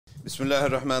بسم الله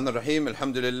الرحمن الرحيم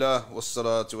الحمد لله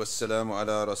والصلاة والسلام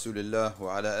على رسول الله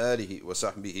وعلى آله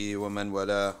وصحبه ومن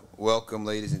والاه. Welcome,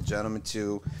 ladies and gentlemen,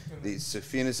 to the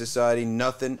Safina Society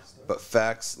Nothing But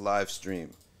Facts live stream.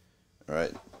 All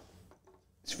right,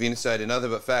 Safina Society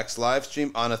Nothing But Facts live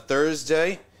stream on a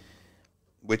Thursday,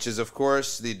 which is of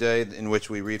course the day in which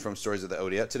we read from stories of the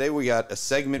Awliya. Today we got a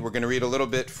segment. We're going to read a little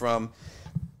bit from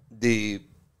the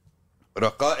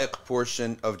Raqa'iq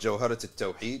portion of Jawharat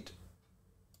al-Tawheed.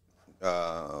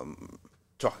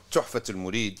 تحفة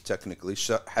المريد, technically,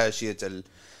 حاشية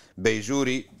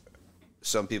البيجوري.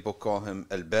 Some people call him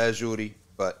al-Bajuri,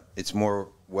 but it's more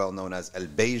well known as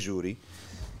al-Bayjuri.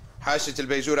 حاشية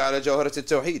البيجوري على جوهرة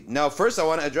التوحيد. Now, first I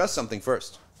want to address something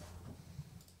first.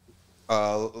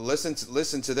 Listen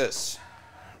to this.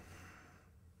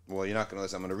 Well, you're not going to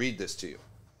listen. I'm going to read this to you.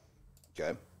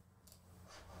 Okay?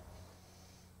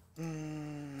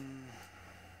 I'm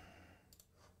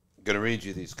going to read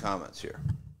you these comments here.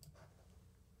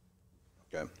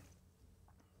 Okay.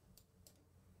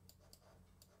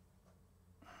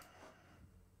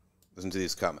 Listen to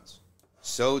these comments.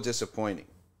 So disappointing.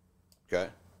 Okay.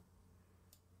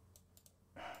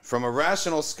 From a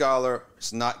rational scholar,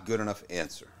 it's not good enough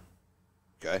answer.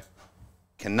 Okay.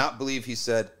 Cannot believe he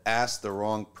said, ask the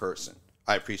wrong person.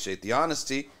 I appreciate the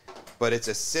honesty, but it's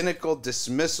a cynical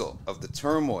dismissal of the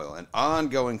turmoil and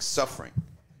ongoing suffering.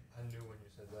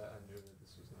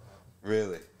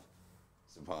 Really?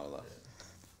 SubhanAllah.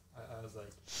 Yeah. I was like,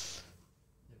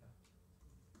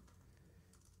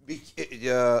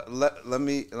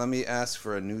 let me ask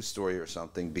for a news story or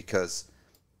something, because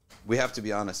we have to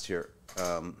be honest here.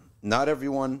 Not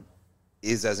everyone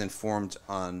is as informed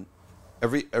on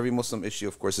every Muslim issue.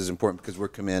 Of course, is important because we're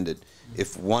commanded.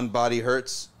 If one body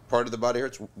hurts, part of the body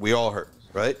hurts, we all hurt,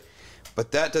 right?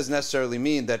 But that doesn't necessarily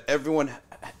mean that everyone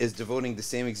is devoting the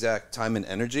same exact time and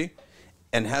energy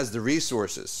and has the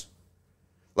resources.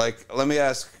 Like, let me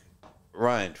ask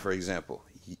Ryan, for example.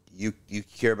 You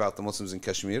care about the Muslims in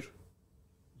Kashmir? Yes.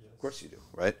 Of course you do,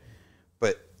 right?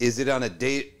 But is it on a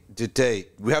day-to-day?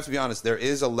 We have to be honest. There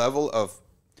is a level of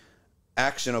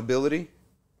actionability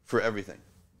for everything,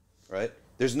 right?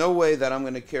 There's no way that I'm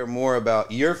going to care more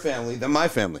about your family than my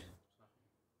family.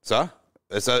 So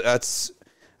that's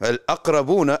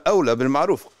al-aqrabuna awla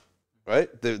bil-ma'ruf, right?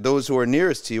 Those who are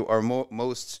nearest to you are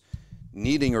most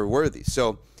needing or worthy.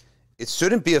 So it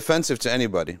shouldn't be offensive to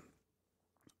anybody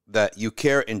that you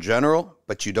care in general,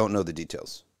 but you don't know the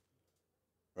details,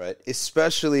 right?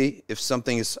 Especially if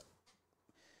something is,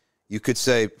 you could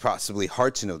say, possibly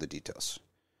hard to know the details.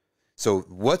 So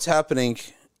what's happening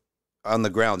on the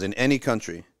ground in any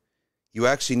country, you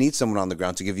actually need someone on the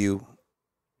ground to give you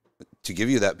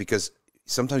that, because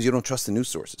sometimes you don't trust the news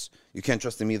sources. You can't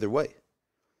trust them either way,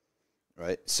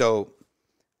 right? So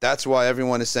that's why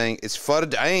everyone is saying it's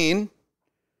fard ayn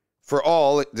for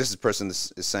all. This is the person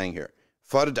is saying here.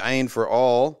 Fard ayn for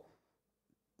all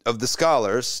of the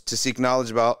scholars to seek knowledge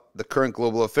about the current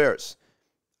global affairs.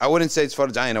 I wouldn't say it's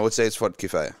fard ayn. I would say it's fard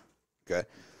kifaya. Okay?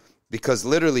 Because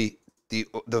literally the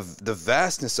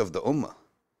vastness of the ummah,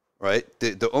 right?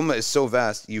 The ummah is so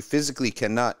vast, you physically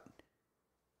cannot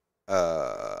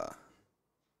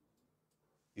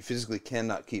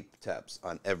keep tabs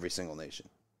on every single nation,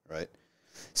 right?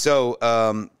 So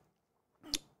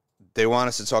they want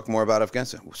us to talk more about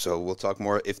Afghanistan. So we'll talk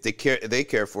more. If they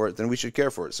care for it, then we should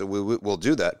care for it. So we'll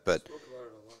do that. But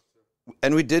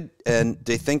and we did, and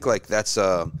they think like that's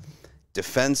a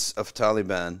defense of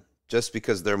Taliban just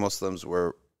because they're Muslims.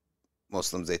 We're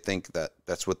Muslims. They think that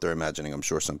that's what they're imagining. I'm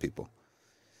sure some people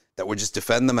that would just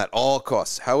defend them at all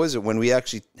costs. How is it when we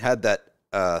actually had that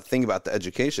thing about the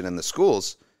education in the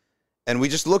schools, and we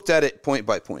just looked at it point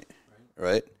by point,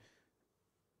 right?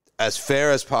 As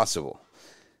fair as possible.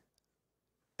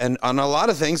 And on a lot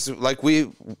of things, like,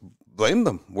 we blame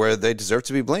them where they deserve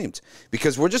to be blamed,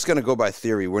 because we're just going to go by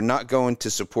theory. We're not going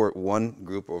to support one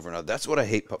group over another. That's what I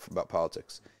hate about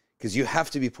politics, because you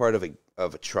have to be part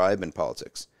of a tribe in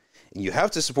politics, and you have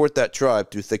to support that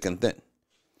tribe through thick and thin.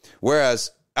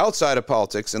 Whereas outside of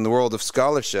politics, in the world of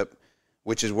scholarship,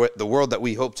 which is the world that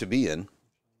we hope to be in,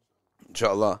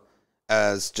 inshallah,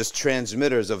 as just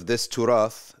transmitters of this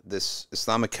turath, this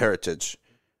Islamic heritage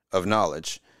of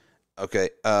knowledge, okay,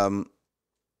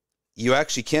 you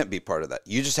actually can't be part of that.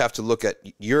 You just have to look at,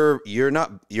 you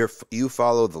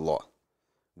follow the law.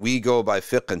 We go by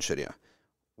fiqh and sharia.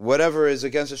 Whatever is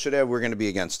against the sharia, we're going to be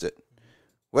against it.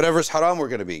 Whatever is haram, we're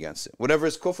going to be against it. Whatever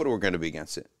is kufr, we're going to be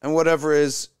against it. And whatever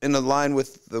is in line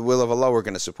with the will of Allah, we're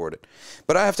going to support it.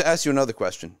 But I have to ask you another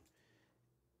question.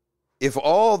 If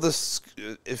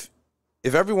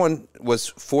everyone was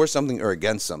for something or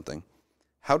against something,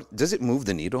 how does it move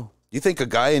the needle? Do you think a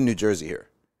guy in New Jersey here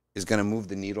is going to move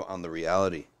the needle on the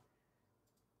reality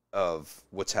of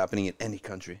what's happening in any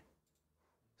country?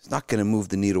 It's not going to move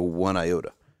the needle one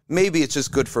iota. Maybe it's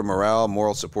just good for morale,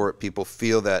 moral support. People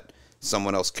feel that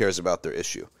someone else cares about their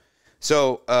issue.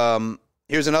 So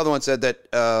here's another one said that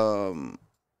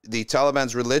the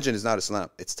Taliban's religion is not Islam.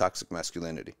 It's toxic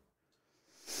masculinity.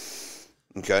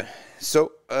 Okay.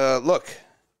 So, look,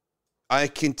 I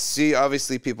can see,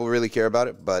 obviously, people really care about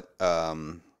it, but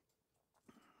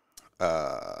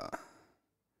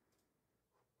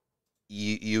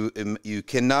you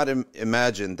cannot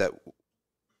imagine that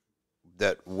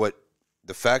what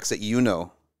the facts that you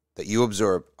know, that you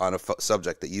absorb on a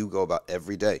subject that you go about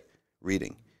every day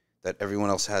reading, that everyone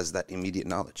else has that immediate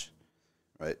knowledge,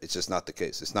 right? It's just not the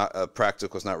case. It's not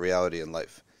practical. It's not reality in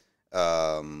life.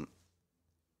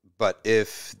 But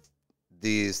if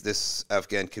this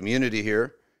Afghan community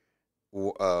here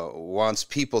wants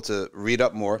people to read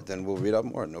up more, then we'll read up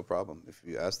more. No problem if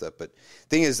you ask that. But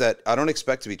thing is that I don't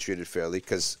expect to be treated fairly,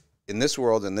 because in this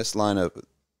world, in this line of,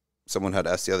 someone had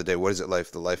asked the other day, what is it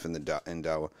like, the life in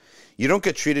Dawah? You don't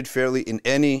get treated fairly in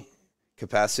any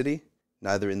capacity,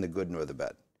 neither in the good nor the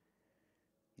bad.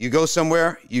 You go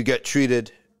somewhere, you get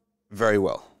treated very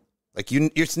well. Like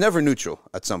it's never neutral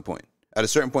at some point. At a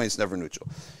certain point, it's never neutral.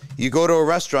 You go to a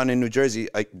restaurant in New Jersey,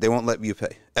 they won't let you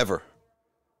pay ever.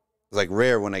 It's like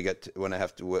rare when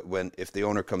if the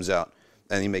owner comes out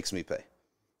and he makes me pay.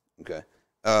 Okay.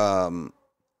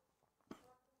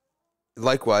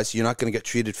 Likewise, you're not going to get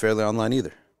treated fairly online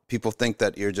either. People think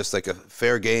that you're just like a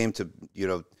fair game to,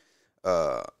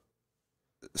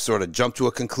 sort of jump to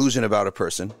a conclusion about a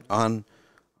person on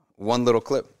one little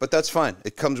clip. But that's fine.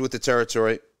 It comes with the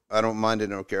territory. I don't mind it.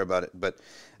 I don't care about it. But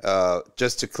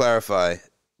just to clarify,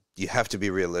 you have to be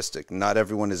realistic. Not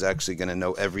everyone is actually going to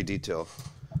know every detail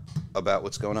about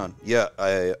what's going on. Yeah,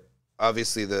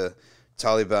 obviously the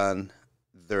Taliban,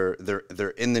 they're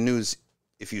in the news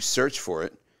if you search for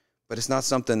it, but it's not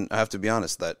something, I have to be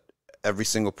honest, that every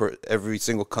single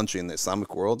country in the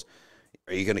Islamic world,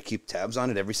 are you going to keep tabs on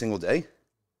it every single day?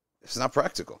 It's not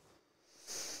practical.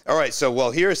 All right,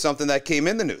 so here's something that came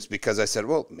in the news, because I said,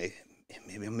 well, maybe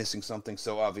I'm missing something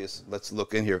so obvious. Let's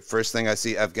look in here. First thing I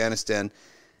see, Afghanistan,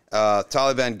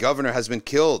 Taliban governor has been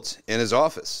killed in his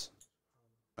office.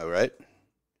 All right.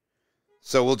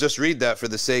 So we'll just read that for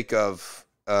the sake of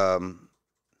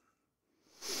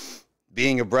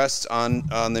being abreast on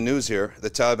the news here. The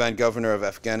Taliban governor of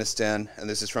Afghanistan, and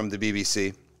this is from the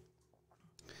BBC,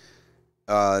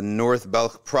 North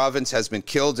Balkh province, has been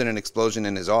killed in an explosion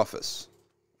in his office.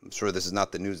 I'm sure this is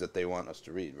not the news that they want us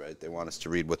to read, right? They want us to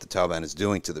read what the Taliban is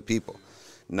doing to the people,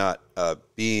 not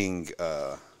being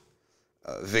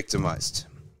victimized.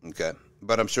 Okay.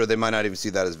 But I'm sure they might not even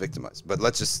see that as victimized. But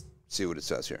let's just see what it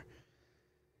says here.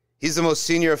 He's the most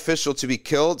senior official to be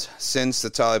killed since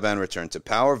the Taliban returned to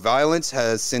power. Violence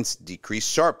has since decreased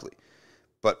sharply,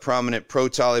 but prominent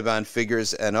pro-Taliban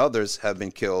figures and others have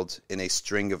been killed in a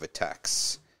string of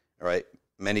attacks. All right.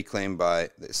 Many claimed by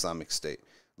the Islamic State.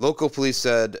 Local police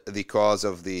said the cause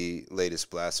of the latest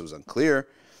blast was unclear.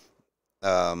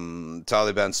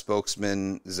 Taliban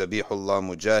spokesman Zabihullah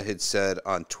Mujahid said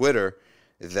on Twitter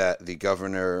that the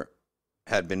governor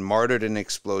had been martyred in an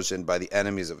explosion by the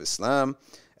enemies of Islam.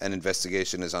 An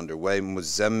investigation is underway.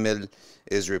 Muzammil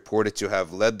is reported to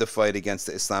have led the fight against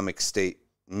the Islamic State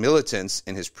militants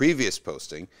in his previous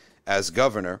posting as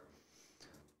governor,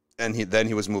 and then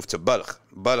he was moved to Balkh.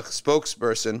 Balkh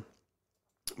spokesperson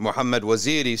Mohammed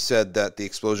Waziri said that the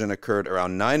explosion occurred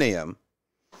around 9 a.m.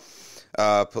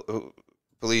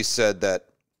 Police said that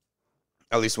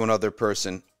at least one other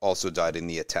person also died in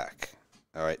the attack.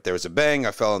 All right, there was a bang.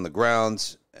 I fell on the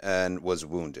ground and was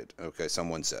wounded. Okay,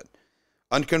 someone said.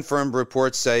 Unconfirmed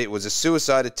reports say it was a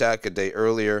suicide attack a day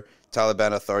earlier.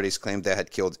 Taliban authorities claimed they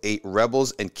had killed 8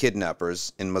 rebels and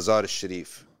kidnappers in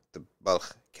Mazar-e-Sharif, the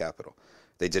Balkh capital.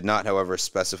 They did not, however,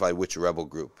 specify which rebel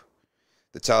group.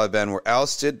 The Taliban were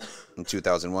ousted in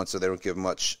 2001, so they don't give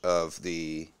much of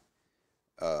the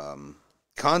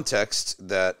context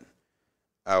that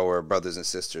our brothers and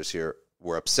sisters here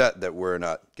were upset that we're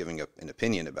not giving an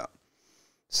opinion about.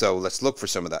 So let's look for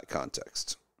some of that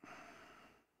context.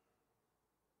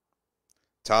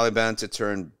 Taliban to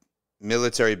turn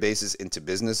military bases into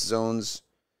business zones.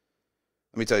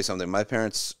 Let me tell you something. My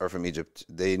parents are from Egypt.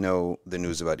 They know the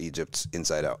news about Egypt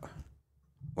inside out.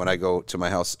 When I go to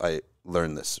my house, I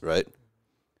learn this, right?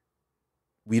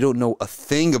 We don't know a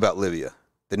thing about Libya,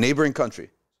 the neighboring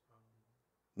country.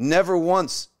 Never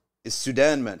once is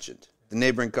Sudan mentioned, the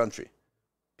neighboring country.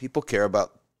 People care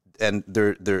about, and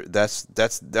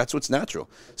that's what's natural.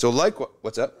 So like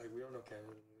what's that? Like we don't know Canada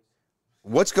news.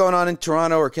 what's going on in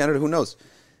Toronto or Canada? Who knows?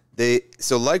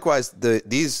 So likewise,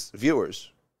 these viewers,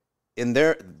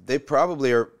 they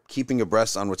probably are keeping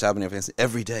abreast on what's happening in Afghanistan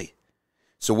every day.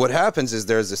 So what happens is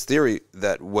there's this theory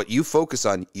that what you focus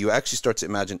on, you actually start to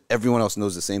imagine everyone else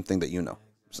knows the same thing that you know.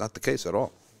 It's not the case at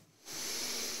all.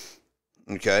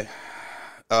 Okay.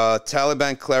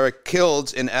 Taliban cleric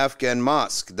killed in Afghan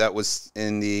mosque. That was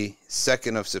in the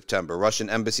 2nd of September. Russian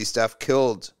embassy staff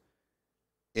killed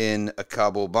in a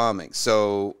Kabul bombing.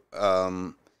 So,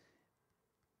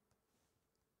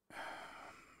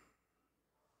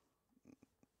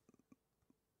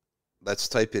 let's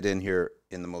type it in here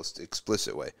in the most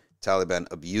explicit way.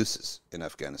 Taliban abuses in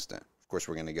Afghanistan. Of course,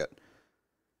 we're going to get,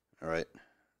 all right,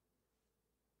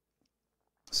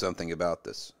 something about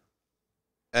this.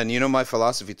 And you know, my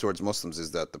philosophy towards Muslims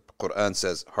is that the Quran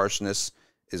says harshness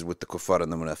is with the kuffar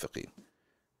and the munafiqeen.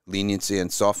 Leniency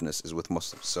and softness is with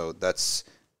Muslims. So that's,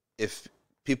 if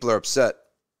people are upset,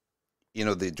 you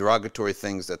know, the derogatory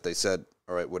things that they said,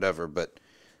 all right, whatever. But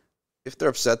if they're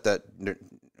upset that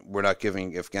we're not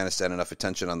giving Afghanistan enough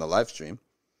attention on the live stream,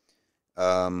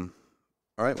 all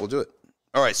right, we'll do it.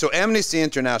 All right, so Amnesty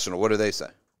International, what do they say?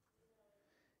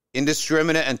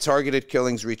 Indiscriminate and targeted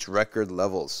killings reach record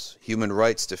levels. Human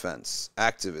rights defense,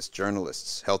 activists,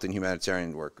 journalists, health and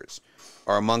humanitarian workers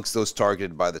are amongst those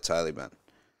targeted by the Taliban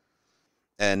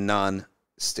and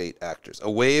non-state actors. A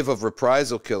wave of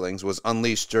reprisal killings was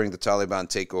unleashed during the Taliban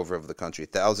takeover of the country.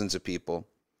 Thousands of people,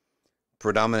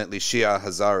 predominantly Shia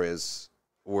Hazaras,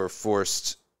 were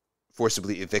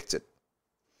forcibly evicted.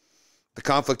 The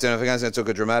conflict in Afghanistan took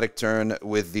a dramatic turn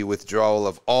with the withdrawal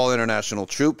of all international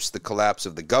troops, the collapse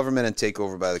of the government, and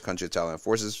takeover by the country's Taliban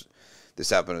forces. This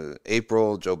happened in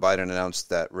April. Joe Biden announced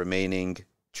that remaining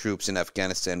troops in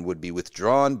Afghanistan would be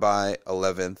withdrawn by the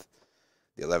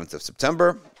 11th of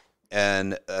September.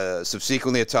 And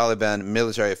subsequently, a Taliban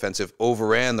military offensive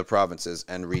overran the provinces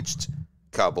and reached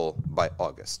Kabul by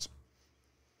August.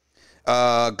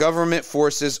 Government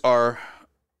forces are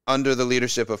under the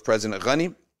leadership of President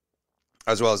Ghani,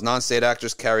 as well as non-state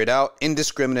actors, carried out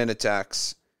indiscriminate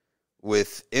attacks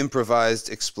with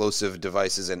improvised explosive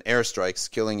devices and airstrikes,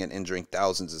 killing and injuring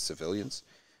thousands of civilians,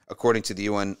 according to the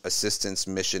UN assistance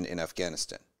mission in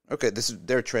Afghanistan. Okay, this is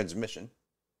their transmission.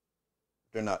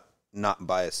 They're not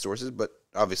biased sources, but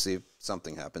obviously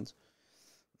something happens.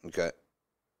 Okay.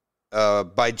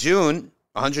 By June,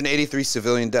 183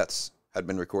 civilian deaths had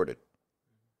been recorded.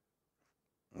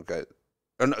 Okay.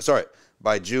 Oh, no, sorry.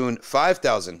 By June,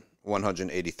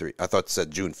 5,183. I thought it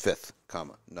said June 5th,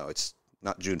 comma. No, it's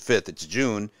not June 5th. It's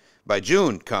June. By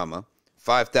June, comma,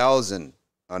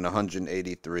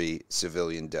 5,183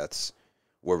 civilian deaths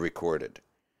were recorded.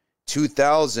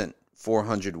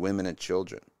 2,400 women and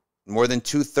children. More than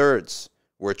 2/3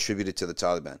 were attributed to the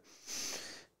Taliban,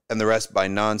 and the rest by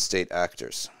non-state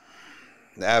actors.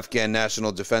 The Afghan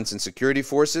National Defense and Security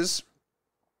Forces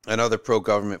and other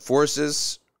pro-government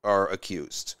forces are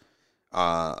accused.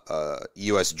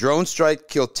 U.S. drone strike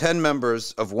killed 10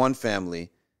 members of one family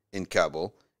in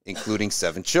Kabul, including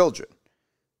 7 children.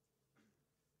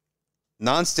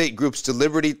 Non-state groups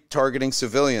deliberately targeting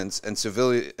civilians and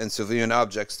civilian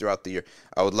objects throughout the year.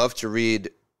 I would love to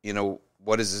read,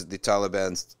 what is the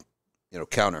Taliban's,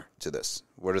 counter to this?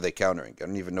 What are they countering? I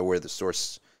don't even know where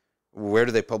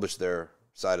do they publish their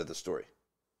side of the story?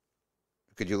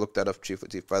 Could you look that up, Chief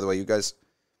Latif? By the way, you guys,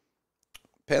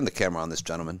 pan the camera on this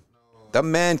gentleman. The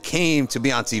man came to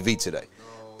be on TV today.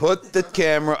 Put the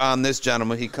camera on this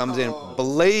gentleman. He comes in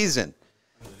blazing.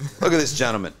 Look at this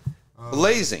gentleman.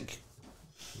 Blazing.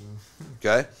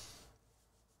 Okay?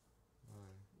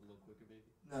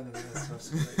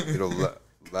 It'll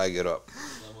lag it up.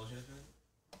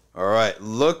 All right.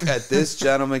 Look at this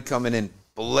gentleman coming in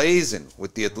blazing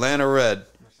with the Atlanta Red.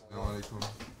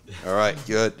 All right.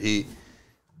 Good.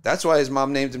 That's why his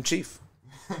mom named him Chief.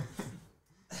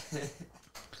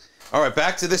 All right,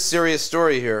 back to this serious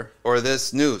story here, or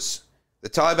this news. The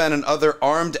Taliban and other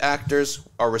armed actors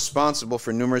are responsible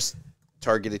for numerous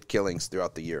targeted killings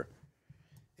throughout the year,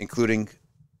 including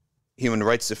human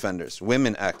rights defenders,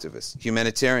 women activists,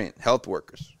 humanitarian, health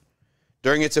workers.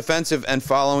 During its offensive and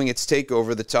following its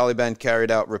takeover, the Taliban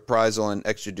carried out reprisal and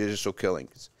extrajudicial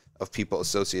killings of people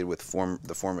associated with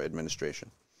the former administration.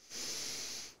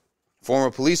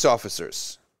 Former police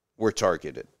officers were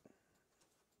targeted.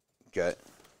 Okay.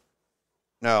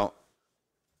 Now,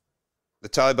 the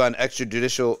Taliban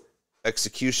extrajudicial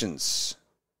executions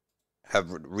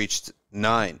have reached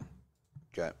 9.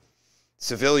 Okay.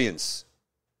 Civilians,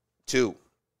 2,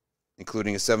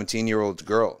 including a 17-year-old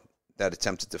girl that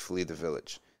attempted to flee the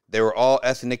village. They were all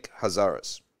ethnic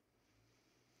Hazaras.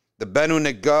 The Banu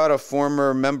Nagar, a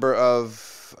former member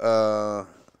of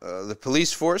the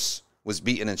police force was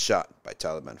beaten and shot by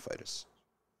Taliban fighters.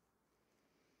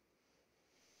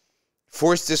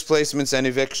 Forced displacements and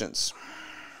evictions.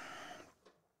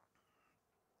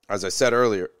 As I said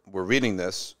earlier, we're reading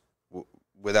this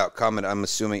without comment. I'm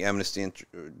assuming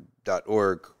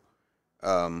Amnesty.org,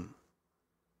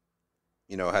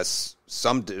 has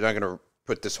some. They're not going to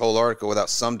put this whole article without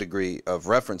some degree of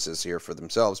references here for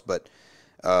themselves, but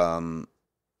I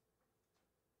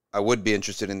would be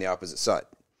interested in the opposite side.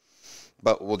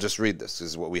 But we'll just read this. This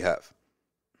is what we have.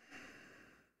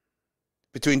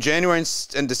 Between January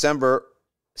and December,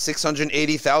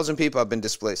 680,000 people have been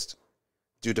displaced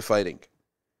due to fighting,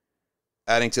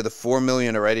 adding to the 4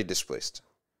 million already displaced.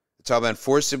 The Taliban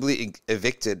forcibly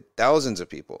evicted thousands of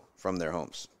people from their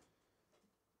homes.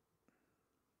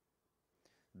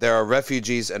 There are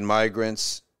refugees and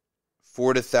migrants,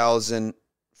 4,000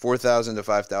 to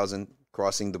 5,000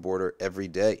 crossing the border every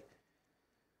day.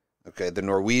 Okay, the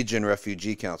Norwegian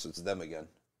Refugee Council, it's them again.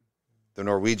 The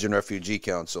Norwegian Refugee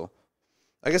Council.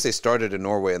 I guess they started in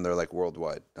Norway and they're like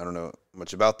worldwide. I don't know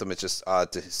much about them. It's just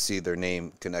odd to see their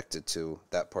name connected to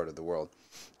that part of the world.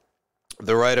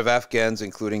 The right of Afghans,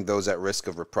 including those at risk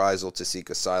of reprisal, to seek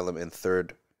asylum in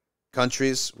third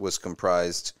countries was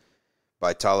comprised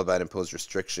by Taliban-imposed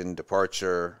restriction,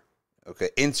 departure,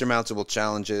 insurmountable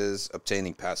challenges,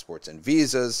 obtaining passports and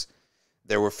visas.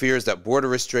 There were fears that border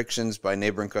restrictions by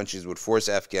neighboring countries would force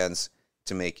Afghans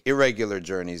to make irregular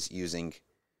journeys using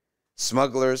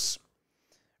smugglers.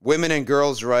 Women and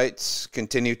girls' rights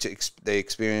continue to they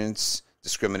experience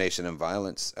discrimination and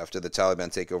violence. After the Taliban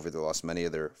takeover, they lost many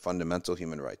of their fundamental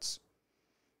human rights.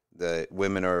 The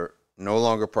women are no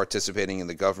longer participating in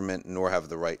the government, nor have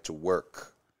the right to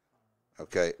work.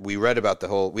 Okay, we read about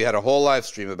we had a whole live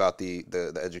stream about the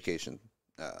education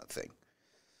thing.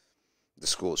 The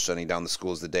schools, shutting down the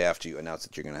schools the day after you announce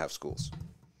that you're going to have schools.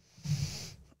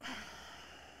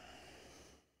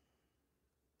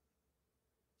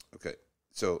 Okay.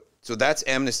 So that's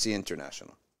Amnesty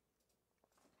International.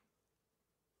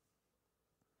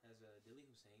 Has Dilly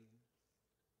Hussein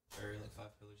or like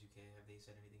 5 Pillars UK, have they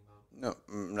said anything about? No,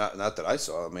 not that I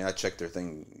saw. I mean, I check their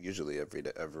thing usually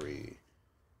every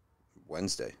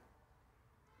Wednesday.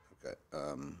 Okay.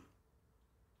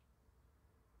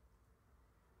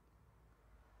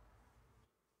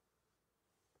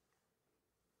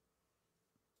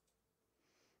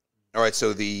 All right.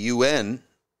 So the UN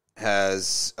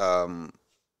has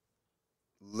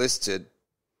listed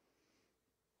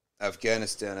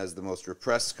Afghanistan as the most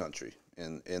repressed country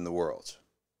in the world.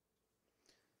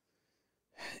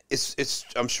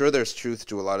 I'm sure there's truth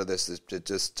to a lot of this. It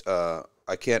just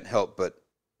I can't help but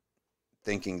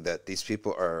thinking that these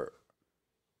people are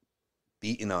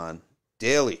beaten on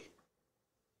daily.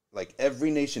 Like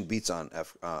every nation beats on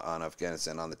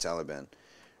Afghanistan, on the Taliban,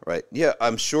 right? Yeah,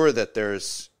 I'm sure that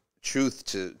there's truth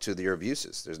to their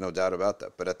abuses. There's no doubt about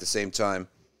that. But at the same time,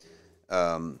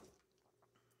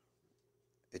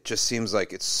 it just seems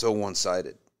like it's so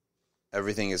one-sided.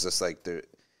 Everything is just like the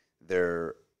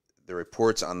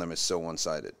reports on them is so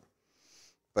one-sided.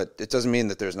 But it doesn't mean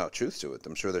that there's not truth to it.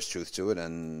 I'm sure there's truth to it,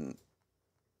 and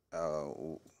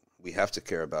we have to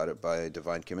care about it by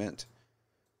divine command,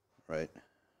 right?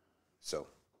 So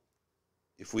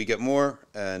if we get more,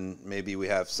 and maybe we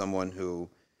have someone who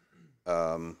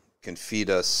can feed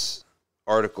us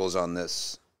articles on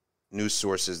this, news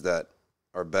sources that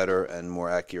are better and more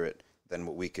accurate than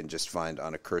what we can just find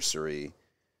on a cursory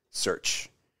search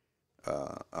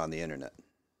on the internet.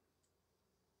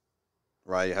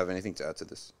 Ryan, you have anything to add to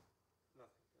this?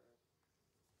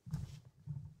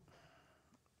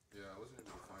 Yeah, I wasn't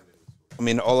able to find it. I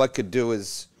mean, all I could do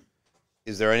is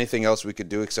there anything else we could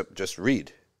do except just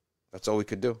read? That's all we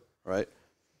could do, right?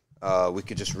 We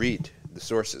could just read the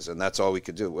sources, and that's all we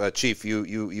could do. Chief,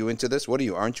 you into this? What are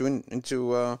you? Aren't you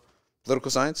into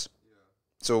political science? Yeah.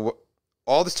 So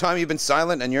all this time you've been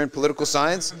silent and you're in political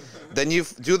science? Then you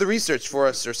do the research for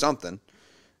us or something,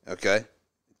 okay?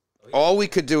 All we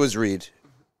could do is read,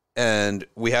 and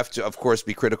we have to, of course,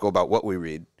 be critical about what we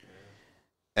read,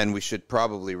 and we should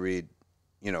probably read,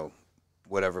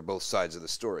 whatever, both sides of the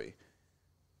story.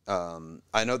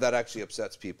 I know that actually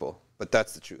upsets people, but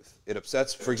that's the truth. It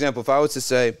upsets, for example, if I was to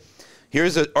say,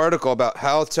 here's an article about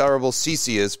how terrible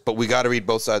Sisi is, but we got to read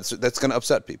both sides, that's going to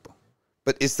upset people.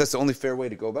 But that's the only fair way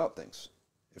to go about things.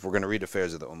 If we're going to read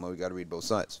affairs of the Ummah, we got to read both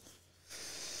sides.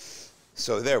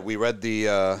 So there, we read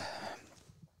the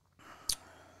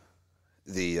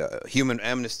human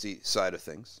amnesty side of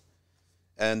things.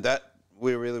 And that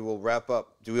we really will wrap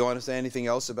up. Do we want to say anything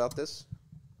else about this?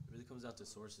 It really comes down to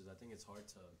sources. I think it's hard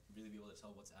to really be able to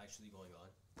tell what's actually going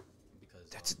on, because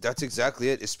That's exactly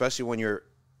it, especially when you're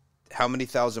how many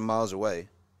thousand miles away,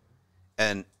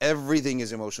 and everything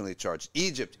is emotionally charged.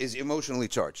 Egypt is emotionally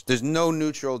charged. There's no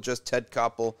neutral, just Ted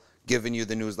Koppel giving you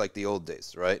the news like the old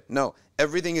days, right? No,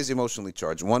 everything is emotionally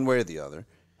charged, one way or the other.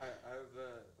 I have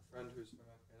a friend who's from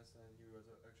Afghanistan. He was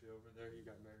actually over there. He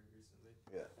got married recently.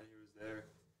 Yeah. And he was there.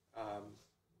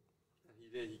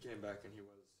 And he came back and he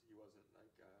wasn't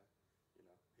like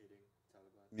hating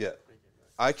Taliban. Yeah. He came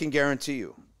back. I can guarantee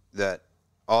you that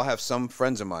I'll have some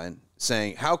friends of mine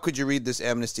saying, how could you read this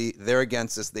amnesty? They're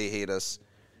against us, they hate us,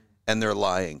 and they're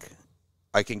lying.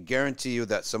 I can guarantee you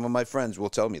that some of my friends will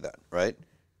tell me that, right?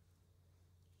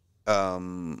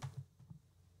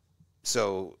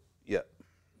 So, yeah.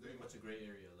 Very much a gray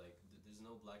area. Like, there's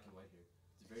no black and white here.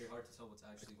 It's very hard to tell what's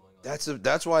actually going on.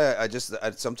 That's why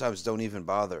I sometimes don't even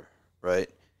bother, right?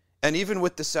 And even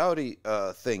with the Saudi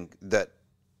thing, that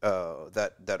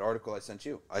article I sent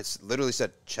you, I literally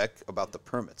said, check about the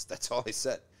permits. That's all I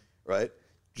said, right?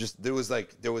 Just there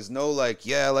was no like,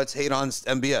 yeah, let's hate on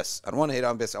MBS. I don't want to hate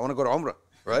on MBS. I want to go to Umrah,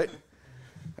 right?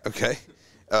 Okay.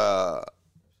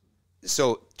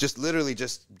 So just literally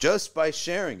just by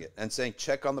sharing it and saying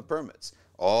check on the permits,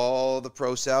 all the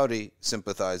pro-Saudi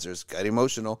sympathizers got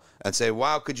emotional and say,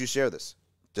 wow, could you share this?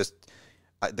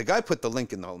 The guy put the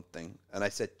link in the whole thing, and I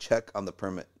said check on the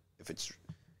permit if it's,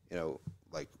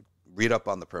 like read up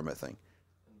on the permit thing.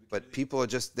 But people are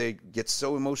they get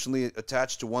so emotionally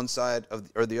attached to one side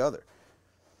or the other.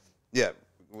 Yeah,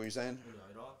 what were you saying?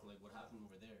 Iraq, like what happened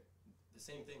over there, the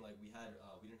same thing. Like we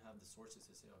didn't have the sources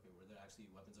to say, okay, were there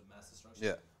actually weapons of mass destruction?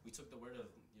 Yeah. We took the word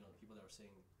of people that were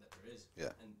saying that there is.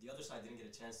 Yeah. And the other side didn't get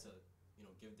a chance to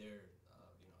give their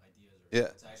ideas or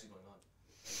what's actually going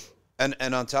on.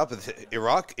 And on top of it,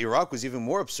 Iraq was even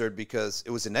more absurd because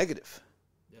it was a negative.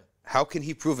 How can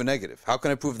he prove a negative? How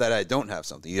can I prove that I don't have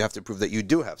something? You have to prove that you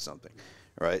do have something,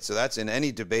 right? So that's in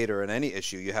any debate or in any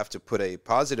issue, you have to put a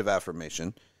positive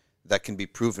affirmation that can be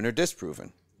proven or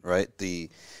disproven, right?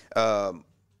 Let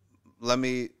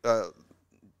me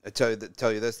tell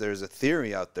you this. There's a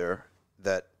theory out there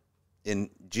that in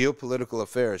geopolitical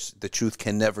affairs, the truth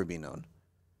can never be known.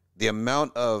 The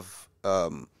amount of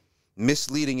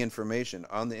misleading information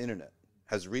on the internet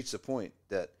has reached a point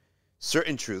that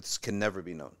certain truths can never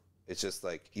be known. It's just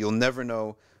like you'll never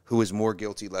know who is more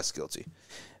guilty, less guilty.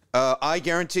 I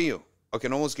guarantee you, I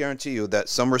can almost guarantee you that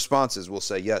some responses will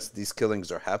say, yes, these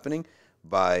killings are happening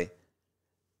by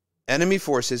enemy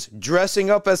forces dressing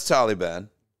up as Taliban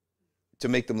to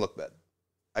make them look bad.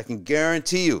 I can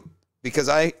guarantee you, because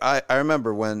I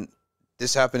remember when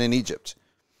this happened in Egypt,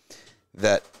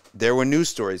 that there were news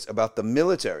stories about the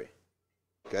military,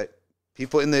 okay?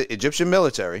 People in the Egyptian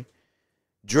military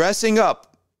dressing up,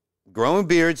 growing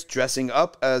beards, dressing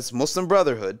up as Muslim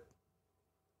Brotherhood,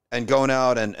 and going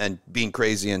out and being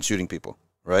crazy and shooting people,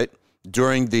 right?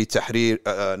 During the Tahrir,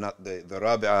 not the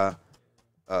Rabi'a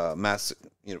mass,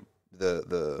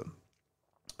 the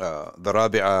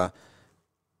Rabi'a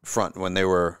front, when they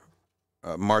were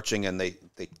marching and they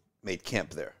made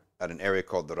camp there at an area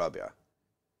called the Rabi'a.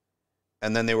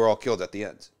 And then they were all killed at the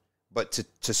end. But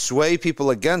to sway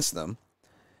people against them,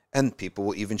 and people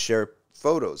will even share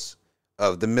photos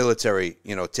of the military,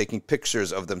 taking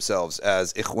pictures of themselves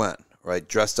as Ikhwan, right?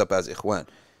 Dressed up as Ikhwan.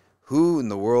 Who in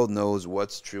the world knows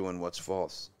what's true and what's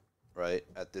false, right?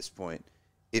 At this point,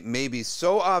 it may be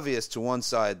so obvious to one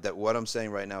side that what I'm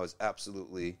saying right now is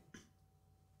absolutely,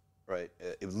 right,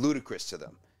 ludicrous to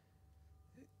them.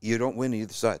 You don't win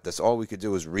either side. That's all we could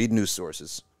do is read news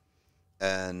sources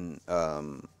and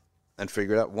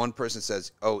figure it out. One person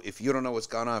says, oh, if you don't know what's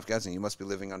going on in Afghanistan, you must be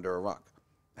living under a rock.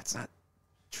 That's not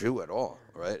true at all,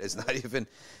 right? It's not even.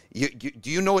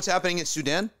 Do you know what's happening in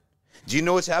Sudan? Do you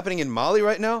know what's happening in Mali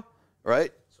right now?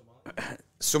 Right?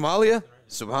 Somalia?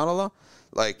 Subhanallah.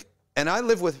 And I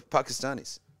live with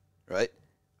Pakistanis, right?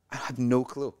 I have no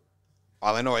clue.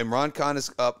 All I know, Imran Khan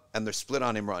is up, and they're split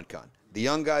on Imran Khan. The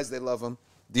young guys, they love him.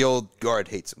 The old guard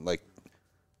hates him. The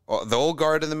old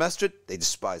guard in the masjid, they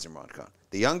despise Imran Khan.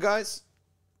 The young guys,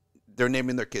 they're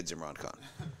naming their kids Imran Khan,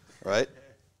 right?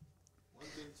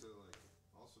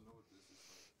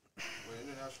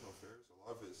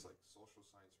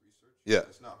 Yeah.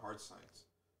 It's not hard science.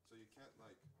 So you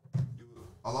can't do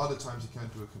a lot of times you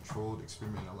can't do a controlled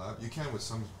experiment in a lab. You can with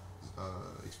some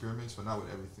experiments, but not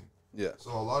with everything. Yeah.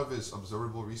 So a lot of it's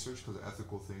observable research because of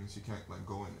ethical things. You can't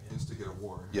go and instigate a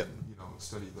war and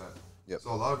study that. Yep.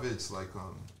 So a lot of it's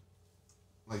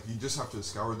you just have to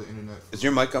scour the internet. Is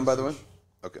your mic on, by the way?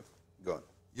 Okay, go on.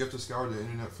 You have to scour the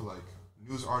internet for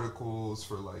news articles,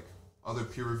 for other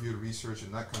peer-reviewed research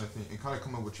and that kind of thing, and kind of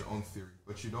come up with your own theory,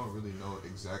 but you don't really know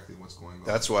exactly what's going on.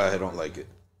 That's why I don't like it,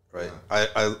 right?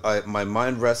 Yeah. My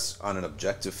mind rests on an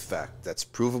objective fact that's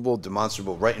provable,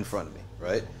 demonstrable, right in front of me,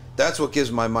 right? That's what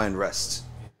gives my mind rest,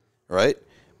 right?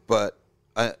 But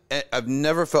I've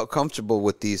never felt comfortable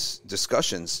with these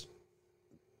discussions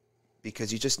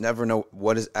because you just never know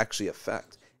what is actually a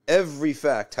fact. Every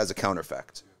fact has a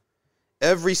counterfact.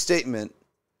 Every statement,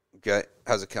 okay,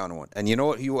 has a counter one. And you know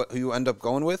what who you end up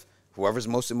going with? Whoever's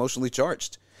most emotionally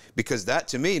charged. Because that,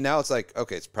 to me, now it's like,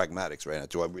 okay, it's pragmatics right now.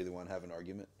 Do I really want to have an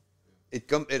argument?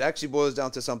 It actually boils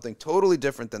down to something totally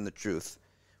different than the truth,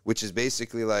 which is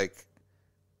basically like,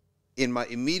 in my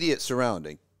immediate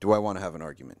surrounding, do I want to have an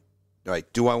argument? Right?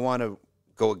 Do I want to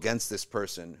go against this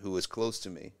person who is close to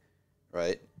me?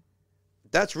 Right?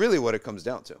 That's really what it comes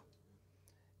down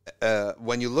to.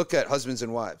 When you look at husbands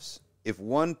and wives, if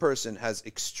one person has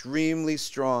extremely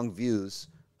strong views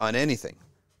on anything,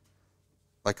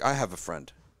 like I have a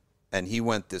friend, and he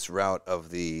went this route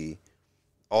of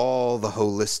all the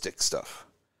holistic stuff.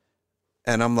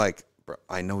 And I'm like, bro,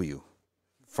 I know you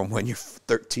from when you're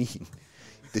 13.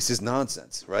 This is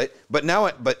nonsense, right? But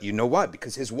you know why?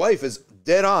 Because his wife is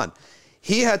dead on.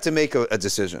 He had to make a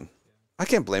decision. I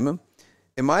can't blame him.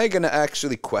 Am I going to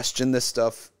actually question this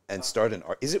stuff and start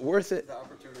is it worth it? The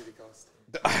opportunity cost.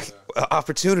 The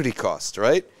opportunity cost,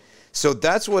 right? So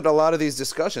that's what a lot of these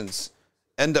discussions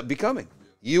end up becoming.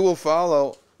 You will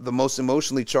follow the most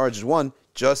emotionally charged one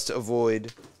just to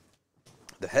avoid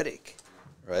the headache,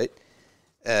 right?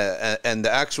 And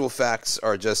the actual facts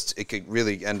are just, it could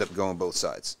really end up going both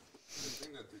sides. The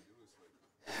thing that they do is like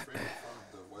frame it from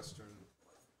the Western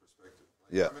perspective.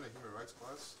 Like, Yeah. I'm in a human rights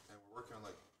class and we're working on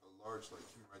like a large like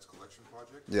human rights collection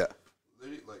project. Yeah.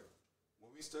 Literally, like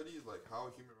when we study like how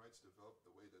human rights developed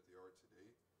the way that they are today,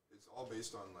 it's all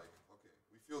based on like, okay,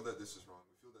 we feel that this is wrong,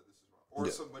 we feel that this is wrong, or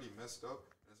Yeah. somebody messed up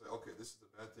and it's like, okay, this is a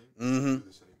bad thing, we Mm-hmm. can't do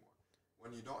this anymore.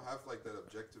 When you don't have like that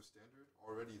objective standard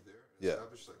already there and Yeah.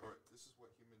 established, like, all right, this is what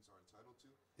humans are entitled to.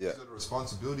 Yeah. These are the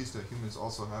responsibilities that humans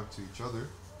also have to each other.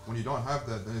 When you don't have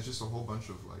that, then it's just a whole bunch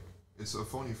of like, it's a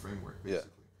phony framework basically.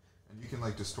 Yeah. And you can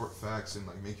like distort facts and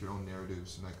like make your own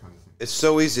narratives and that kind of thing. It's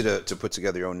so easy to put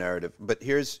together your own narrative. But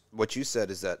here's what you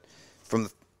said is that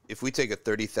if we take a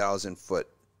 30,000 foot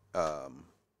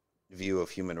view of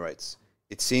human rights,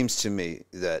 it seems to me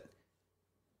that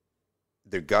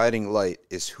their guiding light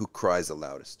is who cries the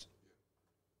loudest.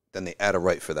 Then they add a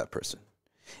right for that person.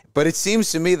 But it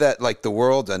seems to me that like the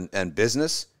world and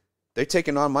business, they're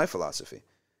taking on my philosophy.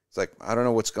 It's like, I don't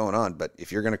know what's going on, but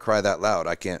if you're going to cry that loud,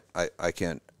 I can't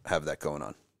have that going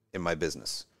on in my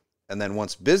business. And then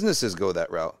once businesses go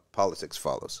that route, politics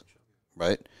follows,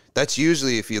 right? That's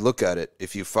usually, if you look at it,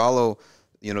 if you follow,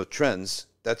 trends,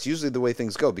 that's usually the way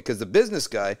things go. Because the business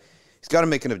guy, he's got to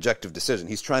make an objective decision.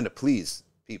 He's trying to please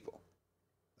people.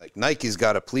 Like Nike's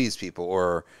got to please people,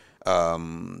 or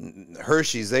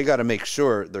Hershey's, they got to make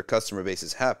sure their customer base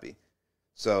is happy.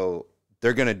 So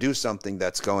they're going to do something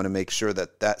that's going to make sure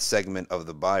that segment of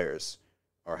the buyers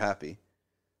are happy.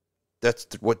 That's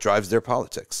what drives their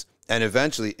politics. And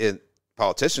eventually,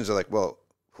 politicians are like, well,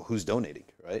 who's donating,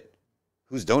 right?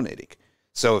 Who's donating?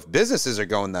 So if businesses are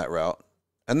going that route,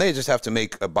 and they just have to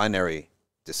make a binary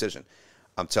decision.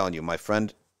 I'm telling you, my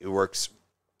friend who works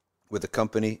with a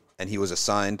company, and he was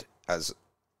assigned as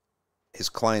his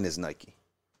client is Nike.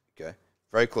 Okay,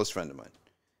 very close friend of mine.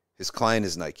 His client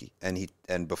is Nike,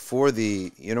 and before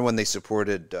when they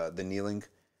supported the kneeling,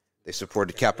 they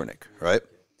supported Kaepernick, right?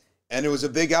 And it was a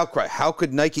big outcry. How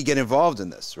could Nike get involved in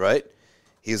this, right?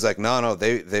 He's like, no.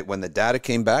 They when the data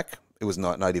came back, it was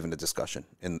not even a discussion.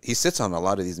 And he sits on a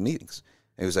lot of these meetings.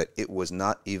 And he was like, it was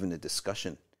not even a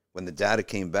discussion when the data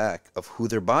came back of who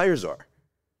their buyers are,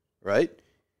 right?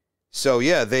 So,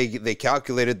 yeah, they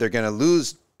calculated they're going to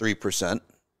lose 3%,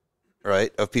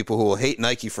 right, of people who will hate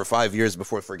Nike for 5 years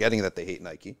before forgetting that they hate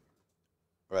Nike,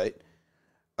 right?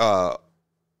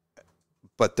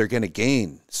 But they're going to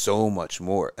gain so much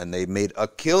more. And they made a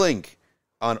killing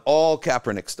on all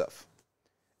Kaepernick stuff.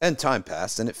 And time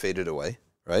passed and it faded away,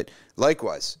 right?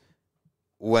 Likewise,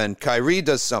 when Kyrie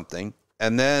does something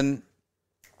and then,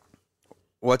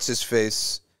 what's his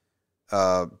face?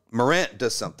 Morant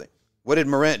does something. What did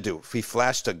Morant do? He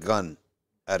flashed a gun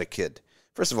at a kid.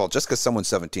 First of all, just because someone's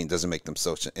 17 doesn't make them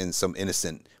some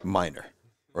innocent minor,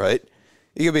 right?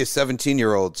 You could be a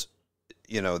 17-year-old,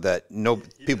 that no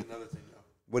He people. did another thing though.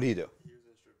 What did he do? He was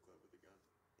in a strip club with a gun.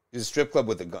 He was a strip club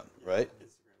with a gun, right?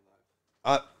 Instagram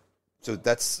Live. So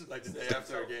that's Like the day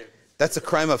after a game. that's a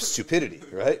crime of stupidity,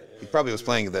 right? He probably was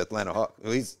playing the Atlanta Hawks. He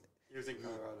was in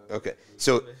Colorado. Okay,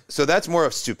 so that's more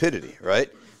of stupidity, right?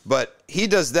 But he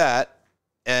does that,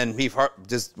 and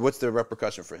what's the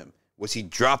repercussion for him? Was he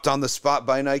dropped on the spot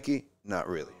by Nike? Not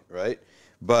really, right?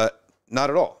 But Not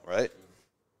at all, right?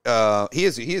 He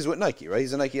is with Nike, right?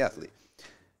 He's a Nike athlete.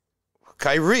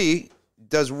 Kyrie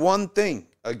does one thing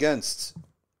against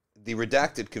the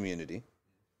redacted community,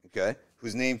 okay,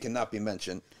 whose name cannot be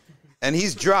mentioned, and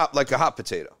he's dropped like a hot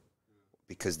potato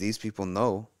because these people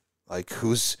know like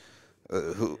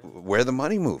where the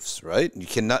money moves, right? You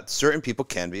cannot. Certain people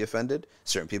can be offended.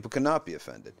 Certain people cannot be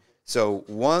offended. So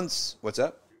once, what's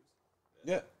that?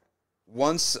 Yeah.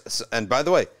 Once, and by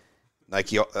the way,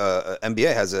 Nike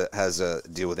NBA has a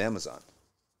deal with Amazon.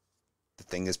 The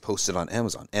thing is posted on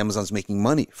Amazon. Amazon's making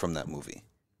money from that movie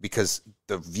because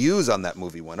the views on that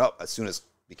movie went up as soon as it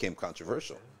became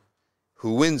controversial.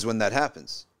 Who wins when that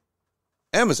happens?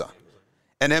 Amazon.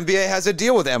 And NBA has a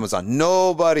deal with Amazon.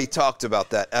 Nobody talked about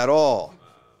that at all,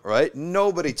 right?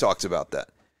 Nobody talked about that.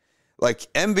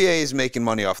 Like, NBA is making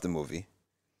money off the movie.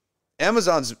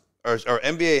 Amazon's or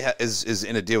NBA is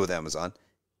in a deal with Amazon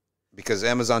because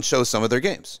Amazon shows some of their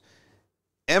games.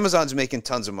 Amazon's making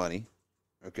tons of money,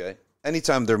 okay?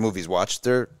 Anytime their movie's watched,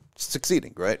 they're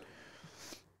succeeding, right?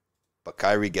 But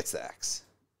Kyrie gets the axe,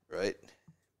 right?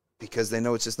 Because they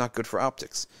know it's just not good for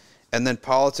optics. And then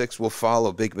politics will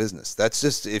follow big business. That's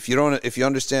just, if you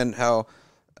understand how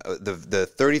the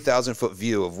 30,000-foot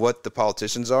view of what the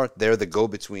politicians are, they're the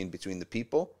go-between between the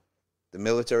people, the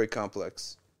military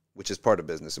complex, which is part of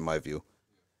business in my view,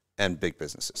 and big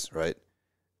businesses, right?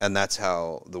 And that's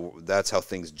how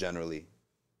things generally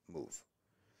move.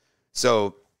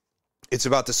 So it's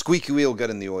about the squeaky wheel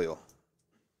getting the oil.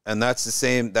 And that's the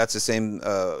same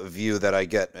view that I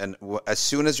get. And as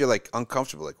soon as you're like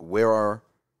uncomfortable, like where are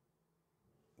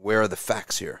the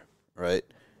facts here, right?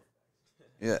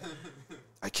 Yeah.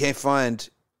 I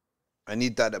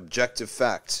need that objective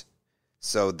fact.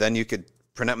 So then you could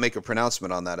make a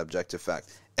pronouncement on that objective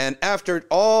fact. And after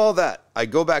all that, I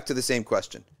go back to the same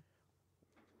question.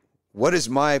 What is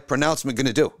my pronouncement going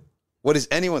to do? What is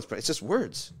anyone's? It's just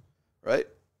words, right?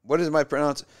 What is my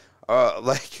pronouncement?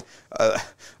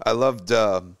 I loved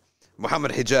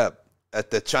Muhammad Hijab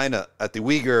at the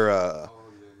Uyghur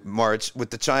march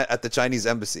at the Chinese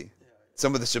embassy.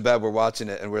 Some of the Shabab were watching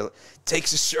it and we're like,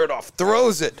 takes his shirt off,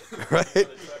 throws it, right?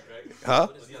 Huh?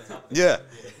 Yeah.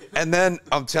 And then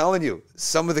I'm telling you,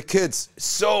 some of the kids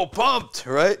so pumped,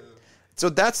 right? So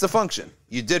that's the function.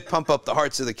 You did pump up the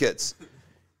hearts of the kids.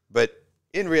 But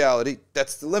in reality,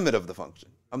 that's the limit of the function.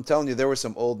 I'm telling you, there were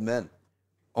some old men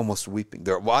almost weeping.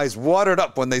 Their eyes watered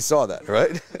up when they saw that,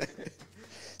 right?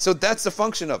 So that's the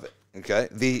function of it, okay?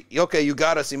 You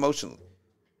got us emotionally.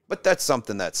 But that's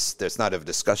something there's not a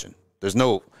discussion. There's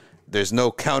no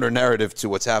counter narrative to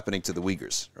what's happening to the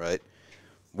Uyghurs, right?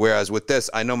 Whereas with this,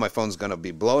 I know my phone's going to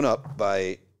be blown up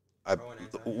by...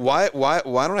 why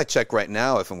don't I check right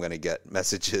now if I'm going to get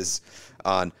messages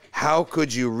on how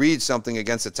could you read something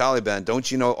against the Taliban?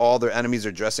 Don't you know all their enemies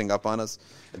are dressing up as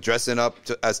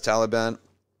Taliban?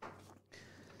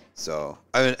 So,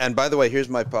 and by the way, here's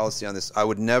my policy on this. I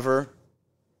would never,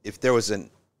 if there was an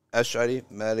Ash'ari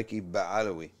Maliki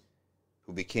Ba'alawi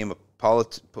who became a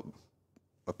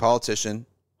politician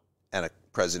and a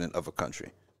president of a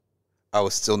country, I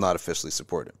would still not officially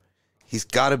support him. He's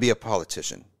got to be a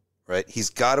politician, right? He's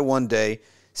got to one day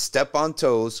step on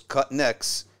toes, cut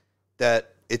necks,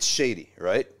 that it's shady,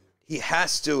 right? He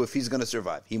has to if he's going to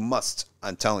survive. He must,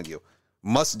 I'm telling you,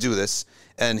 must do this.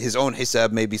 And his own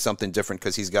hisab may be something different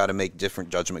because he's got to make different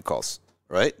judgment calls,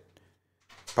 right?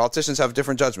 Politicians have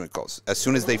different judgment calls. As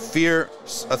soon as they fear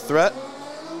a threat,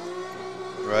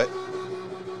 right?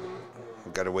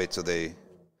 We've got to wait till they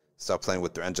stop playing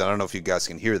with their engine. I don't know if you guys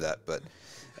can hear that, but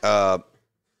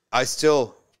I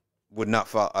still would not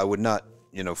follow. I would not,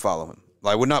 follow him.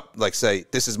 I would not say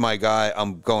this is my guy.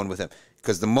 I'm going with him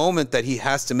because the moment that he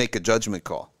has to make a judgment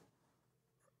call,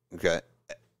 okay,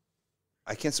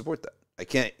 I can't support that. I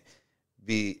can't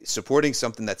be supporting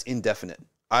something that's indefinite.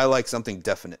 I like something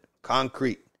definite,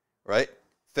 concrete, right?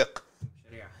 Fiqh,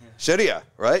 Sharia,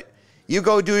 right? You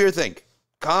go do your thing,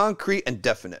 concrete and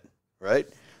definite, right?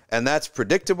 And that's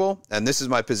predictable. And this is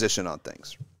my position on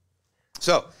things.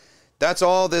 So that's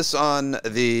all this on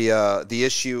the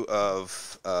issue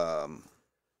of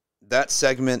that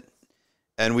segment.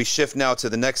 And we shift now to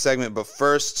the next segment. But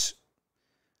first,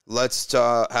 let's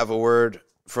have a word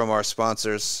from our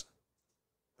sponsors,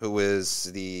 who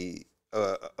is the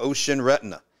Ocean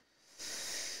Retina.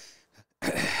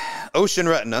 Ocean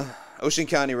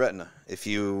County Retina. If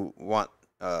you want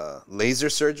laser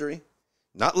surgery,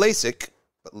 not LASIK,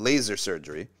 but laser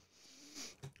surgery,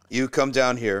 you come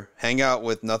down here, hang out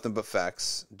with nothing but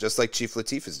facts, just like Chief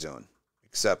Latif is doing,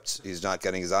 except he's not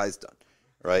getting his eyes done,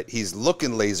 right? He's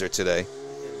looking laser today,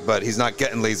 but he's not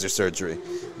getting laser surgery.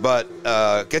 But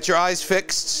get your eyes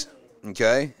fixed,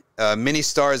 okay? Mini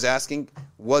Star is asking,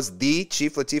 was the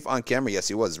Chief Latif on camera? Yes,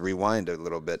 he was. Rewind a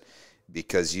little bit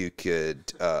because you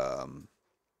could.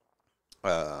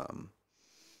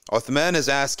 Othman is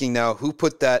asking now, who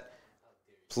put that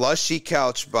plushy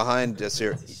couch behind us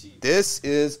here? This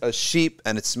is a sheep,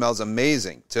 and it smells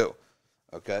amazing too.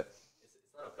 Okay.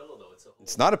 It's not a pillow though.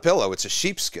 It's not a pillow. It's a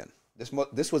sheepskin.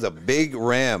 This was a big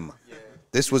ram.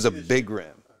 This was a big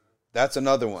ram. That's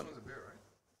another one.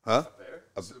 Huh?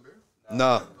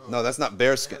 No, that's not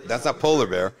bear skin. That's not polar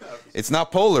bear. It's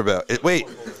not polar bear. Wait,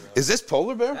 is this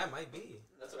polar bear? That might be.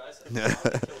 That's what I said.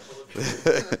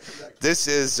 This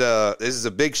is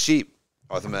a big sheep,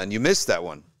 Othman. You missed that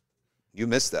one. You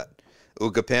missed that.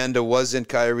 Uga Panda wasn't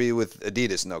Kyrie with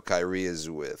Adidas. No, Kyrie is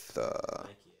with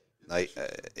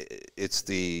it's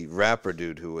the rapper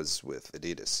dude who was with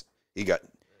Adidas. He got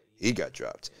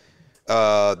dropped.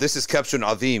 This is Kepshun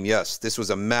Azim. Yes, this is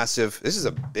a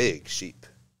big sheep,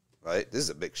 right? This is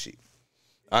a big sheep.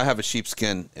 I have a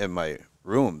sheepskin in my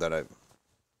room that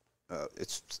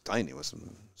it's tiny, it was a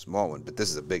small one, but this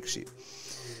is a big sheep.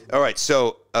 All right,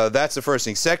 so that's the first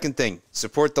thing. Second thing,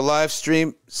 support the live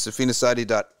stream,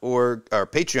 safinasociety.org or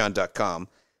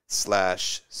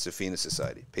patreon.com/Safina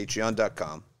Society.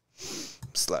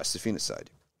 Patreon.com/Safina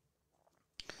Society.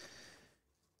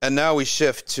 And now we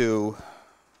shift to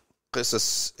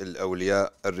قصص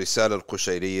الأولياء الرسالة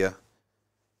القشيرية,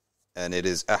 and it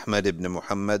is Ahmad ibn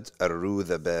Muhammad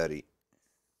الروذباري.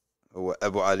 هو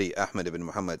أبو علي أحمد بن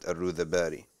محمد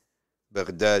الروذباري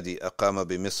بغدادي أقام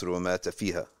بمصر ومات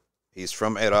فيها. He's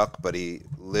from Iraq, but he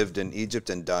lived in Egypt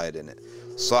and died in it.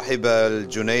 صاحب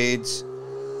الجنيد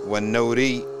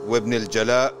والنوري وابن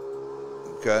الجلاء.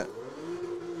 Okay.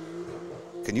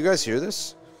 Can you guys hear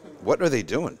this? What are they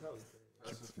doing?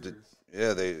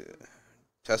 They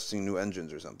testing new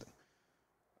engines or something.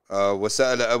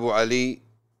 وسأل أبو علي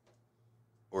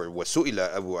وسئل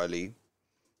أبو علي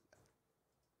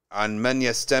عن من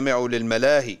يستمع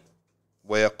للملاهي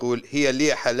ويقول هي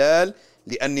لي حلال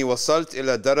لأني وصلت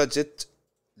إلى درجة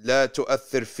لا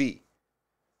تؤثر في.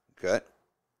 Okay.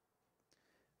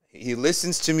 He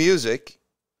listens to music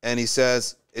and he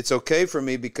says it's okay for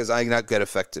me because I not get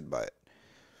affected by it.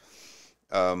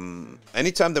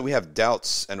 Anytime that we have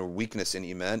doubts and weakness in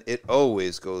Iman, it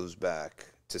always goes back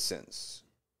to sins.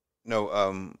 No,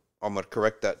 Omar,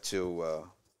 correct that to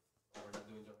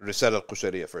Risala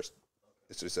al-Qushariya first.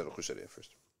 It's Risala al-Qushariya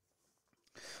first.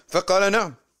 فقال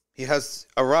نعم. He has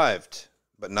arrived,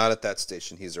 but not at that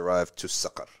station. He's arrived to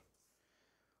Saqar.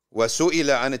 وسئل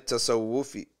عن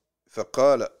التصوف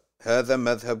فقال هذا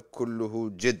مذهب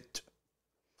كله جد.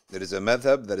 There is a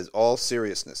madhab that is all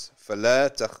seriousness. فلا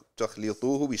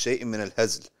تخلطوه بشيء من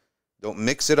الهزل. Don't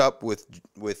mix it up with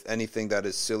anything that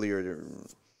is silly or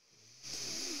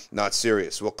not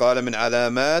serious. وقال من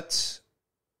علامات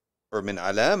من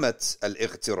علامة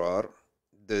الاغترار,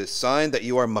 the sign that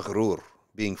you are مغرور,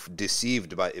 being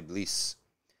deceived by Iblis,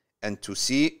 and to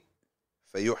see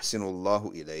فيحسن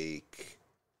الله إليك.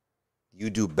 You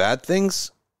do bad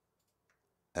things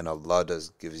and Allah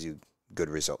gives you good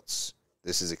results.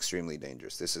 This is extremely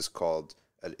dangerous. This is called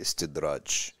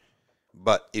al-istidraj.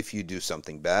 But if you do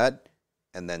something bad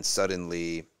and then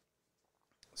suddenly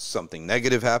something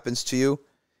negative happens to you,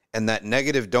 and that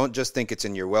negative, don't just think it's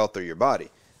in your wealth or your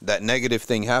body. That negative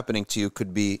thing happening to you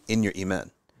could be in your iman.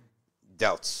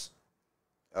 Doubts,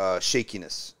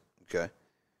 shakiness, okay?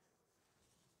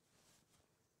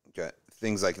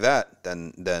 Things like that,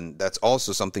 then that's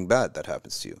also something bad that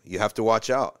happens to you. You have to watch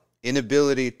out.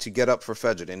 Inability to get up for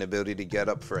fajr, inability to get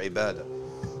up for ibadah,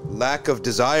 lack of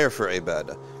desire for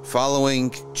ibadah,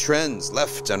 following trends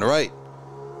left and right.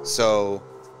 So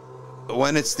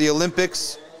when it's the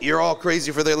Olympics, you're all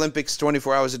crazy for the Olympics,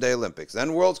 24 hours a day Olympics.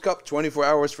 Then World Cup, 24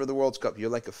 hours for the World Cup.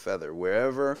 You're like a feather.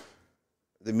 Wherever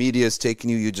the media is taking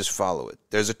you, you just follow it.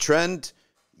 There's a trend,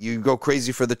 you go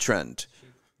crazy for the trend.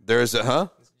 There's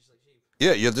a,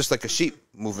 Yeah, you're just like a sheep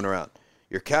moving around.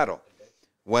 You're cattle.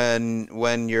 When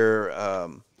you're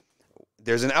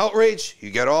there's an outrage,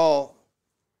 you get all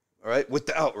right with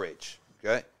the outrage.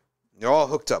 Okay, you're all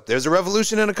hooked up. There's a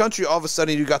revolution in a country, all of a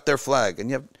sudden you got their flag, and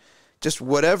you have just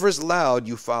whatever's loud,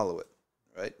 you follow it.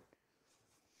 Right?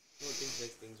 One of the things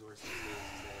makes things worse these days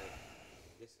is that,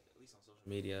 at least on social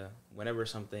media, whenever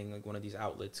something like one of these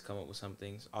outlets come up with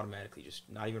something, it's automatically just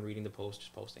not even reading the post,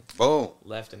 just posting. Boom.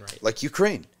 Left and right. Like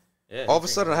Ukraine. Yeah, all of a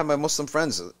sudden, I have my Muslim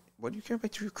friends. What do you care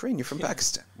about Ukraine? You're from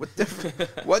Pakistan. What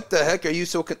the heck are you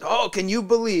so... can you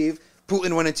believe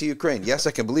Putin went into Ukraine? Yes,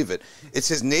 I can believe it. It's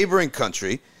his neighboring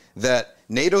country that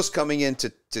NATO's coming in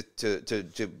to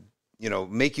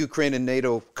make Ukraine a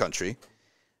NATO country.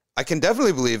 I can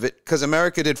definitely believe it because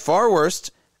America did far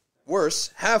worse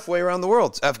worse halfway around the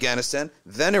world. Afghanistan,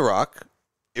 then Iraq.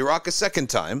 Iraq a second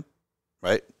time,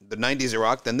 right? The 90s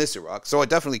Iraq, then this Iraq. So I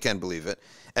definitely can't believe it.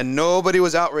 And nobody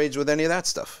was outraged with any of that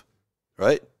stuff,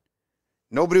 right?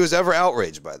 Nobody was ever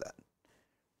outraged by that.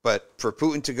 But for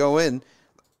Putin to go in,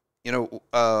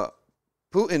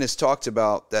 Putin has talked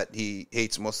about that he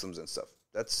hates Muslims and stuff.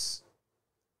 That's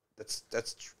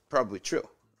probably true,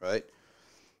 right?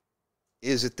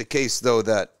 Is it the case though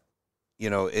that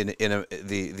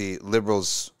the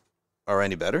liberals are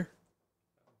any better,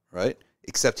 right?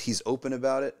 Except he's open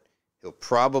about it. He'll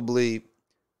probably,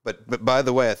 but by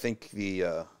the way, I think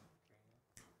the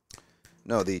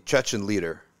Chechen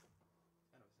leader,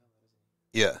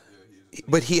 yeah,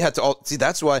 but he had to see.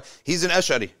 That's why he's an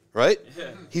Ash'ari, right?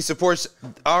 Yeah. He supports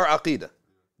our Aqidah.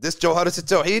 This Jawharat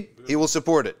al-Tawheed, he will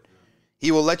support it. He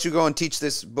will let you go and teach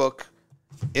this book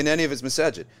in any of his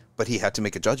masajid. But he had to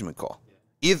make a judgment call.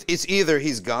 It's either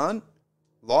he's gone,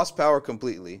 lost power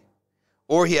completely,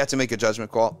 or he had to make a judgment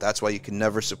call. That's why you can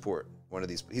never support one of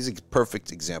these. He's a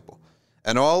perfect example.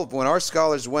 And when our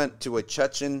scholars went to a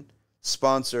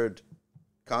Chechen-sponsored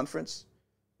conference,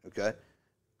 okay,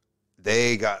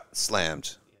 they got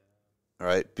slammed, all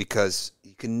right, because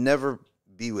you can never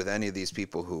be with any of these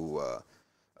people who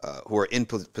are in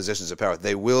positions of power.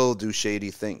 They will do shady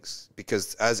things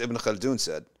because, as Ibn Khaldun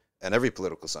said, and every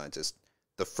political scientist,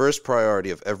 the first priority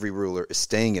of every ruler is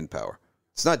staying in power.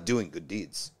 It's not doing good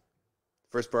deeds.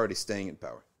 First priority is staying in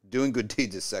power. Doing good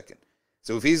deeds is second.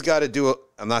 So if he's got to do it,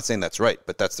 I'm not saying that's right,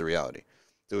 but that's the reality.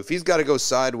 So if he's got to go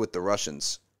side with the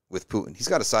Russians, with Putin, he's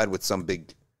got to side with some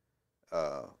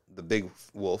the big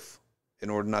wolf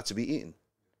in order not to be eaten.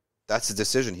 That's the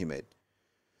decision he made.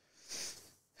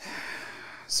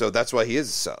 So that's why he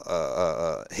is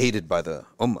hated by the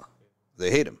Ummah. They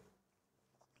hate him.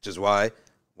 Which is why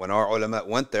when our ulama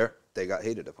went there, they got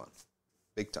hated upon.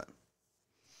 Big time.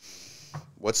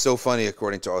 What's so funny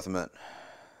according to Uthman?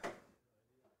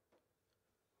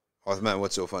 Uthman,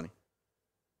 what's so funny?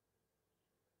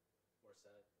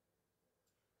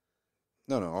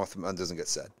 No, Uthman doesn't get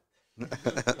sad.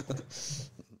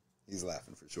 He's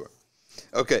laughing for sure.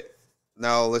 Okay,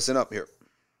 now listen up here.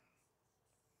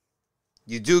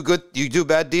 You do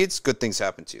bad deeds, good things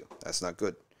happen to you. That's not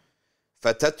good.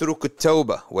 فَتَتْرُكُ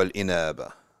التَّوْبَةِ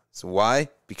وَالْإِنَابَةِ. So why?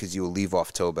 Because you will leave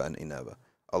off tawbah and inaba.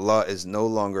 Allah is no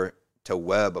longer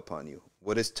tawwab upon you.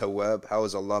 What is tawwab? How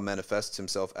does Allah manifest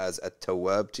himself as a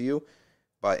tawwab to you?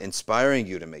 By inspiring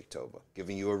you to make tawbah,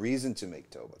 giving you a reason to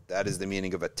make tawbah. That is the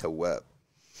meaning of a tawwab.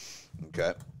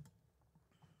 Okay.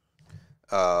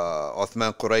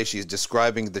 Uthman Qurayshi is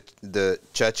describing the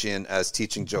Chechen as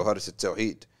teaching Jawharat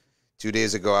al-Tawheed. 2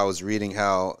 days ago, I was reading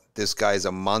how this guy is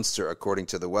a monster according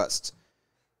to the West.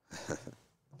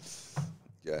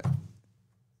 Yeah.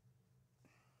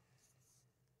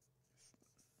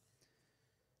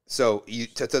 So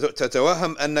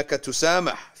تتوهم أنك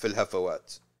تسامح في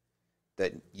الهفوات.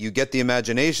 That you get the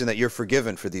imagination that you're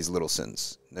forgiven for these little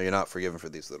sins. No, you're not forgiven for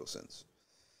these little sins.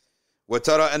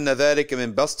 وترى أن ذلك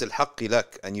من بسط الحق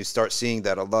لك. And you start seeing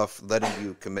that Allah letting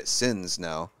you commit sins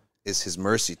now is His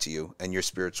mercy to you and your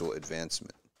spiritual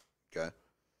advancement. Okay.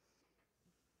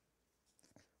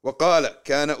 وقال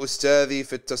كان أستاذي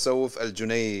في التصوف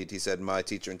الجنيد. He said my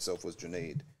teacher in Tasawwuf was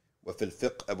Junaid. وفي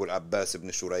الفقه أبو العباس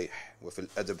بن شريح وفي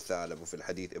الأدب ثعلب وفي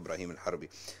الحديث إبراهيم الحربي.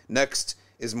 Next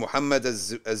is Muhammad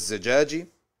الزجاجي.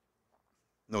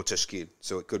 No tashkil.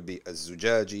 So it could be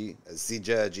الزجاجي,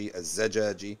 الزجاجي,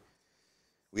 الزجاجي.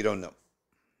 We don't know.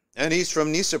 And he's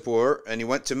from Nisapur and he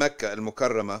went to Mecca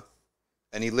al-Mukarramah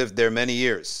and he lived there many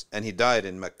years and he died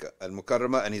in Mecca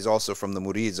al-Mukarramah, and he's also from the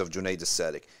Murids of Junaid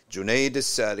al-Salik. Junaid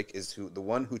al-Salik is the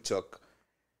one who took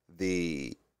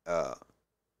the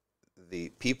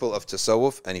people of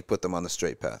Tasawwuf and he put them on the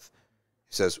straight path.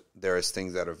 He says there is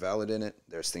things that are valid in it,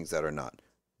 there's things that are not.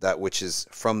 That which is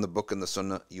from the book and the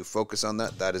sunnah, you focus on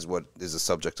that. That is what is the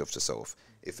subject of Tasawwuf.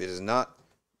 If it is not,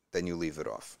 then you leave it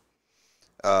off.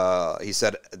 He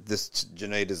said, this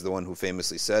Junaid is the one who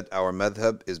famously said, our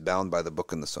madhab is bound by the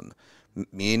book and the sunnah.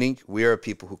 Meaning, we are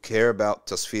people who care about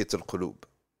tasfiyat al-qulub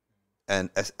and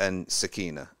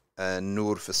sakina and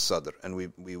nur fi sadr, and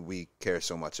we care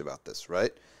so much about this,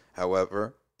 right?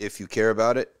 However, if you care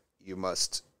about it, you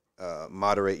must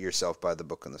moderate yourself by the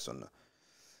book and the sunnah.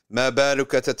 ما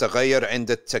بالك تتغير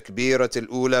عند التكبيرة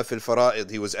الأولى في الفرائض.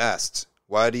 He was asked,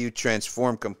 why do you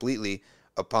transform completely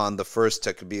upon the first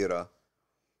takbirah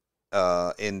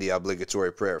in the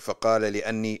obligatory prayer? فقال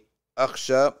لأني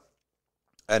أخشى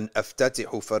أن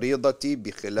أفتتح فريضتي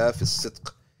بخلاف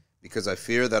الصدق. Because I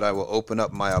fear that I will open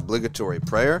up my obligatory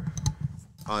prayer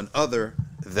on other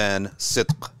than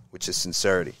sidq, which is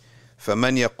sincerity.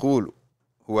 فمن يقول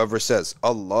whoever says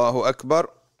Allahu Akbar,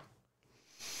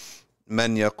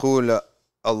 man yaqul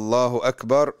Allahu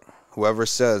Akbar, whoever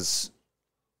says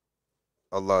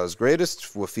Allah is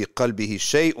greatest, وَفِي قَلْبِهِ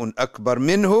شَيْءٌ أَكْبَرْ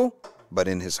مِنْهُ, but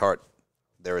in his heart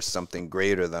there is something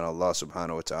greater than Allah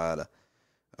subhanahu wa ta'ala.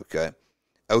 Okay.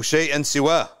 أَوْ شَيْءًا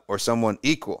سِوَاهُ, or someone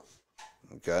equal.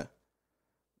 Okay.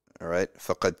 All right.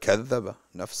 فَقَدْ كَذَّبَ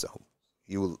نَفْسَهُ.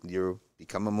 You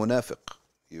become a munafiq.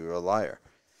 You're a liar.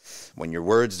 When your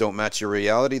words don't match your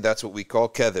reality, that's what we call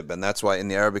kadhib. And that's why in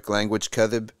the Arabic language,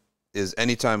 kadhib is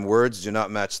anytime words do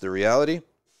not match the reality,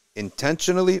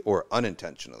 intentionally or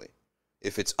unintentionally.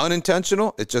 If it's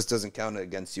unintentional, it just doesn't count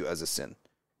against you as a sin.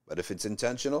 But if it's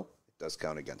intentional, it does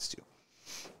count against you.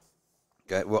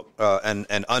 Okay. Well,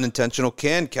 and unintentional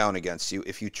can count against you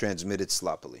if you transmit it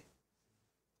sloppily.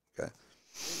 Okay.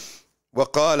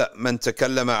 وَقَالَ مَنْ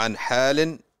تَكَلَّمَ عَنْ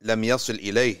حَالٍ لَمْ يَصِلْ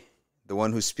إِلَيْهِ, the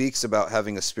one who speaks about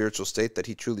having a spiritual state that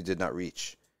he truly did not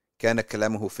reach. كَانَ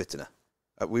كَلَامُهُ فِتْنَةً.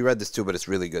 We read this too, but it's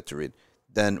really good to read.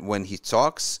 Then when he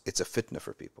talks, it's a fitna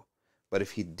for people. But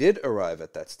if he did arrive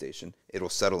at that station, it will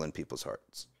settle in people's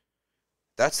hearts.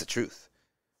 That's the truth.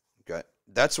 Okay.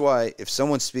 That's why if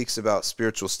someone speaks about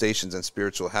spiritual stations and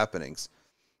spiritual happenings,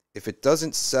 if it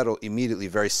doesn't settle immediately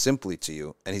very simply to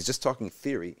you, and he's just talking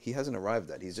theory, he hasn't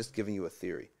arrived at. He's just giving you a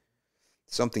theory.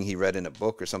 Something he read in a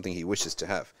book or something he wishes to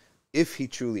have. If he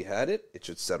truly had it, it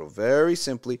should settle very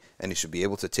simply, and he should be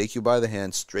able to take you by the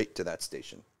hand straight to that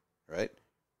station. Right?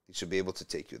 He should be able to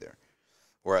take you there.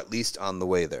 Or at least on the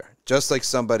way there. Just like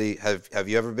somebody, have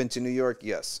you ever been to New York?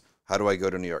 Yes. How do I go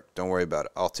to New York? Don't worry about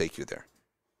it. I'll take you there.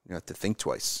 You don't have to think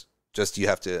twice. Just you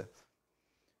have to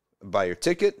buy your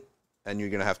ticket, and you're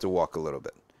going to have to walk a little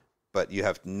bit. But you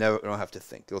don't have to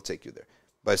think. It'll take you there.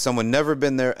 But if someone never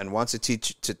been there and wants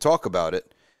to talk about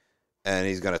it, and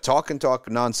he's going to talk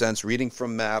nonsense, reading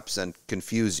from maps, and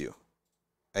confuse you,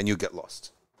 and you get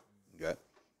lost. Okay?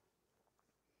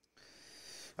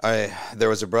 There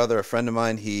was a friend of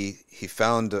mine, he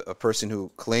found a person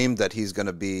who claimed that he's going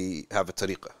to have a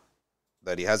tariqah,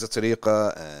 that he has a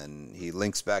tariqah, and he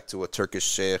links back to a Turkish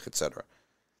sheikh, etc.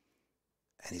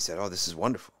 And he said, oh, this is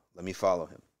wonderful. Let me follow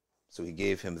him. So he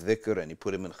gave him dhikr, and he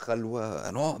put him in khalwa,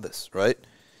 and all this, right?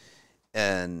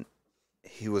 And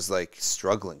he was like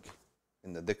struggling.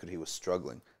 In the dhikr, he was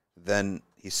struggling. Then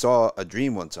he saw a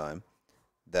dream one time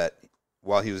that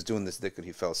while he was doing this dhikr,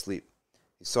 he fell asleep.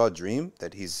 He saw a dream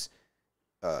that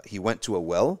he went to a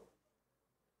well,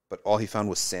 but all he found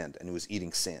was sand, and he was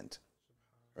eating sand,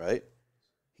 right?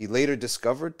 He later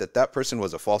discovered that person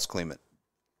was a false claimant.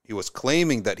 He was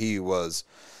claiming that he was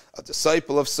a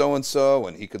disciple of so-and-so,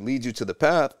 and he could lead you to the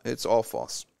path. It's all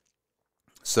false.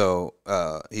 So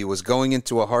he was going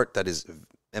into a heart that is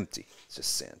empty. It's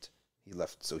just sand. He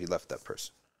left that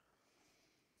person.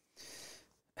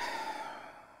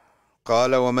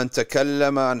 قال ومن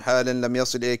تكلم عن حال لم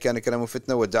يصل إليه كان كلامه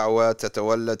فتنة ودعوى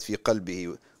تتولد في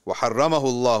قلبه وحرمه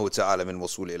الله تعالى من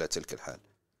وصول إلى تلك الحال.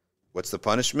 What's the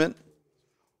punishment?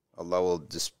 Allah will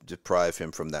deprive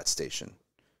him from that station.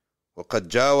 وقد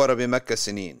جاور بمكة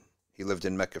سنين. He lived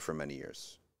in Mecca for many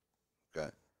years. Okay.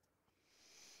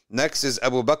 Next is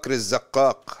Abu Bakr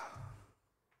الزقاق.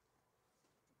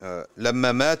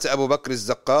 لما مات أبو بكر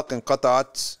الزقاق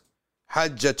انقطعت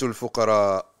حجة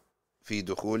الفقراء في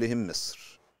دخولهم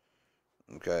مصر.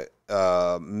 Okay.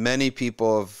 Many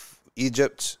people of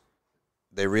Egypt,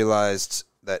 they realized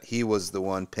that he was the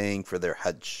one paying for their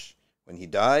Hajj. When he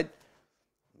died,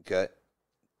 okay,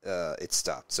 it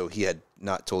stopped. So he had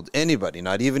not told anybody,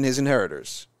 not even his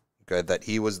inheritors, okay, that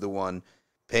he was the one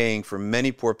paying for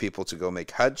many poor people to go make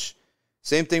Hajj.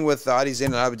 Same thing with Ali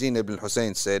Zain al-Abidin ibn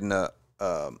al-Hussein, Sayyidina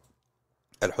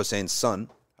al-Hussein's son,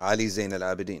 Ali Zain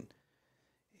al-Abidin.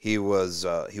 He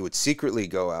would secretly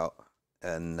go out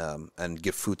and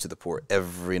give food to the poor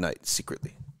every night,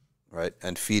 secretly, right?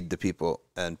 And feed the people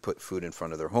and put food in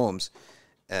front of their homes.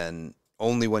 And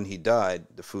only when he died,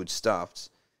 the food stopped,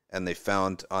 and they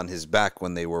found on his back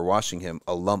when they were washing him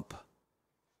a lump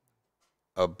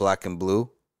of black and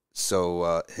blue.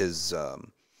 So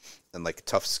and like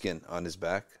tough skin on his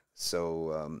back.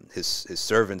 So his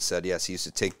servant said, yes, he used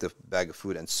to take the bag of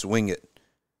food and swing it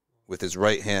with his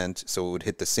right hand, so it would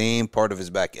hit the same part of his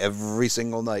back every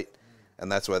single night,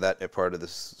 and that's why that part of the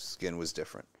skin was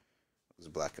different. It was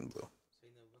black and blue.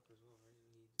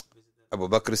 Abu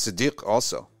Bakr as-Siddiq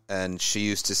also, and she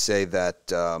used to say that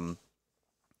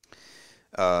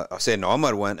Sayyidina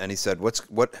Umar went and he said,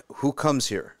 who comes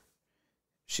here?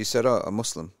 She said, oh, a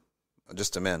Muslim,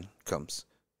 just a man comes.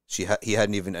 He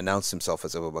hadn't even announced himself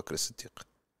as Abu Bakr as-Siddiq.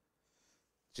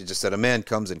 She just said, a man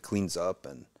comes and cleans up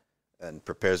and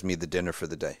prepares me the dinner for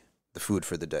the day, the food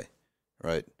for the day,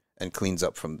 right? and cleans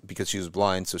up because she was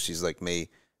blind, so she's like may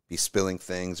be spilling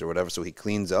things or whatever. So he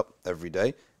cleans up every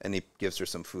day, and he gives her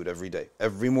some food every day.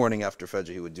 Every morning after Fajr,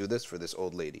 he would do this for this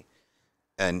old lady.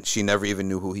 And she never even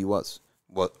knew who he was.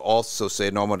 Well, also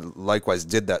Sayyidina Umar likewise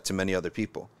did that to many other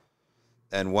people.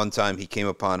 And one time he came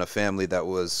upon a family that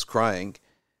was crying.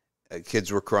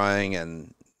 Kids were crying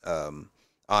and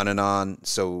on and on.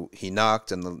 So he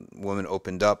knocked, and the woman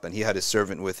opened up, and he had his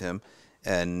servant with him,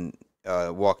 and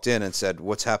walked in and said,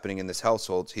 "What's happening in this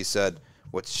household?" She said,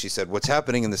 "What's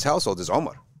happening in this household is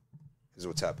Omar. Is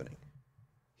what's happening.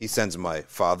 He sends my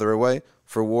father away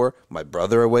for war, my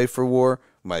brother away for war,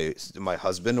 my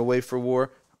husband away for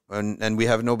war, and we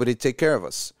have nobody to take care of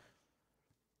us."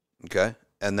 Okay?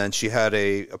 And then she had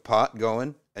a pot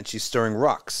going, and she's stirring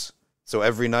rocks. So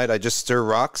every night I just stir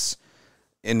rocks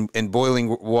in boiling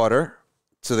water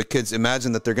so the kids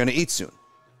imagine that they're going to eat soon.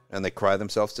 And they cry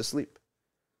themselves to sleep.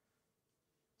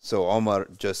 So Omar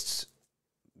just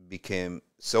became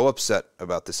so upset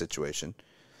about the situation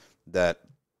that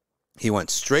he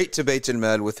went straight to Bayt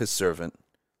al-Mal with his servant,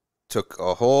 took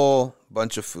a whole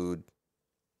bunch of food,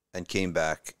 and came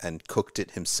back and cooked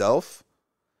it himself.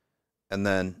 And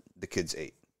then the kids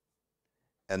ate.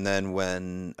 And then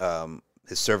when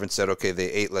his servant said, "Okay,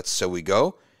 they ate, shall we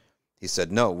go?" He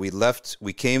said, "No,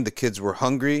 we came, the kids were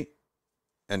hungry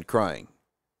and crying.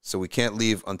 So we can't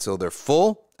leave until they're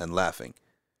full and laughing."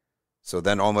 So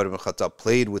then Umar ibn Khattab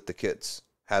played with the kids,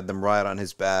 had them ride on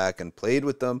his back and played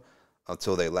with them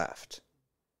until they laughed.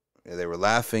 They were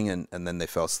laughing, and then they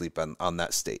fell asleep on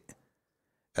that state.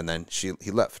 And then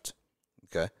he left.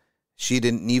 Okay? She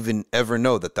didn't even ever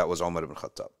know that was Umar ibn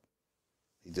Khattab.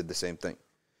 He did the same thing.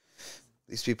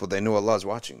 These people, they know Allah is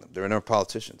watching them. They're not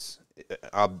politicians.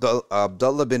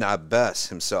 Abdullah bin Abbas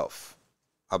himself,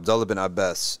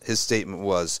 his statement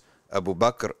was, Abu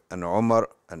Bakr and Umar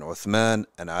and Uthman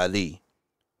and Ali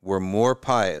were more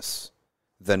pious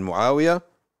than Muawiyah,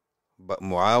 but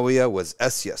Muawiyah was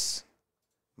asyas.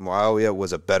 Muawiyah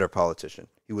was a better politician.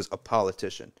 He was a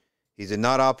politician. He did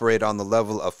not operate on the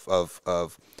level of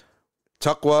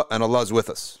taqwa and Allah's with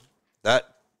us.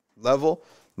 That level,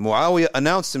 Muawiyah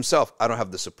announced himself, "I don't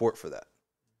have the support for that.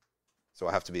 So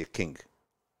I have to be a king."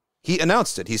 He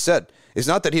announced it. He said, it's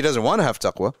not that he doesn't want to have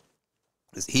taqwa.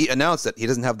 He announced that he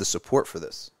doesn't have the support for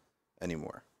this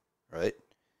anymore. Right?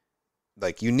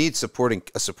 Like, you need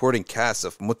a supporting cast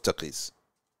of muttaqis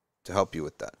to help you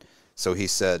with that. So he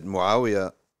said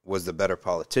Muawiyah was the better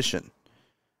politician,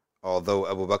 although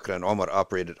Abu Bakr and Umar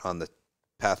operated on the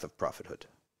path of prophethood.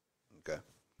 Okay.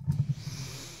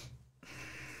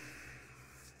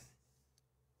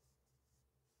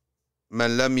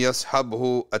 من لم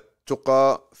يصحبه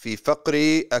التقى في فقر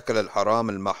أكل الحرام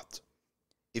المحض.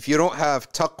 If you don't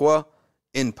have taqwa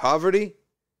in poverty,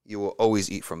 you will always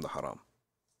eat from the haram.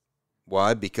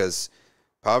 Why? Because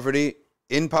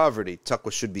in poverty,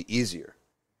 taqwa should be easier.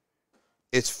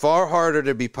 It's far harder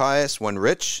to be pious when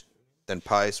rich than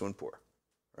pious when poor,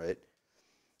 right?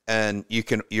 And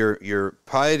your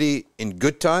piety in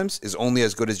good times is only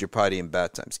as good as your piety in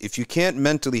bad times. If you can't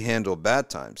mentally handle bad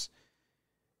times,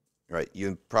 right,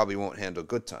 you probably won't handle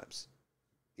good times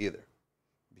either.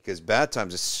 Because bad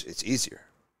times, it's easier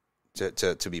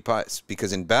to be pious.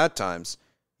 Because in bad times,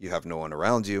 you have no one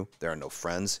around you. There are no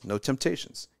friends, no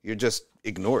temptations. You're just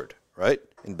ignored, right,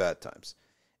 in bad times.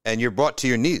 And you're brought to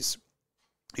your knees.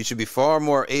 You should be far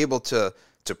more able to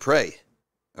pray,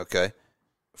 okay?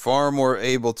 Far more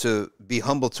able to be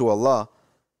humble to Allah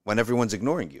when everyone's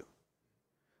ignoring you.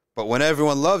 But when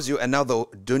everyone loves you, and now the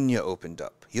dunya opened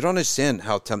up. You don't understand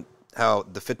how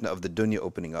the fitna of the dunya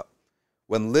opening up.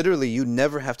 When literally you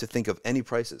never have to think of any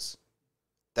prices.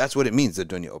 That's what it means, the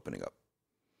dunya opening up.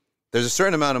 There's a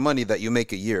certain amount of money that you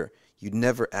make a year. You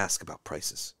never ask about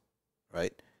prices,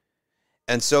 right?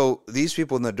 And so these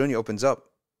people, in the dunya opens up,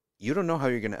 you don't know how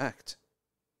you're going to act.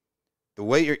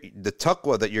 The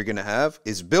taqwa that you're going to have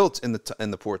is built in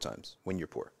the poor times, when you're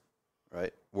poor,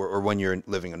 right? Or when you're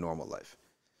living a normal life.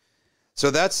 So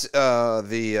that's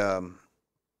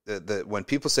when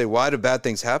people say, "Why do bad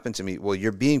things happen to me?" Well,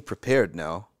 you're being prepared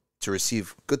now to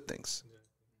receive good things,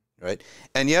 right?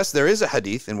 And yes, there is a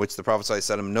hadith in which the Prophet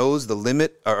ﷺ knows the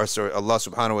limit, Allah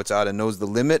subhanahu wa ta'ala knows the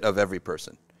limit of every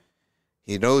person.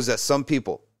 He knows that some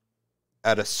people,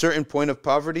 at a certain point of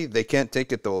poverty, they can't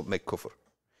take it, they'll make kufr.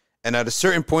 And at a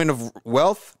certain point of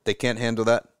wealth, they can't handle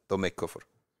that, they'll make kufr,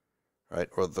 right?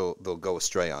 Or they'll go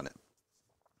astray on it.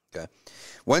 Okay.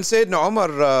 When Sayyidina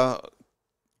Umar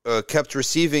kept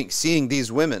seeing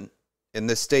these women in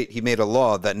this state, he made a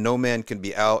law that no man can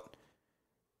be out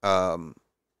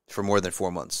for more than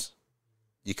 4 months.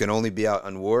 You can only be out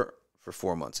on war for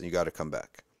 4 months, and you got to come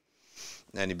back.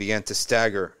 And he began to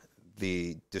stagger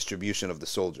the distribution of the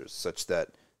soldiers, such that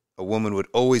a woman would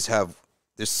always have,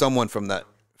 there's someone from that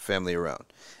family around.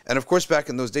 And of course, back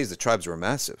in those days, the tribes were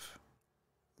massive,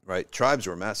 right? Tribes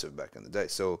were massive back in the day.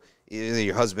 So either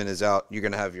your husband is out, you're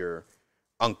going to have your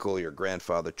uncle, your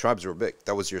grandfather. Tribes were big.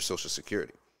 That was your social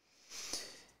security.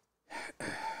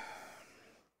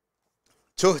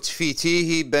 تهت في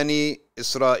تيه بني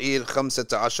إسرائيل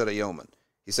 15 يوما.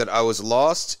 He said, I was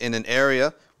lost in an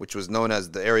area which was known as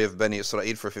the area of Bani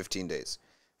Israel for 15 days.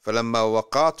 فلما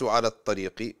وقعت على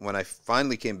الطريق, when I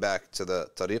finally came back to the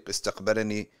طريق,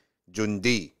 استقبلني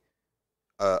جندي,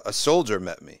 a soldier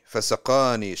met me.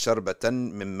 فسقاني شربة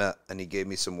من ماء, and he gave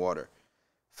me some water.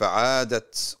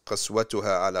 فعادت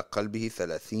قسوتها على قلبه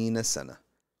 30 سنة.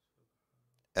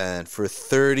 And for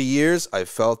 30 years, I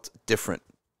felt different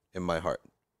in my heart,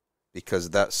 because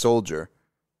that soldier,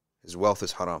 his wealth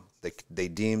is haram. They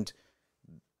deemed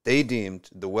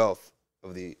the wealth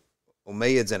of the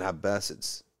Umayyads and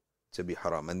Abbasids to be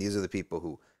haram. And these are the people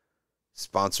who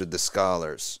sponsored the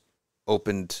scholars,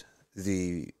 opened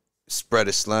spread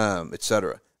Islam,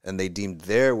 etc. And they deemed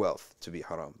their wealth to be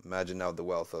haram. Imagine now the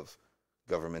wealth of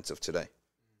governments of today,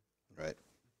 right?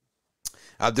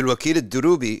 Abdul Waqid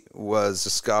al-Durubi was a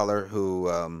scholar who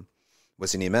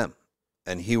was an imam,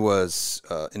 and he was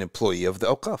an employee of the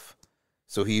Awqaf.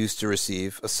 So he used to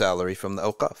receive a salary from the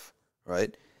Awqaf,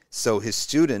 right? So his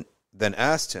student then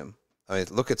asked him, I mean,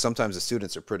 look at, sometimes the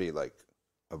students are pretty like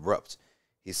abrupt.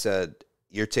 He said,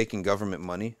 you're taking government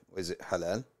money, is it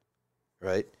halal,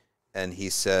 right? And he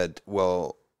said,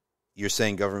 well, you're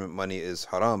saying government money is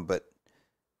haram, but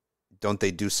don't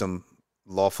they do some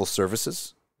lawful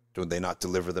services? Do they not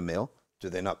deliver the mail? Do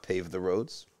they not pave the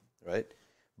roads, right?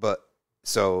 But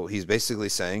so he's basically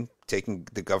saying taking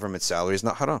the government salary is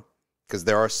not haram, because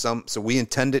there are some, so we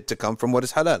intend it to come from what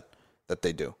is halal that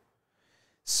they do.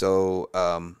 So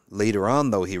later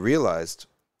on, though, he realized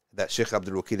that Sheikh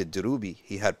Abdul Waqid al-Durubi,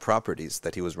 he had properties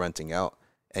that he was renting out,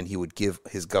 and he would give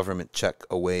his government check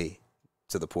away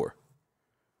to the poor.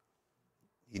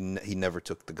 He never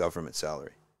took the government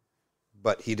salary.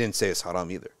 But he didn't say it's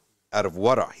haram either. Out of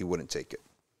wara, he wouldn't take it.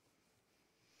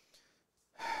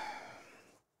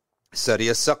 Sari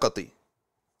al-Saqati,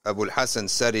 Abu al-Hasan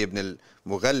Sari ibn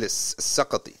al-Mughallis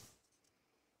al-Saqati.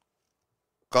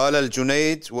 قال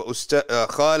الجنيد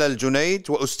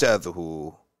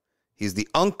وأستاذه. He's the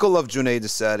uncle of Junayd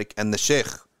al-Salik and the sheikh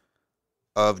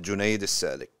of Junayd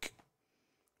al-Salik.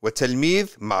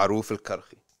 وتلميذ معروف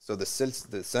الكرخي. So the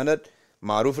sanad,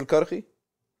 معروف الكرخي,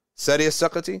 Sari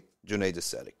al-Saqati, Junayd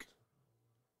al-Salik.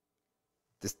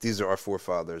 These are our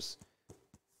forefathers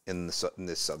in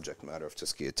this subject matter of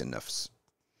Tazkiyat al-Nafs.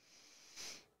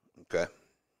 Okay.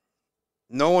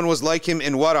 No one was like him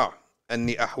in wara' and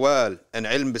ahwal and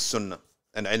ilm bis-sunnah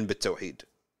and ilm bil-tawheed.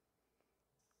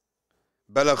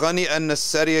 بلغني أن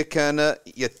السري كان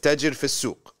يتجر في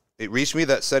السوق. It reached me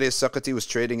that Sari al-Saqati was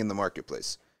trading in the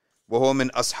marketplace. وهو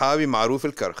من أصحاب معروف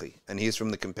الكرخي, and he is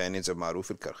from the companions of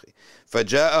معروف الكرخي.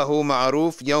 فجاءه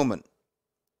معروف يوما.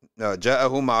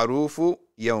 جاءه معروف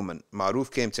يوما.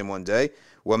 Maruf came to him one day.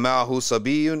 ومعه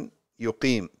صبي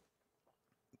يقيم.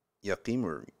 يقيم,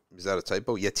 or is that a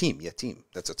typo? Yatim.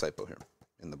 That's a typo here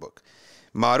in the book.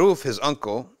 Maruf, his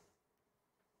uncle,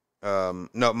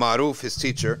 Maruf, his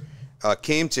teacher,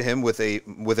 came to him with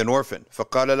an orphan.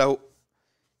 فقال له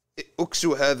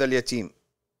اكسو هذا اليتيم,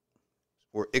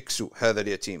 or اكسو هذا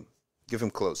اليتيم, give him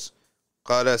clothes.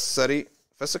 قال السري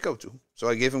فسكوته, so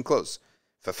I gave him clothes.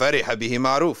 ففرح به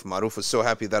معروف. Maruf was so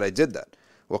happy that I did that.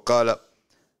 وقال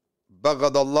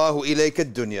بغض الله إليك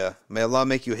الدنيا. May Allah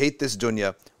make you hate this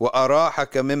dunya.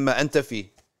 وأراحك مما أنت فيه.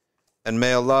 And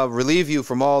may Allah relieve you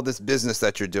from all this business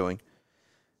that you're doing.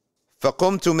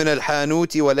 فقمت من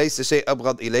الحانوت وليس شيء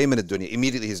أبغض إلي من الدنيا.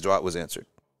 Immediately his dua was answered.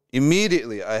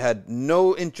 Immediately, I had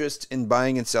no interest in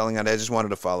buying and selling, and I just wanted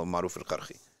to follow Maruf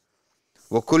al-Qarhi.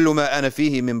 وكل ما أنا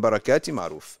فيه من بركات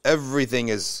معروف. Everything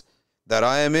is that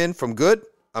I am in from good,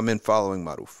 I'm in following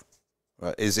Maruf.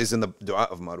 Is in the dua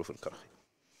of Maruf al-Qarhi.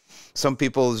 Some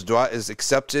people's dua is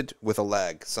accepted with a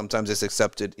lag. Sometimes it's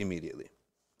accepted immediately.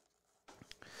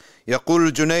 يقول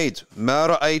الجنيد ما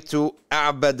رأيت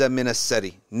أعبد من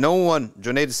السري. No one,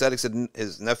 Junayd al-Salik said,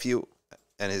 his nephew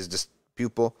and his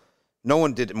pupil, no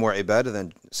one did more ibadah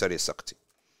than Sari al-Saqti.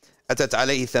 أتت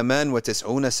عليه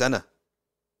 98 سنة.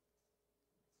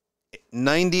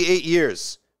 98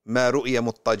 years. ما رؤي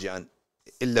مضطجعا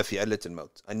إلا في علة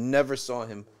الموت. I never saw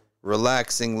him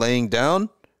relaxing, laying down,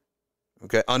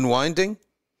 okay, unwinding,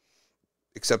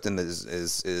 except in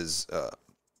his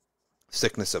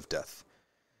sickness of death.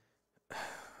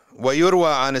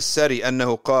 ويروى عن السري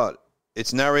أنه قال,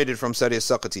 It's narrated from Sari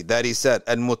al-Saqati that he said,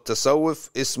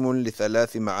 Al-Muttasawwif ismun li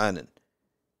thalathi ma'anin.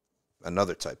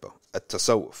 Another typo.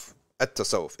 At-tasawwuf.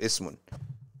 At-tasawwuf ismun.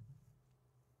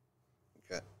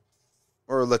 Okay.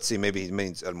 Or let's see, maybe he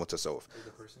means al-mutasawwif.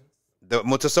 The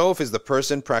mutasawwif is the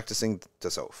person practicing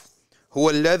tasawwuf. هو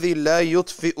الذي لا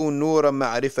يطفئ نور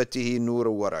معرفته نور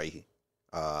ورعه.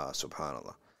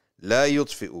 Subhanallah. لا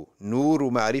يطفئ نور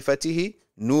معرفته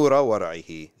نور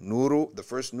ورعه. نور, the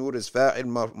first nur is فاعل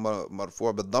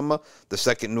مرفوع بالضمة. The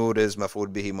second nur is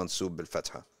مفعول به منصوب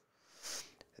بالفتحة.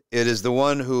 It is the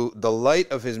one who, the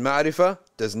light of his ma'rifah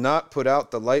does not put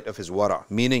out the light of his wara.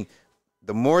 Meaning,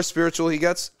 the more spiritual he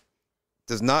gets,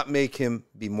 does not make him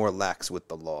be more lax with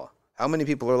the law. How many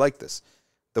people are like this?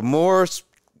 The more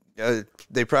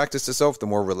they practice tasawwuf, the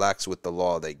more relaxed with the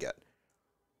law they get.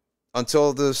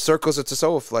 Until the circles of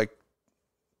tasawwuf, like,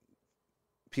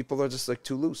 people are just like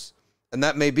too loose. And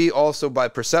that may be also by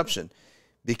perception,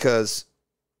 because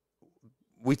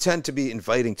we tend to be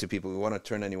inviting to people. We want to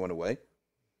turn anyone away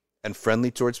and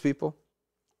friendly towards people.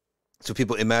 So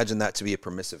people imagine that to be a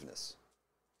permissiveness.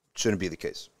 Shouldn't be the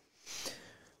case.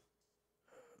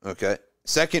 Okay.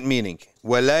 Second meaning,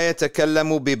 وَلَا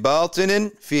يَتَكَلَّمُ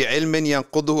بِبَاطِنٍ فِي عِلْمٍ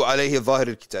يَنْقُضُهُ عَلَيْهِ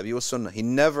ظَاهِرِ الْكِتَابِ وَالسُّنَّةِ. He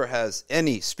never has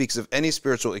speaks of any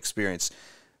spiritual experience,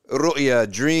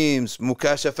 ru'ya, dreams,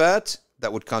 mukashafat,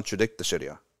 that would contradict the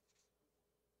Sharia.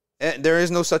 And there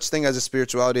is no such thing as a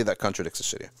spirituality that contradicts the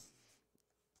Sharia.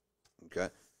 Okay?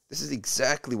 This is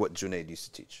exactly what Junaid used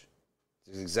to teach.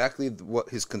 This is exactly what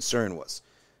his concern was.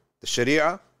 The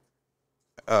Sharia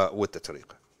with the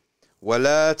Tariqah.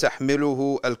 وَلَا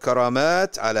تَحْمِلُهُ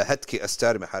الْكَرَامَاتِ عَلَى هَتْكِ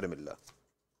أَسْتَارِ مَحَارِمِ اللَّهِ.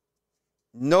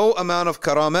 No amount of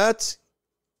karamat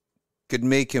could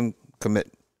make him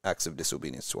commit acts of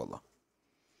disobedience to Allah.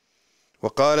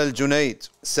 وقال الجنيد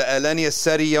سألني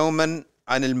السري يوما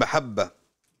عن المحبة.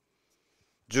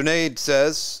 Junaid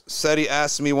says, Sari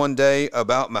asked me one day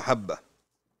about mahabba.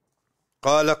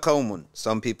 قال قوم,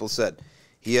 some people said,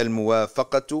 هي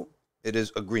الموافقة, it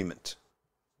is agreement.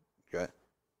 Okay.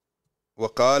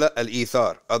 وقال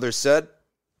الإيثار, others said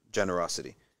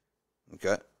generosity.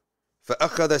 Okay.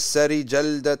 فأخذ السري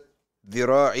جلدة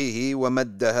ذراعه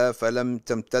ومدها فلم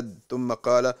تمتد ثم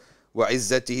قال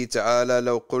وعزته تعالى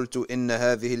لو قلت إن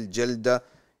هذه الجلدة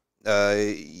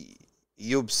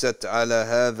يبست على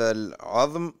هذا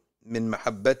العظم من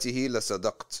محبته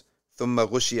لصدقت ثم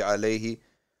غشي عليه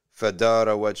فدار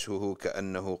وجهه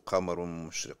كأنه قمر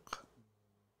مشرق.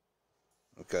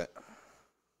 Okay.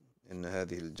 إن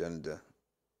هذه الجلدة,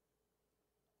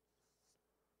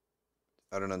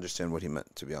 I don't understand what he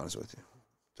meant, to be honest with you.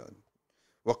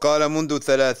 وقال منذ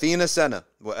 30 سنة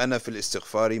وأنا في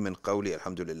الاستغفار من قولي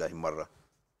الحمد لله مرة.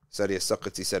 Sari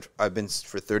al-Saqati said, I've been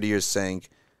for 30 years saying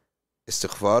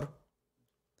istighfar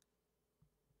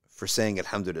for saying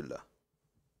alhamdulillah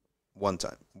one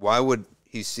time. Why would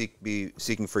he be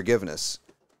seeking forgiveness?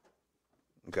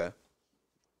 Okay.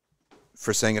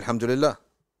 For saying alhamdulillah.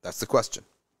 That's the question.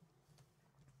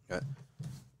 Okay.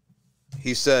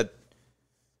 He said,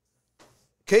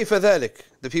 كيف ذلك?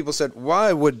 The people said,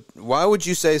 why would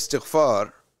you say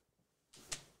istighfar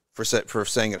for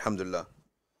saying alhamdulillah?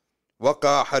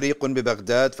 وقع حريق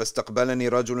ببغداد فاستقبلني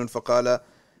رجل فقال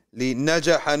لي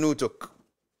نجا حانوتك.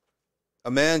 A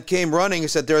man came running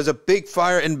and said, there is a big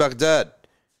fire in Baghdad.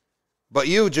 But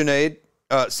you, Junaid,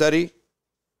 Sari,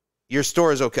 your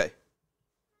store is okay.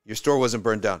 Your store wasn't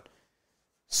burned down.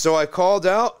 So I called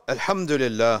out,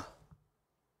 Alhamdulillah.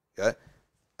 Okay?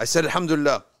 I said,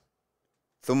 Alhamdulillah.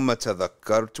 ثم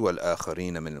تذكرت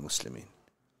والآخرين من المسلمين.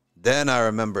 Then I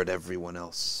remembered everyone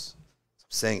else. I'm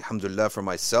saying Alhamdulillah for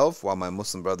myself while my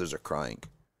Muslim brothers are crying.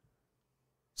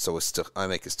 So I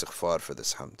make istighfar for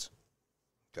this hamd.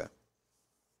 Okay.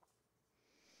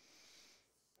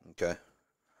 Okay.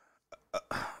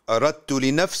 أردت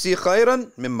لنفسي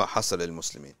خيرا مما حصل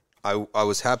للمسلمين. I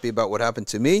was happy about what happened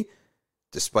to me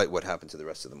despite what happened to the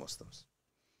rest of the Muslims.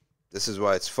 This is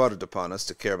why it's fard upon us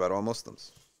to care about all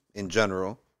Muslims in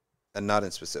general and not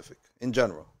in specific. In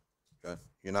general. Okay?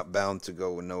 You're not bound to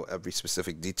go and know every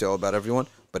specific detail about everyone,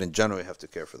 but in general you have to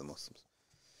care for the Muslims.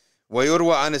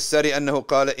 ويروى عن السري أنه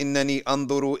قال إنني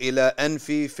أنظر إلى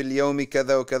أنفي في اليوم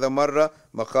كذا وكذا مرة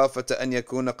مخافة أن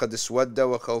يكون قد اسود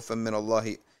وخوفا من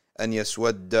الله أن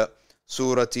يسود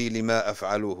صورتي لما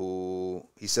أفعله.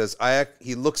 He says,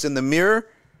 he looks in the mirror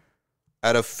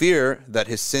out of fear that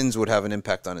his sins would have an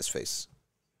impact on his face.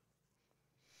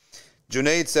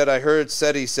 Junaid said, I heard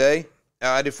Sari say,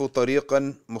 أعرف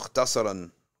طريقا مختصرا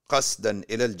قصدا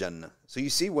إلى الجنة. So you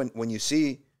see, when you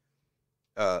see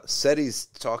Sari's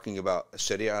talking about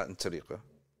Sharia and Tariqah,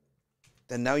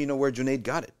 then now you know where Junaid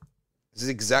got it. This is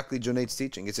exactly Junaid's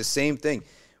teaching. It's the same thing.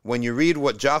 When you read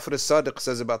what Ja'far as-Sadiq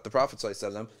says about the Prophet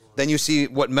ﷺ, then you see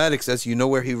what Malik says, you know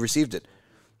where he received it.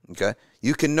 Okay?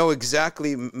 You can know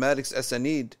exactly Malik's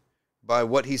asanid by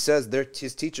what he says.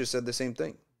 His teacher said the same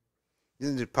thing. He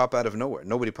didn't pop out of nowhere.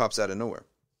 Nobody pops out of nowhere.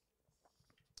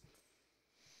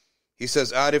 He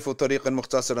says, أعرف طريقا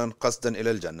مختصرا قصدا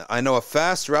إلى الجنة. I know a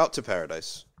fast route to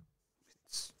paradise.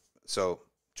 So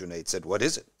Junaid said, what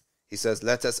is it? He says,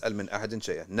 لا تسأل من أحد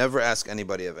شيئا. Never ask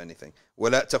anybody of anything.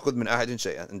 ولا تأخذ من أحد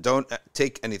شيئا. And don't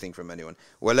take anything from anyone.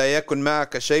 ولا يكن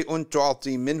معك شيء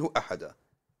تعطي منه أحدا.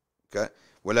 Okay?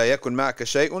 ولا يكن معك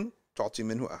شيء تعطي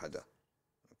منه أحدا.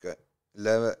 Okay?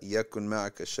 لا يكن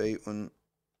معك شيء.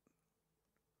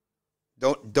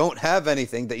 Don't have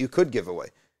anything that you could give away.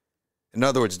 In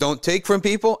other words, don't take from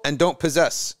people and don't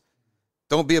possess.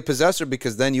 Don't be a possessor,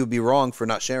 because then you'll be wrong for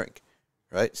not sharing.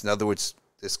 Right? So in other words,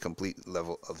 this complete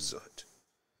level of zuhd.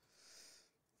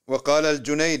 وقال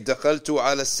الجنيد دخلت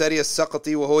على السري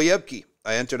السقطي وهو يبكي.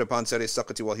 I entered upon Sari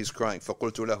السقطي while he's crying.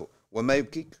 فقلت له وما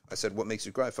يبكيك? I said, what makes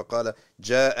you cry? فقال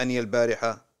جاءني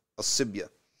البارحة الصبية.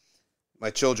 My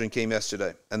children came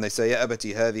yesterday and they say, يا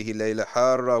أبتي هذه الليلة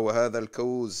حارة وهذا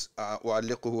الكوز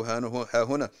أعلقه ها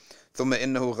هنا. ثم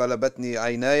إنه غلبتني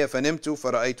عيناي فنمت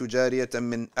فرأيت جارية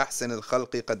من أحسن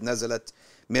الخلق قد نزلت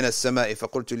من السماء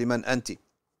فقلت لمن أنت؟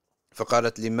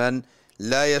 فقالت لمن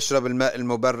لا يشرب الماء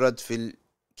المبرد في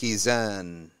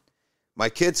الكيزان. My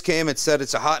kids came and said,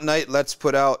 it's a hot night, let's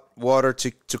put out water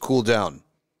to cool down.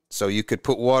 So you could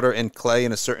put water in clay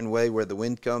in a certain way where the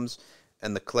wind comes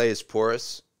and the clay is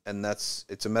porous, and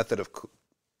it's a method of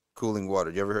cooling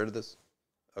water. You ever heard of this?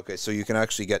 Okay, so you can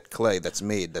actually get clay that's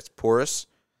porous.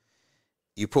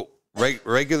 You put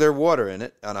regular water in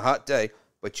it on a hot day,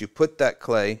 but you put that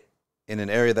clay in an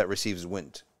area that receives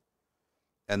wind.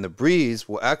 And the breeze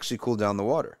will actually cool down the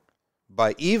water.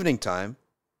 By evening time,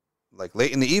 like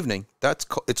late in the evening,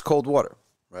 it's cold water,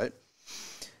 right?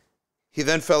 He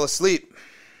then fell asleep.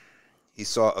 He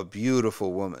saw a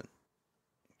beautiful woman,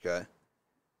 okay?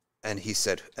 And he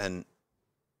said, and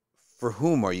for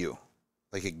whom are you?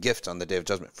 Like a gift on the Day of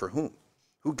Judgment. For whom?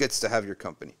 Who gets to have your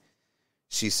company?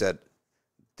 She said,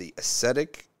 the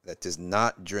ascetic that does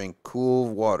not drink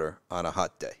cool water on a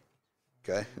hot day.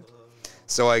 Okay?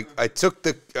 So I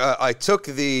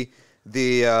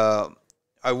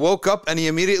woke up and he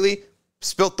immediately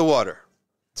spilt the water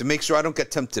to make sure I don't get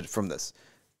tempted from this.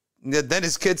 Then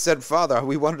his kid said, Father,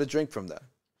 we wanted to drink from that.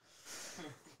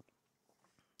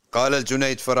 قال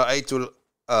الجنيد فرأيت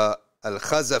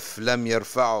الخزف لم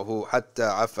يرفعه حتى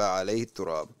عفى عليه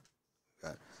التراب.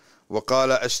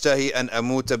 وقال أشتهي أن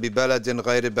أموت ببلد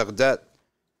غير بغداد.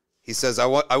 He says,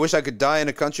 I wish I could die in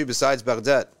a country besides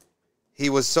Baghdad. He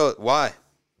was so, why?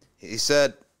 He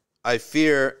said, I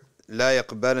fear لا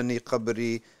يقبلني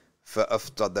قبري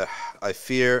فأفتضح. I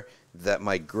fear that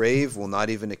my grave will not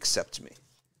even accept me.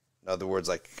 In other words,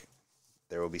 like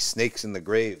there will be snakes in the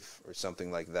grave or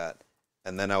something like that.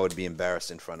 And then I would be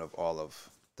embarrassed in front of all of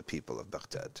the people of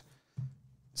Baghdad.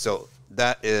 So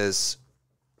that is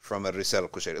from Ar-Risala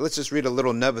al-Qushayri. Let's just read a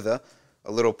little nabdha,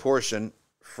 a little portion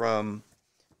from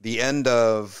the end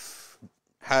of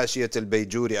حاشية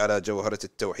البيجوري على جوهرة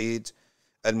التوحيد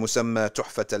المسمى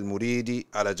تحفة المريد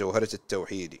على جوهرة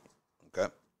التوحيد. Okay?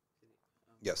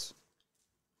 Yes.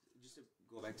 Just to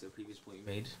go back to the previous point you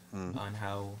made on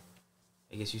how,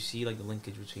 I guess you see like the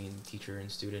linkage between teacher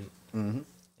and student, and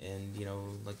you know,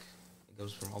 like it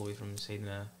goes from all the way from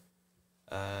Sayyidina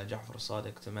Ja'far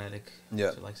as-Sadiq to Malik,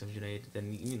 to like some Junaid.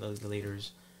 Then you know the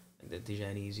laters, like the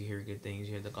Tijanis, you hear good things.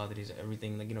 You hear the Qadiris,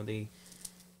 everything. Like you know the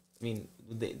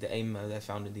aim that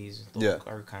founded these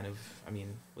are kind of, I mean,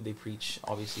 what they preach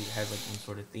obviously has like some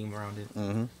sort of theme around it.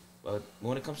 But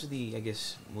when it comes to the, I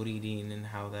guess, murideen and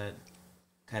how that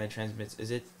kind of transmits, is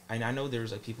it? I know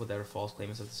there's like people that are false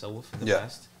claimants of the tasawwuf in the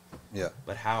past. Yeah.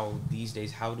 But how these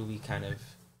days? How do we kind of,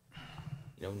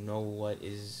 know what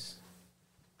is?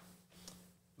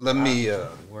 Let me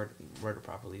word it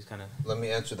properly. Is kind of. Let me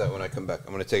answer that when I come back.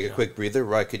 I'm going to take a quick breather.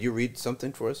 Right? Could you read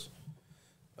something for us?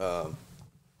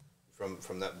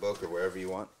 From that book or wherever you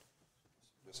want.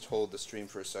 Just hold the stream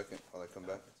for a second while I come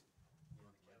back.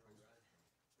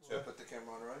 Should I put the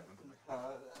camera on, right?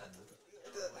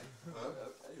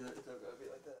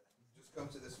 Just come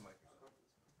to this mic.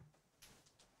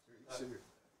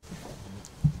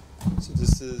 So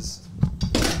this is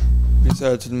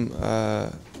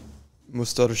Risalatul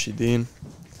Mustarshideen,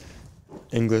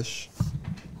 English,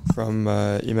 from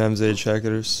Imam Zayd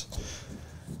Shakir's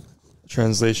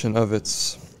translation of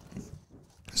it.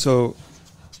 So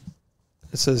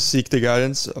it says, seek the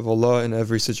guidance of Allah in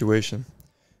every situation.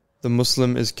 The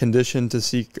Muslim is conditioned to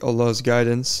seek Allah's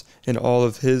guidance in all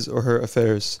of his or her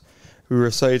affairs, we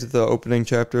recite the opening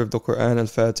chapter of the Quran,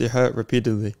 Al-Fatiha,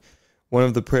 repeatedly. One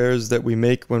of the prayers that we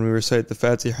make when we recite the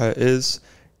Fatiha is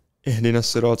Ihdina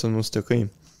as-sirat al-mustaqim.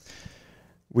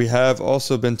 We have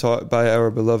also been taught by our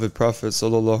beloved Prophet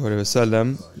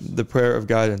ﷺ the prayer of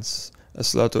guidance,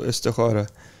 as-salatu istikhara.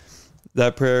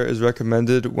 That prayer is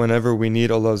recommended whenever we need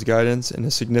Allah's guidance in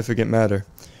a significant matter.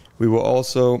 We will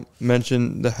also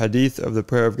mention the hadith of the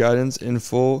prayer of guidance in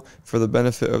full for the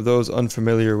benefit of those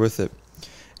unfamiliar with it.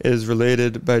 It is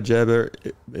related by Jabir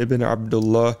ibn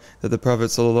Abdullah that the Prophet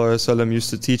ﷺ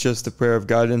used to teach us the prayer of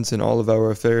guidance in all of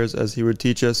our affairs as he would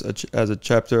teach us as a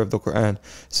chapter of the Quran,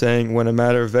 saying, when a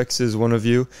matter vexes one of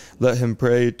you, let him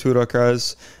pray 2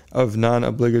 rak'ahs of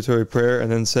non-obligatory prayer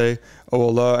and then say, O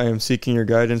Allah, I am seeking your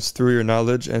guidance through your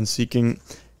knowledge and seeking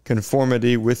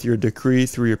conformity with your decree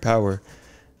through your power.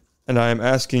 And I am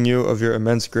asking you of your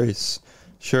immense grace.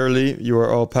 Surely you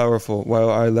are all powerful while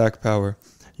I lack power.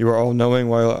 You are all knowing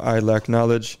while I lack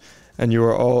knowledge, and you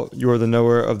are the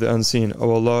knower of the unseen.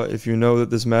 O Allah, if you know that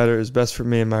this matter is best for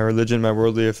me in my religion, my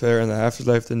worldly affair, and the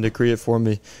afterlife, then decree it for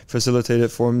me, facilitate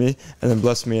it for me, and then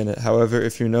bless me in it. However,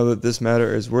 if you know that this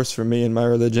matter is worse for me in my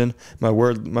religion, my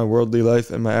worldly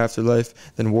life, and my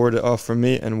afterlife, then ward it off from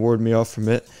me, and ward me off from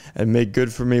it, and make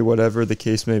good for me whatever the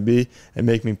case may be, and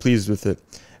make me pleased with it.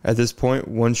 At this point,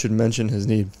 one should mention his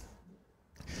need.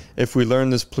 If we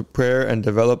learn this prayer and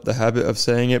develop the habit of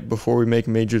saying it before we make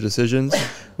major decisions,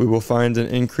 we will find an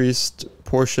increased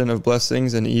portion of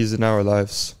blessings and ease in our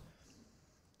lives.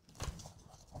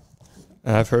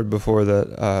 And I've heard before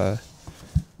that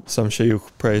some shaykh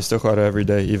pray istikhara every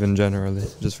day, even generally,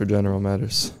 just for general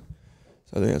matters.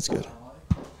 So I think that's good.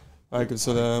 Alaikum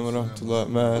salam wa rahmatullah,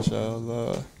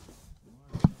 mashallah.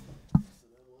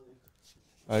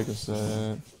 Alaikum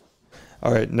salam.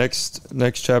 Alright, next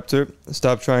chapter.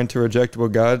 Stop trying to reject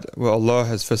what Allah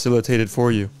has facilitated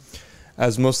for you.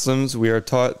 As Muslims, we are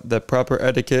taught that proper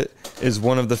etiquette is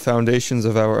one of the foundations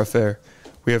of our affair.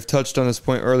 We have touched on this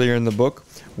point earlier in the book.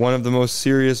 One of the most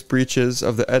serious breaches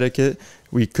of the etiquette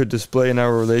we could display in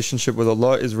our relationship with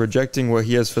Allah is rejecting what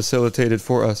He has facilitated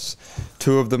for us.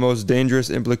 Two of the most dangerous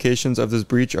implications of this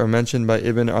breach are mentioned by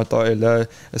Ibn Ata'illah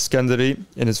Iskandari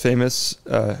in his famous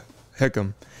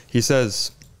Hikam. He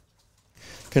says,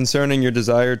 concerning your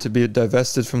desire to be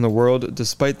divested from the world,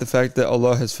 despite the fact that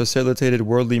Allah has facilitated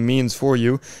worldly means for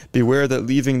you, beware that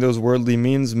leaving those worldly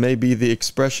means may be the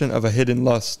expression of a hidden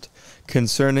lust.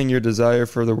 Concerning your desire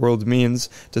for the world means,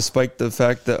 despite the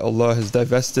fact that Allah has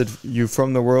divested you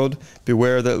from the world,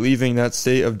 beware that leaving that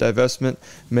state of divestment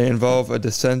may involve a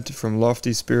descent from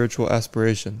lofty spiritual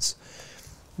aspirations.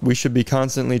 We should be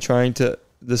constantly trying to,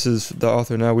 this is the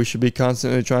author now, we should be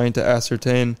constantly trying to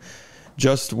ascertain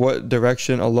just what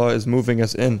direction Allah is moving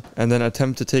us in, and then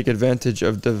attempt to take advantage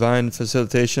of divine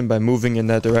facilitation by moving in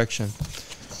that direction.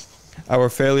 Our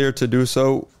failure to do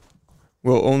so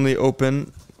will only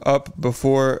open up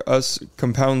before us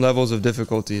compound levels of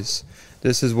difficulties.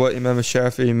 This is what Imam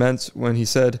Shafi'i meant when he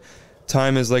said,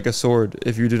 time is like a sword.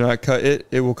 If you do not cut it,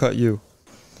 it will cut you.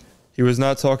 He was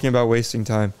not talking about wasting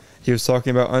time. He was talking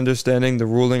about understanding the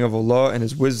ruling of Allah and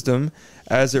His wisdom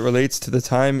as it relates to the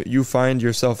time you find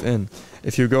yourself in.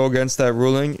 If you go against that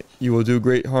ruling, you will do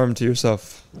great harm to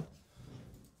yourself.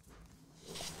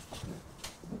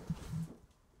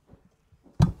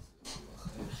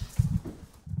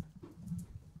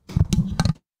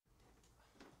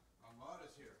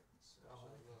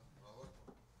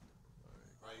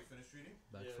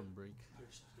 Back from break.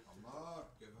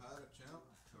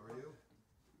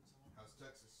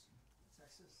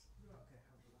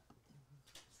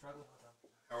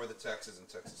 How are the taxes in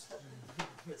Texas?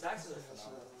 The taxes are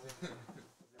phenomenal.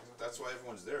 That's why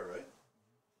everyone's there, right?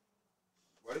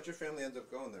 Why did your family end up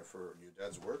going there, for your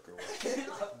dad's work or what?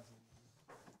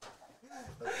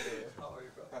 How are you,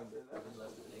 bro?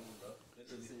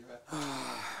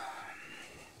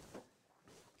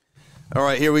 All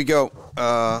right, here we go.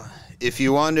 If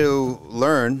you want to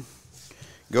learn,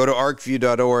 go to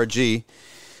arcview.org.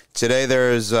 Today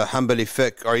there's Hanbali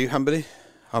Fiqh. Are you Hanbali,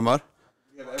 Hamad?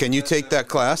 Can you take that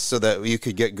class so that you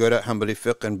could get good at Hanbali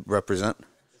Fiqh and represent?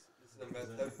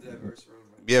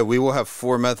 Yeah, we will have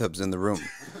 4 madhabs in the room.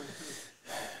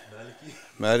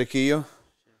 Maliki,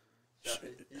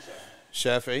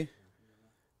 Shafi'i,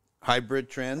 hybrid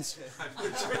trans.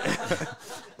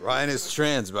 Ryan is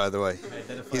trans, by the way.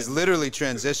 He's literally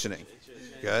transitioning.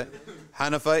 Okay,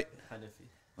 Hanafite.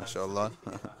 MashaAllah.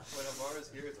 When Amar is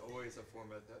here, it's always a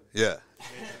format that Yeah.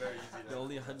 makes it very easy. The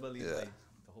only Hanbali Yeah. like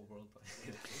the whole world.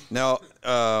 Now,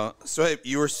 Suhaib,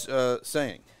 you were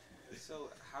saying. So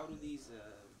how do these?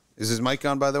 Is his mic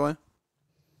on, by the way?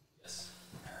 Yes.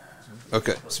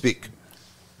 Okay, speak.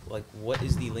 like, what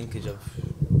is the linkage of,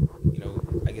 you know,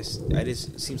 I guess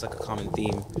it seems like a common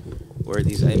theme where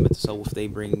these A'immat Tasawwuf, they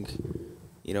bring,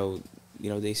 you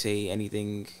know, they say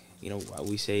anything, you know,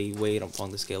 we say weight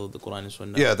upon the scale of the Quran and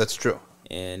Sunnah. Yeah, that's true.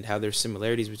 And how there's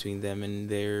similarities between them and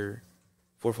their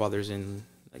forefathers in,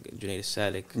 like, Junayd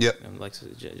as-Sadiq, Yep. and like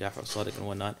Ja'far as-Sadiq and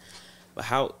whatnot. But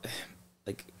how,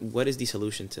 like, what is the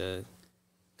solution to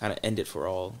kind of end it for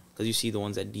all? Because you see the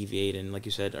ones that deviate, and like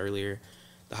you said earlier,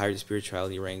 the higher the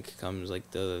spirituality rank comes, like,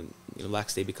 the, you know,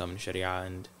 lax they become in Sharia.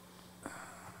 And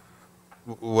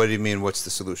What do you mean? What's the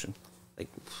solution? like,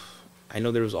 I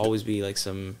know there will always be like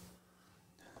some.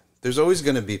 There's always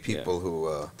going to be people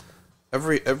who,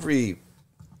 every,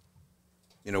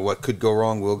 you know, what could go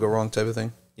wrong will go wrong type of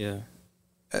thing. Yeah.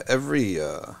 Every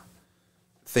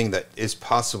thing that is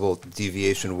possible,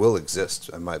 deviation will exist,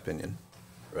 in my opinion.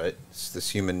 Right? It's this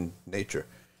human nature.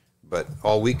 But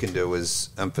all we can do is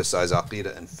emphasize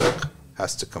aqidah, and fiqh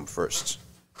has to come first.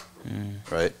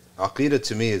 Right? Aqidah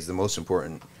to me is the most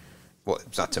important. Well,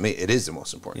 it's not to me, it is the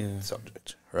most important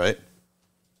subject. Right?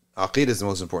 Aqidah is the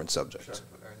most important subject.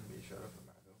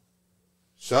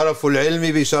 Sharaful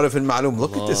ilmi bi sharafil ma'lum.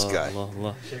 Look at this guy.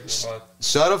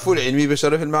 Sharaful ilmi bi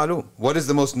sharafil ma'lum. What is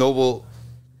the most noble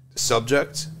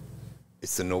subject?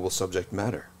 It's the noble subject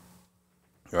matter.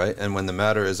 Right? And when the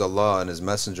matter is Allah and His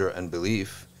Messenger and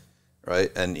belief,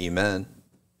 right, and iman,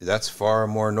 that's far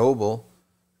more noble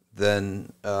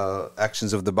than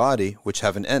actions of the body, which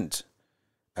have an end.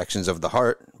 Actions of the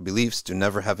heart, beliefs, do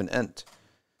never have an end.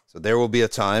 So there will be a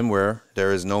time where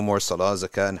there is no more salah,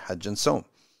 zakah, and hajj and som.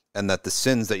 And that the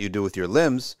sins that you do with your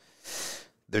limbs,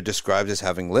 they're described as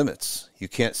having limits. You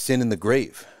can't sin in the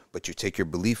grave, but you take your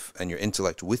belief and your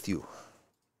intellect with you.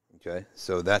 Okay?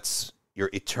 So that's your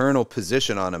eternal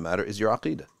position on a matter, is your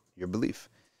aqidah, your belief.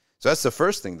 So that's the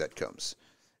first thing that comes.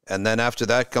 And then after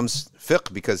that comes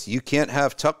fiqh, because you can't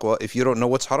have taqwa if you don't know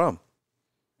what's haram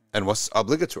and what's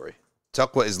obligatory.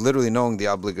 Taqwa is literally knowing the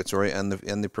obligatory and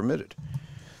the permitted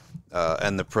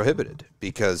and the prohibited,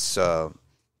 because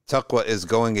taqwa is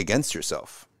going against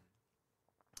yourself.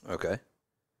 Okay?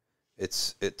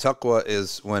 Taqwa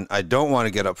is when I don't want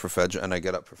to get up for Fajr and I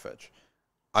get up for Fajr.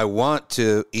 I want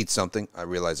to eat something, I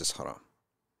realize it's haram.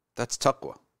 That's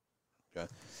taqwa. Okay?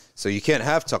 So you can't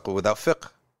have taqwa without fiqh.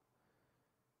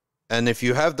 And if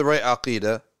you have the right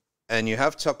aqidah and you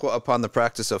have taqwa upon the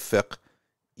practice of fiqh,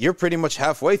 you're pretty much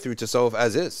halfway through tasawwuf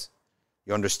as is.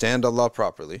 You understand Allah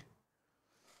properly.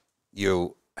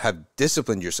 You have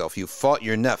disciplined yourself. You fought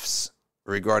your nafs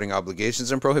regarding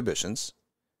obligations and prohibitions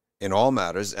in all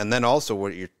matters. And then also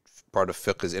what your part of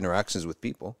fiqh is interactions with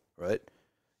people, right?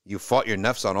 You fought your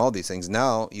nafs on all these things.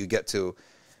 Now you get to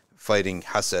fighting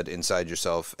hasad inside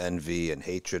yourself, envy and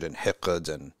hatred and hiqd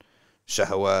and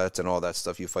shahawat and all that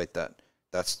stuff. You fight that.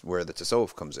 That's where the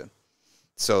tasawwuf comes in.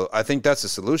 So I think that's a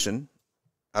solution.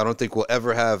 I don't think we'll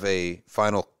ever have a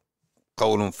final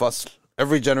qawlun fasl.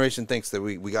 Every generation thinks that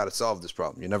we got to solve this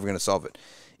problem. You're never going to solve it.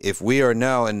 If we are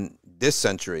now in this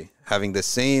century having the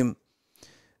same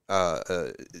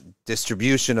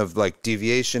distribution of like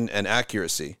deviation and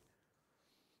accuracy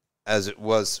as it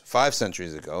was 5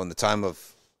 centuries ago, in the time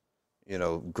of, you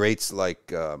know, greats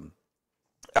like Ahmad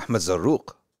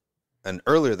Zarruq, and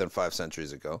earlier than 5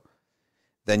 centuries ago,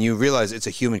 then you realize it's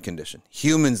a human condition.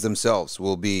 Humans themselves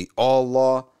will be all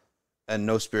law and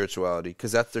no spirituality,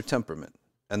 because that's their temperament,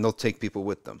 and they'll take people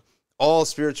with them. All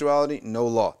spirituality, no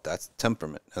law. That's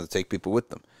temperament, and they'll take people with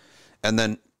them. And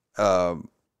then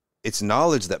it's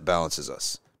knowledge that balances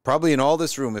us. Probably in all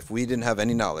this room, if we didn't have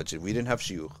any knowledge, if we didn't have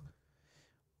shuyukh,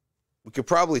 we could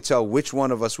probably tell which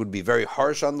one of us would be very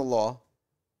harsh on the law,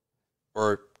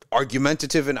 or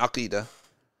argumentative in aqidah,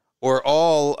 or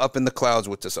all up in the clouds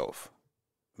with tasawwuf.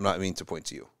 I'm not meaning to point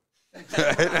to you.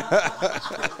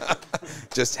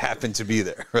 Just happened to be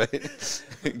there, right?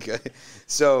 Okay.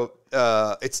 So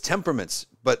it's temperaments,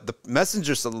 but the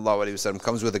Messenger sallallahu alaihi wasallam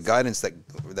comes with a guidance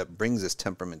that brings his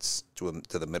temperaments to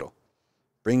the middle,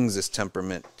 brings this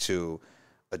temperament to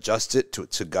adjust it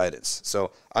to guidance.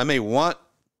 So I may want,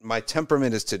 my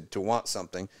temperament is to want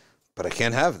something, but I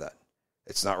can't have that.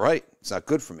 It's not right. It's not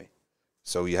good for me.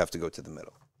 So you have to go to the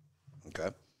middle. Okay.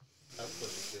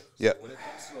 Yeah. When it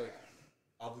comes to like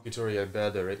obligatory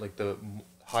ibadah, right? Like the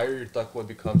higher your taqwa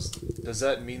becomes, does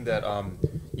that mean that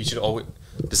you should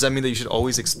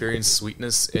always experience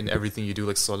sweetness in everything you do,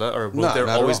 like salah, or will there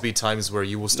always be times where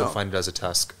you will still find it as a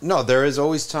task? No, there is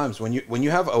always times when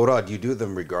you have awrad, you do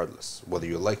them regardless, whether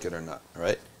you like it or not,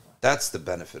 right? That's the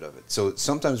benefit of it. So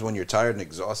sometimes when you're tired and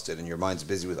exhausted and your mind's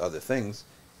busy with other things,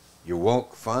 you're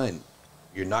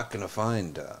not going to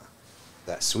find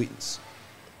that sweetness.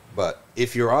 But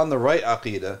if you're on the right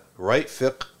aqidah, right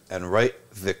fiqh, and right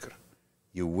dhikr,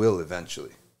 you will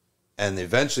eventually. And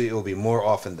eventually it will be more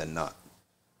often than not.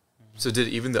 So did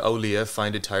even the awliya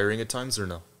find it tiring at times or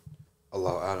no?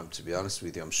 Allahu A'lam, to be honest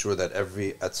with you. I'm sure that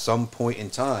at some point in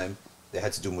time, they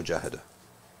had to do mujahada.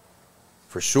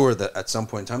 For sure that at some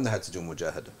point in time, they had to do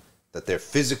mujahada. That they're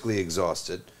physically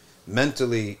exhausted,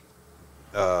 mentally,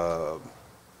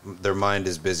 their mind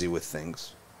is busy with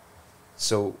things.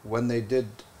 So when they did,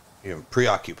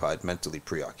 preoccupied, mentally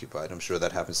preoccupied, I'm sure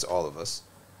that happens to all of us.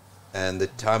 And the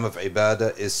time of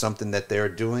ibadah is something that they're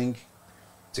doing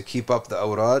to keep up the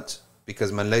awrad,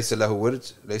 because man laysa lahu wird,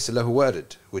 laysa lahu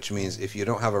warid, which means if you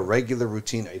don't have a regular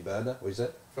routine ibadah, what is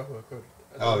that?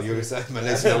 Oh, you were saying man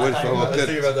laysa lahu wird fahuwa Let's think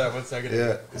qirt. about that 1 second.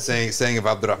 Yeah, saying of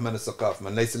Abdurrahman al-Saqaf,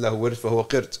 man laysa lahu wird fahuwa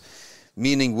qirt,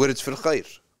 meaning wird fil khayr,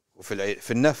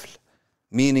 fil nafl,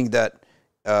 meaning that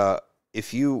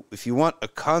if you want a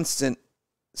constant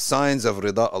signs of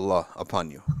rida Allah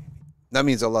upon you, that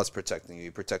means Allah is protecting you. He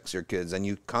protects your kids, and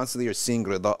you constantly are seeing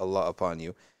rida Allah upon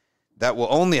you. That will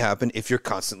only happen if you're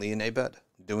constantly in ibadah,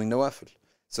 doing nawafil.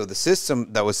 So the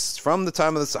system that was from the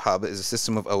time of the Sahaba is a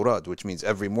system of awrad, which means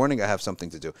every morning I have something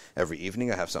to do. Every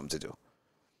evening I have something to do.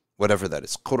 Whatever that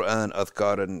is. Quran,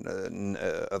 adhkar and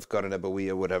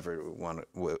nabawiyya, whatever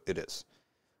it is.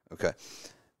 Okay.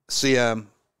 Siyam,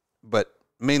 but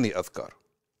mainly adhkar.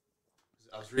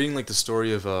 I was reading like the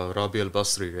story of Rabi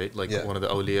al-Basri, right? Like one of the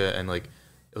awliya, and like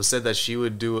it was said that she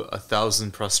would do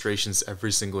 1,000 prostrations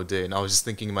every single day. And I was just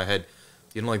thinking in my head,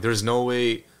 like there's no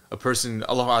way a person,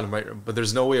 Allahu A'lam, right? But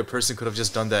there's no way a person could have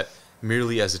just done that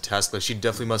merely as a task. Like she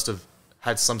definitely must have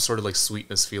had some sort of like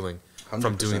sweetness feeling 100%.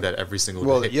 From doing that every single day.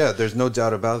 Well, yeah, there's no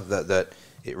doubt about that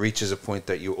it reaches a point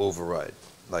that you override.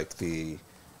 Like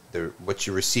what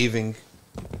you're receiving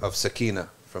of sakina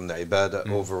from the ibadah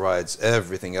overrides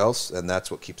everything else, and that's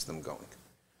what keeps them going.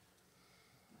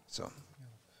 So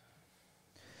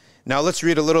now let's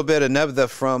read a little bit of nabdha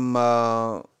from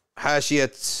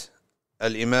Hashiyat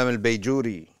al-Imam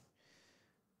al-Bayjuri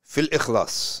fil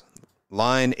Ikhlas,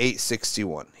 line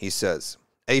 861. He says,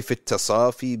 ay fi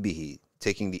tasafi bihi,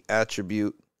 taking the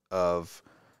attribute of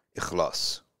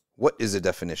ikhlas. What is the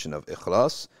definition of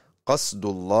ikhlas?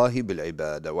 Qasdullahi bil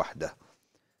ibadah wahdah,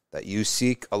 that you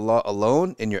seek Allah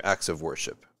alone in your acts of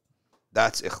worship.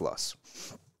 That's ikhlas.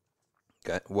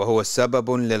 Okay. وهو سبب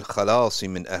للخلاص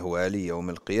من أهوال يوم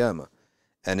القيامة.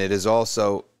 And it is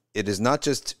not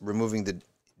just removing the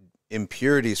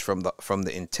impurities from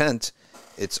the intent,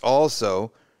 it's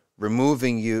also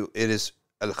removing you. It is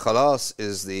al-khalas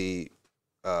is the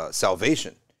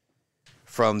salvation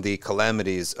from the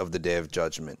calamities of the day of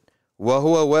judgment.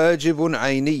 وهو واجب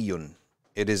عيني.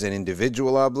 It is an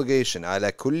individual obligation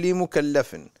على كل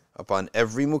مكلف, upon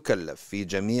every mukallaf, في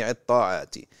جميع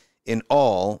الطاعات, in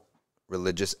all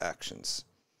religious actions.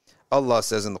 Allah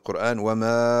says in the Quran,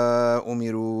 وَمَا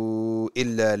أُمِرُوا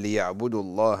إِلَّا لِيَعْبُدُوا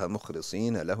اللَّهَ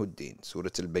مُخْلِصِينَ لَهُ الدِّينَ. Surah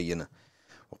Al-Bayyinah.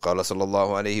 وقال صلى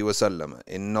الله عليه وسلم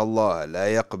إن الله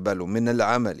لا يقبل من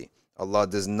العمل. Allah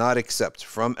does not accept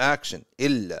from action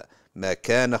إلا ما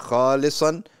كان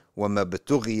خالصا وما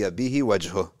ابتغي به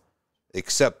وجهه,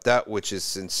 except that which is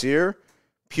sincere,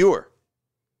 pure,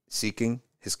 seeking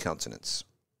His countenance.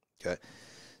 Okay,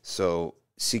 so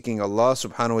seeking Allah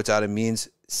subhanahu wa ta'ala means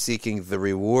seeking the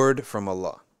reward from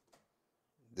Allah.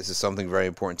 This is something very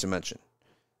important to mention,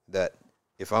 that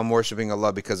if I'm worshiping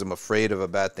Allah because I'm afraid of a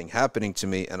bad thing happening to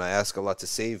me and I ask Allah to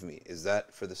save me, is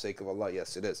that for the sake of Allah?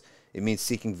 Yes, it is. It means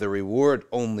seeking the reward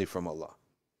only from Allah,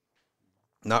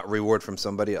 not reward from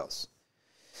somebody else.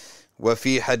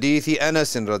 وفي حديث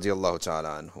أنس رضي الله تعالى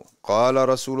عنه قال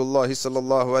رسول الله صلى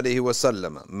الله عليه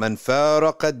وسلم من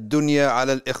فارق الدنيا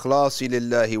على الإخلاص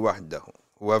لله وحده,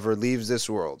 whoever leaves this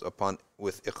world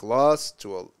with ikhlas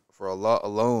for Allah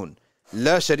alone,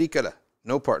 لا شريك له,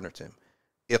 no partner to him,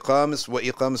 إقام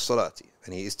الصلاة,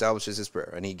 and he establishes his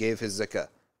prayer, and he gave his zakah,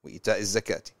 وإيتاء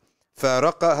الزكاة,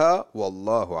 فارقها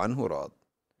والله عنه راض,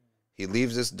 he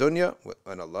leaves this dunya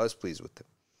and Allah is pleased with him.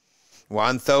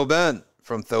 وعن ثوبان,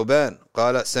 from Thawban,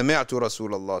 قال سمعت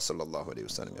رسول الله صلى الله عليه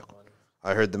وسلم يقول,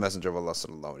 I heard the Messenger of Allah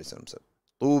صلى الله عليه وسلم said,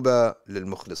 طوبى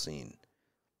للمخلصين,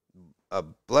 a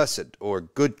blessed or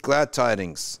good glad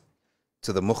tidings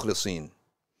to the مخلصين,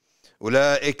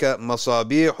 أولئك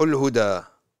مصابيح الهدى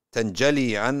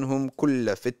تنجلي عنهم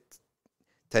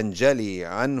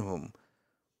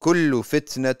كل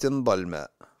فتنة ظلماء.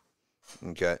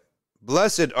 Okay,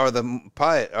 blessed are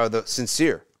the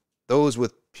sincere, those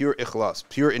with pure ikhlas,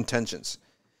 pure intentions.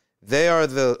 They are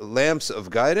the lamps of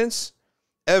guidance.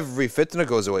 Every fitna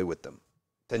goes away with them.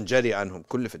 Tanjali anhum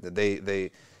kulli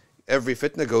fitna. Every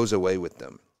fitna goes away with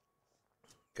them.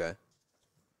 Okay,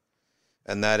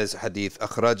 and that is hadith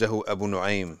akhrajahu Abu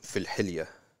Nu'aym fil Hilya.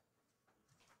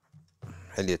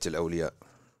 حلية الأولياء.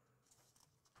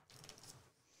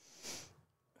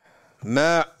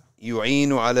 ما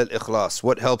يعين على الإخلاص.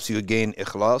 What helps you gain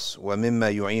إخلاص؟ ومما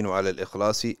يعين على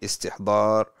الإخلاص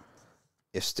استحضار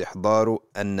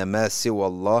أن ما سوى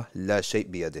الله لا شيء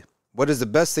بيده. What is the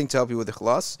best thing to help you with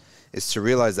إخلاص? Is to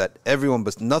realize that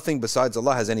nothing besides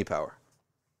Allah has any power.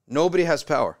 Nobody has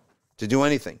power to do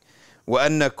anything.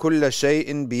 وأن كل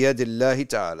شيء بيد الله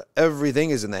تعالى.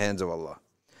 Everything is in the hands of Allah.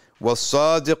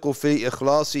 والصادق في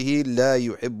إخلاصه لا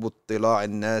يحب اطلاع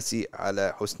الناس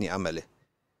على حسن عمله.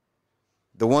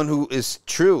 The one who is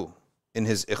true in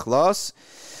his ikhlas,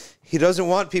 he doesn't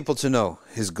want people to know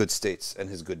his good states and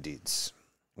his good deeds.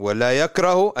 ولا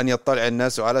يكره أن يطلع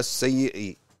الناس على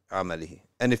سيء عمله.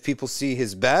 And if people see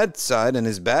his bad side and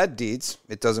his bad deeds,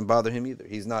 it doesn't bother him either.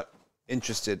 He's not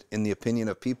interested in the opinion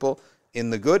of people in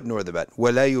the good nor the bad.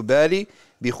 ولا يبالي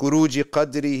بخروج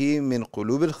قدره من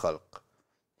قلوب الخلق.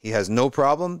 He has no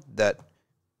problem that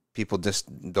people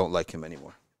just don't like him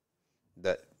anymore.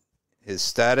 That his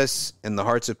status in the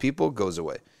hearts of people goes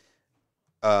away.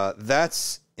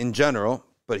 That's in general,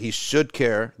 but he should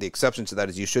care. The exception to that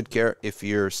is you should care if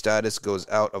your status goes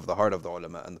out of the heart of the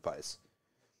ulama and the pious.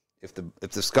 If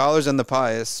the scholars and the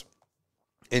pious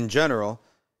in general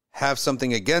have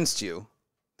something against you,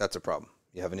 that's a problem.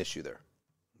 You have an issue there.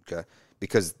 Okay?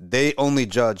 Because they only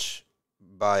judge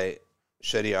by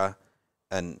Sharia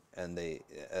and the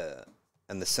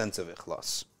sense of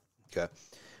ikhlas. Okay?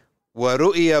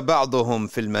 وَرُؤِيَ بَعْضُهُمْ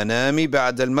فِي الْمَنَامِ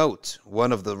بَعْدَ الْمَوْتِ.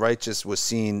 One of the righteous was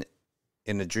seen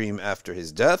in a dream after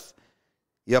his death.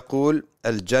 يقول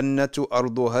الجنة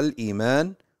أرضها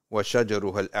الإيمان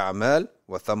وشجرها الأعمال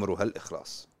وثمرها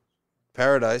الإخلاص.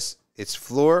 Paradise, its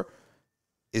floor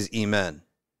is iman.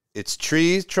 Its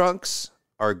trees, trunks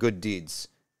are good deeds,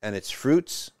 and its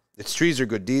trees are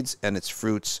good deeds, and its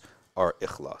fruits are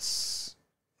ikhlas.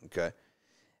 Okay?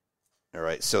 All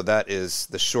right, so that is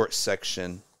the short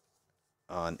section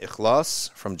on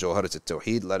ikhlas from Jawharat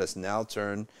al-Tawheed. Let us now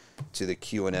turn to the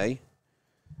Q&A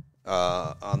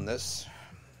on this.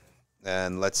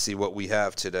 And let's see what we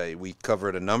have today. We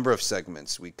covered a number of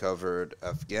segments. We covered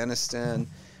Afghanistan.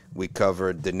 We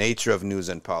covered the nature of news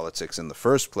and politics in the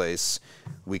first place.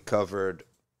 We covered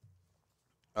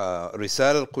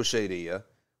Risal al-Qushayriya.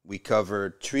 We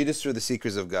covered Treatise for the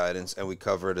Seekers of Guidance. And we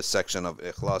covered a section of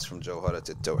Ikhlas from Jawharat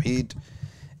al-Tawheed.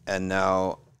 And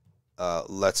now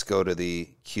let's go to the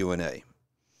Q&A.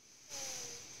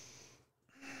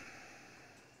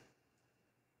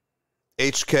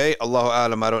 HK, Allahu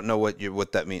Alam, I don't know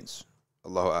what that means.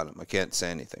 Allahu Alam, I can't say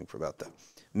anything about that.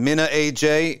 Mina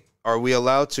AJ, are we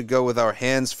allowed to go with our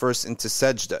hands first into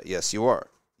sajda? Yes, you are.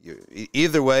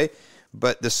 Either way,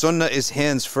 but the sunnah is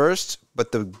hands first,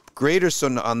 but the greater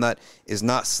sunnah on that is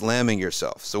not slamming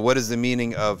yourself. So what is the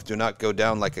meaning of do not go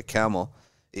down like a camel?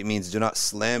 It means do not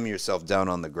slam yourself down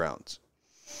on the ground.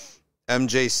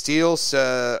 MJ Steele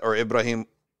or Ibrahim.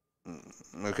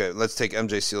 Okay, let's take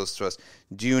MJ Steele's trust.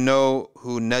 Do you know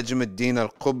who Najmuddin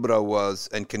al-Kubra was,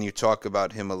 and can you talk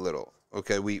about him a little?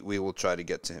 Okay, we will try to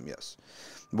get to him, yes.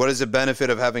 What is the benefit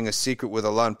of having a secret with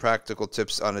Allah and practical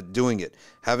tips on doing it?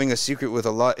 Having a secret with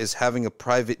Allah is having a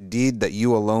private deed that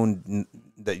you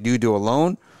do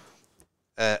alone,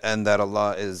 and that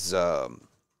Allah is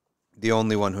the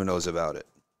only one who knows about it.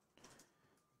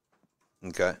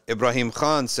 Okay. Ibrahim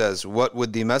Khan says, what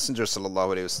would the Messenger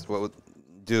sallallahu alaihi wasallam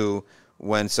do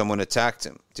when someone attacked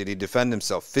him? Did he defend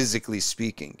himself, physically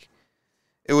speaking?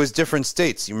 It was different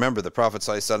states. You remember the Prophet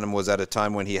ﷺ was at a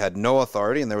time when he had no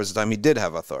authority, and there was a time he did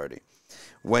have authority.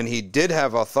 When he did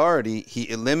have authority, he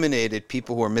eliminated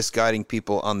people who were misguiding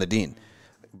people on the deen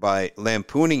by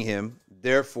lampooning him,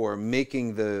 therefore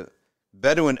making the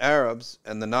Bedouin Arabs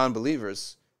and the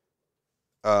non-believers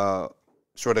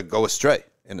sort of go astray,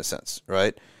 in a sense,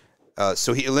 right?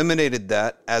 So he eliminated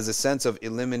that as a sense of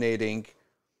eliminating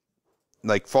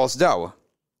like false da'wah,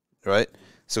 right?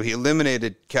 So he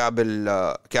eliminated Ka'b ibn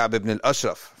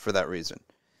al-Ashraf for that reason.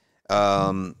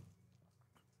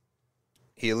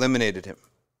 He eliminated him.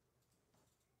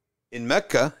 In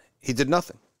Mecca, he did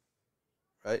nothing,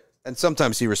 right? And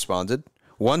sometimes he responded.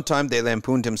 One time they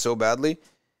lampooned him so badly,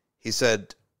 he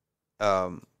said,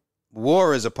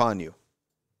 war is upon you.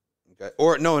 Okay?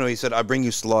 Or, no, he said, I bring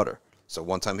you slaughter. So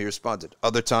one time he responded.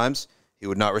 Other times, he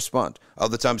would not respond.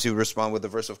 Other times he would respond with the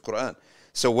verse of Quran.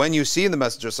 So when you see the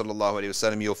Messenger sallallahu alaihi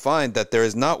wasallam, you'll find that there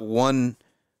is not one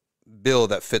bill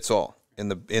that fits all. In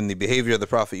the behavior of the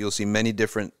Prophet, you'll see many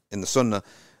different, in the Sunnah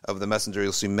of the Messenger,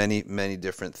 you'll see many, many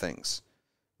different things.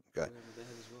 Okay.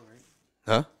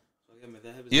 Huh?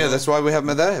 Yeah, that's why we have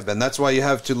madhahib, and that's why you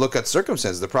have to look at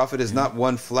circumstances. The Prophet is not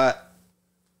one flat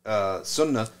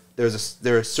Sunnah.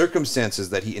 there are circumstances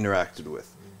that he interacted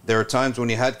with. There are times when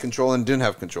he had control and didn't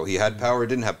have control. He had power,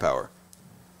 didn't have power.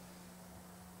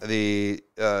 The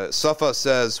Safa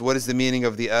says, what is the meaning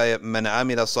of the ayah? من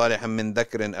عمل صالحا من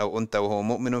ذكر أو أنثى وهو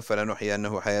مؤمن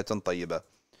فلنحيينه حياة طيبة.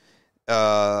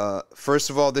 First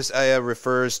of all, this ayah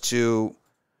refers to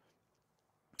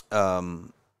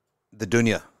the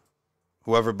dunya.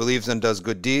 Whoever believes and does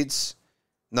good deeds,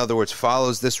 in other words,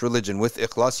 follows this religion with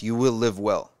ikhlas, you will live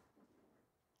well.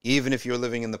 Even if you're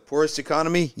living in the poorest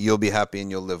economy, you'll be happy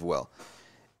and you'll live well.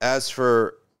 As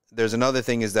for, there's another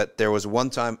thing is that there was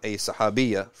one time a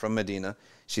sahabiya from Medina.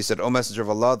 She said, "O Messenger of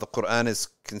Allah, the Quran is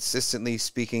consistently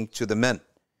speaking to the men.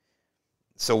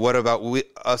 So what about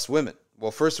us women?"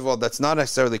 Well, first of all, that's not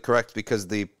necessarily correct because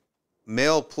the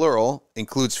male plural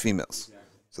includes females.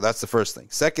 So that's the first thing.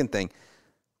 Second thing,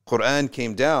 Quran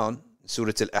came down,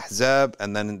 Surah Al-Ahzab,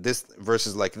 and then in this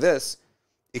verses like this,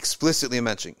 explicitly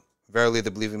mentioning, verily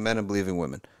the believing men and believing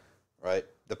women, right?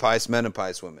 The pious men and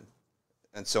pious women,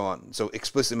 and so on. So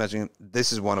explicitly mentioning,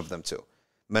 this is one of them too.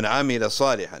 Man amila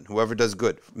salihan, whoever does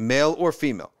good, male or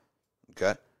female,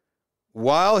 okay?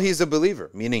 While he's a believer,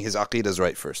 meaning his aqeedah is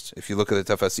right first. If you look at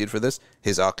the tafasir for this,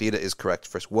 his aqeedah is correct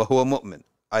first. Wa huwa mu'min,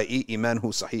 i.e.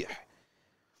 imanhu sahih.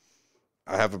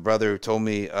 I have a brother who told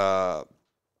me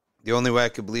the only way I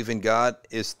could believe in God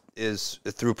is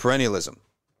through perennialism.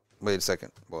 Wait a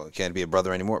second. Well, he can't be a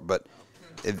brother anymore. But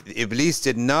Iblis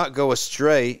did not go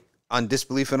astray on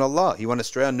disbelief in Allah. He went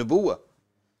astray on nubuwah.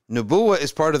 Nubuwah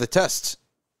is part of the test,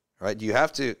 right? You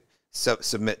have to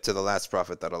submit to the last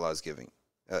prophet that Allah is giving,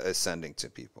 sending to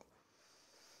people.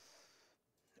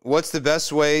 What's the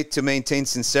best way to maintain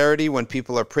sincerity when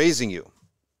people are praising you?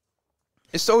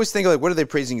 It's to always think like, what are they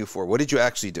praising you for? What did you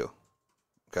actually do?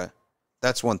 Okay,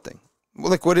 that's one thing.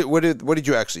 Like, what did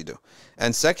you actually do?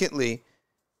 And secondly,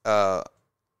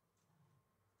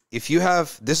 if you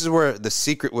have, this is where the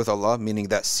secret with Allah, meaning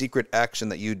that secret action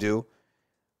that you do,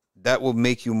 that will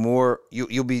make you more.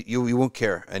 You won't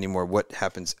care anymore what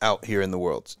happens out here in the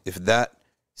world if that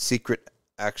secret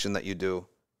action that you do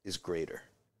is greater,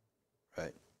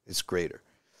 right? It's greater.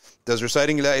 Does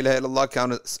reciting La ilaha illallah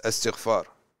count as istighfar?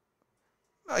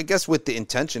 I guess with the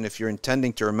intention, if you're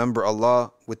intending to remember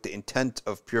Allah with the intent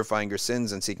of purifying your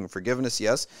sins and seeking forgiveness,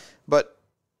 yes. But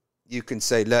you can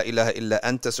say La ilaha illa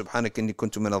anta subhanaka inni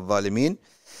kuntu min al-zalimin,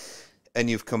 and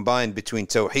you've combined between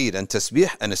tawheed and tasbih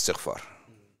and istighfar.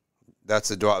 That's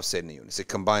the dua of Sayyidina Yunus. It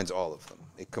combines all of them.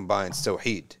 It combines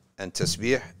tawheed and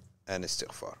tasbih and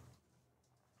istighfar.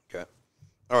 Okay.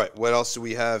 All right. What else do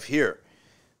we have here?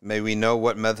 May we know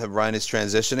what madhab Ryan is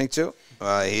transitioning to?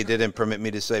 He didn't permit me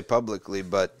to say publicly,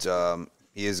 but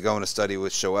he is going to study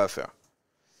with Shawafir.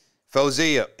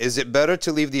 Fawziyah, is it better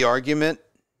to leave the argument?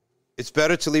 It's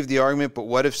better to leave the argument, but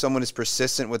what if someone is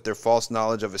persistent with their false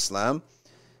knowledge of Islam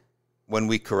when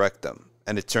we correct them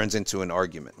and it turns into an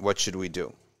argument? What should we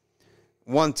do?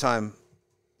 1 time,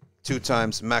 2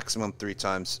 times, maximum 3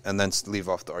 times, and then leave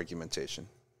off the argumentation.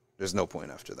 There's no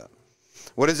point after that.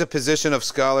 What is the position of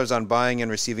scholars on buying and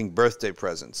receiving birthday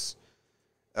presents?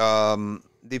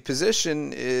 The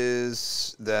position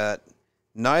is that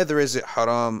neither is it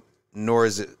haram nor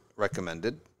is it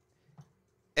recommended.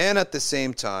 And at the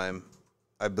same time,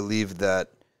 I believe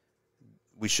that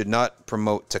we should not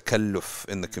promote takalluf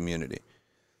in the community.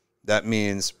 That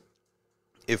means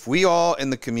if we all in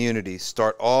the community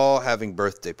start all having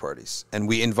birthday parties and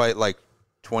we invite like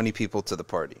 20 people to the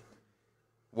party,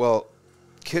 well,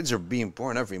 kids are being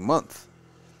born every month.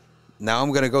 Now I'm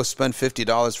going to go spend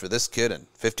 $50 for this kid and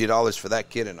 $50 for that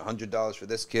kid and $100 for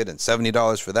this kid and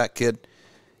 $70 for that kid.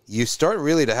 You start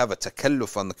really to have a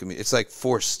takalluf on the community. It's like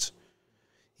forced.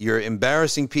 You're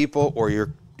embarrassing people, or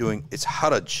you're doing, it's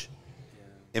haraj.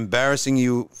 Embarrassing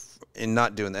you in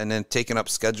not doing that, and then taking up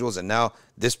schedules, and now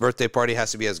this birthday party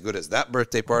has to be as good as that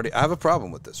birthday party. I have a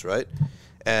problem with this, right?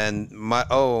 And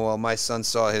my son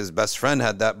saw his best friend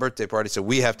had that birthday party, so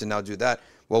we have to now do that.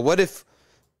 Well, what if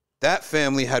that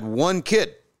family had 1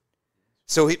 kid?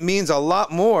 So it means a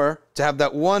lot more to have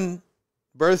that one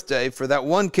birthday for that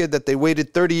one kid that they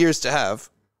waited 30 years to have.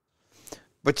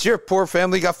 But your poor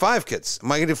family got 5 kids.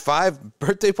 Am I going to do 5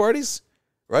 birthday parties?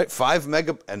 Right? 5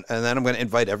 mega, and then I'm going to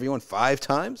invite everyone 5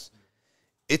 times?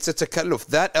 It's a takalluf.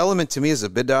 That element to me is a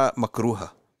bid'ah makruha.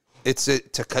 It's a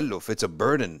takalluf. It's a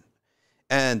burden.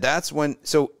 And that's when,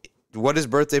 so what is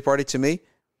birthday party to me?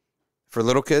 For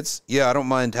little kids? Yeah, I don't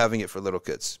mind having it for little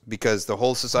kids because the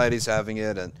whole society's having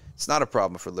it and it's not a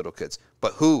problem for little kids.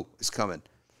 But who is coming?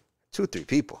 2, 3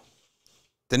 people.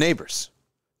 The neighbors.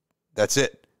 That's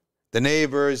it. The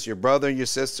neighbors, your brother and your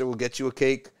sister will get you a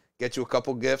cake, get you a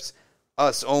couple gifts.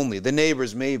 Us only. The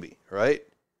neighbors maybe, right?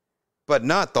 But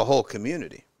not the whole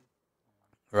community.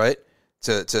 right?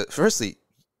 To firstly,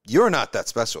 you're not that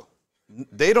special.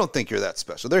 They don't think you're that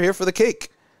special. They're here for the cake,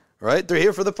 right? They're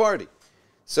here for the party.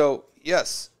 So,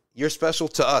 yes, you're special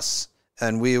to us,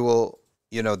 and we will,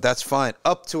 that's fine,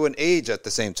 up to an age at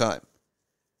the same time,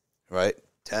 right?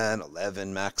 10,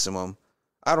 11 maximum.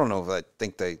 I don't know if I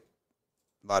think a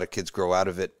lot of kids grow out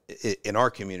of it. In our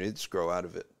community, just grow out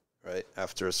of it, right?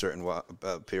 After a certain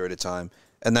period of time.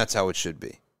 And that's how it should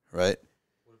be, right?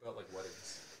 What about like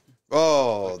weddings?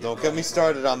 Oh, don't get me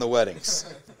started on the weddings.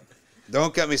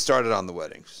 Don't get me started on the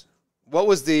weddings. What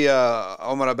was the,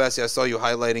 Omar Abbasi, I saw you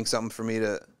highlighting something for me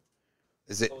to,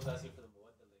 is it? I was asking for the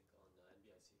Mawadda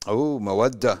link on NBIC. Oh,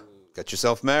 Mawadda. Get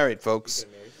yourself married, folks.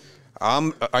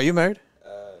 Are you married?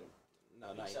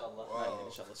 No, not yet. Inshallah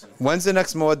soon. When's the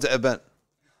next Mawadda event?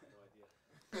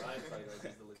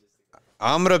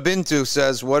 Amra Bintu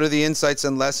says, what are the insights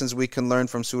and lessons we can learn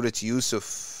from Surah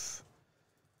Yusuf?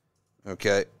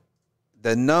 Okay.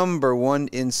 The number one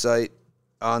insight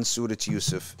on Surah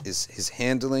Yusuf is his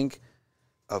handling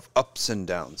of ups and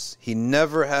downs. He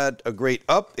never had a great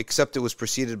up, except it was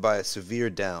preceded by a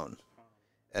severe down.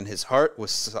 And his heart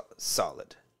was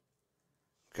solid.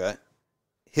 Okay.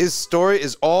 His story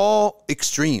is all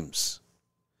extremes.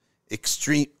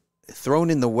 Extreme,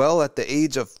 thrown in the well at the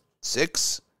age of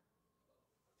 6.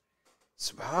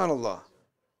 Subhanallah.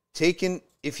 Taken,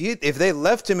 if they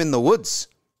left him in the woods,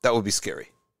 that would be scary.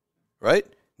 Right?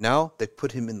 Now they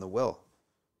put him in the well.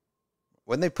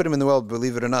 When they put him in the well,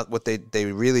 believe it or not, what they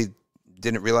really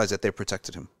didn't realize that they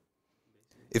protected him.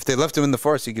 If they left him in the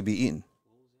forest, he could be eaten.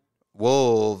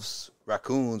 Wolves,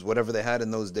 raccoons, whatever they had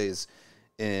in those days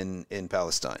in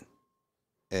Palestine,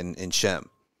 in Shem,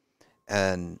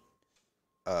 and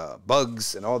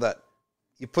bugs and all that.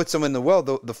 You put someone in the well,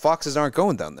 the foxes aren't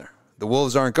going down there. The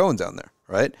wolves aren't going down there,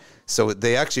 right? So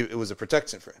it was a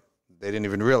protection for him. They didn't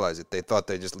even realize it. They thought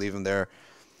they'd just leave him there.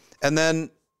 And then,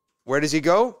 where does he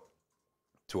go?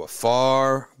 To a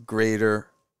far greater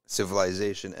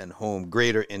civilization and home,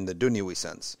 greater in the dunyawi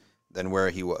sense than where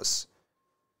he was.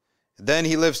 Then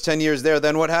he lives 10 years there.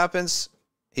 Then what happens?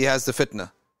 He has the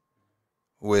fitna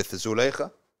with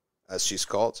Zulaykha, as she's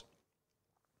called.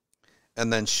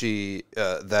 And then he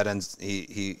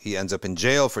ends up in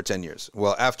jail for 10 years.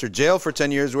 Well, after jail for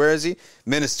 10 years, where is he?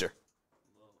 Minister.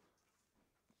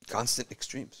 Constant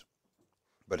extremes.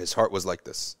 But his heart was like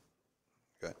this.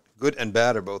 Okay. Good and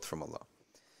bad are both from Allah.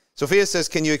 Sophia says,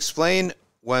 can you explain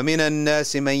وَمِنَ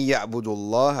النَّاسِ مَنْ يَعْبُدُ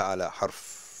اللَّهَ عَلَى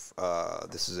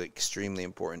حَرْفٍ? This is an extremely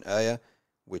important ayah,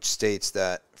 which states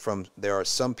that there are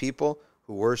some people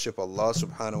who worship Allah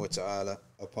subhanahu wa ta'ala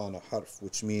upon a harf,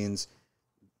 which means,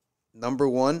 number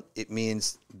one, it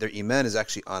means their iman is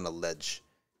actually on a ledge.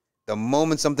 The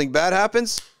moment something bad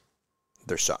happens,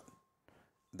 they're shot.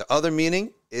 The other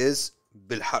meaning is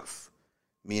bil harf,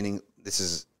 meaning this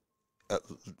is a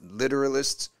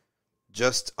literalist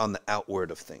just on the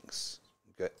outward of things.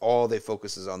 Okay, all they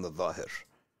focus is on the zahir.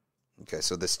 Okay,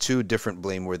 so there's two different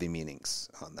blameworthy meanings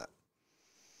on that.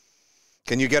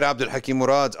 Can you get Abdul Hakim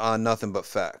Murad on Nothing But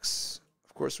Facts?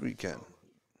 Of course we can,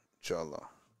 inshallah.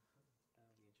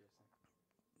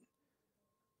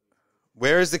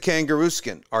 Where is the kangaroo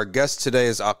skin? Our guest today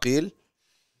is Aqil.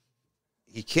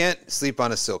 He can't sleep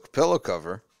on a silk pillow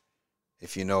cover,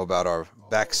 if you know about our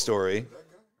backstory.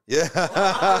 Yeah.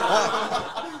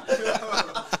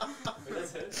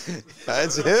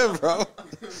 That's him, bro.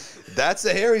 That's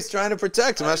the hair he's trying to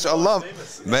protect.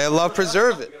 MashaAllah. May Allah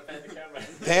preserve it.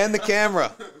 Pan the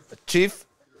camera. Chief,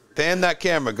 pan that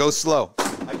camera. Go slow.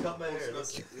 I cut my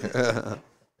hair.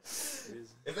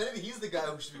 If anything, he's the guy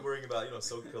who should be worrying about,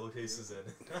 silk pillowcases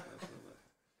and.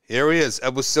 Here he is,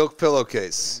 Abu Silk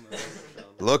Pillowcase.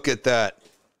 Look at that.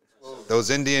 Those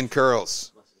Indian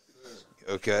curls.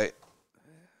 Okay.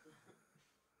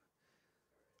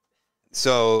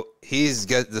 So he's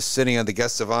sitting on the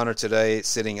guest of honor today,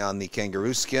 sitting on the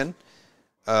kangaroo skin.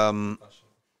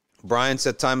 Brian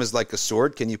said time is like a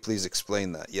sword. Can you please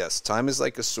explain that? Yes, time is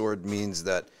like a sword means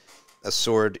that a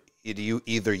sword, you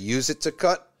either use it to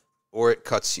cut or it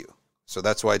cuts you. So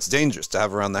that's why it's dangerous to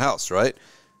have around the house, right?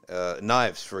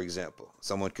 Knives, for example.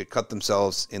 Someone could cut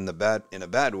themselves in a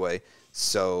bad way.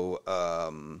 So,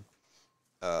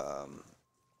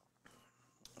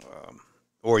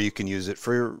 or you can use it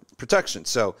for protection.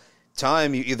 So,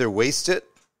 time, you either waste it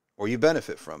or you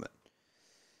benefit from it.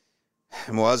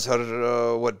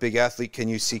 Muazhar, what big athlete can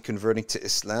you see converting to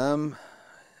Islam?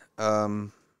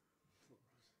 No,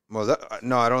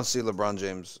 I don't see LeBron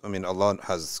James. I mean, Allah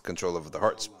has control over the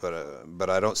hearts, but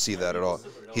I don't see that at all.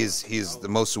 He's the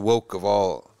most woke of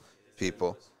all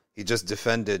people. He just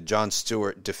defended Jon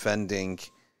Stewart defending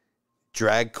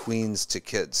drag queens to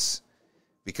kids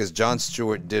because Jon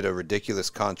Stewart did a ridiculous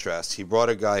contrast. He brought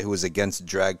a guy who was against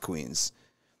drag queens,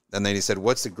 and then he said,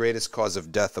 "What's the greatest cause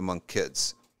of death among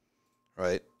kids?"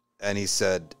 Right? And he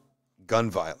said, "Gun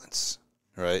violence."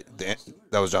 Right?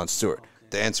 That was Jon Stewart.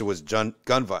 The answer was gun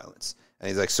violence. And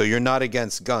he's like, "So you're not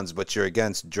against guns, but you're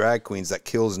against drag queens that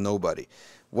kills nobody."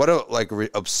 What a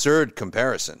absurd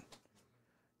comparison.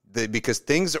 Because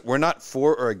we're not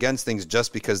for or against things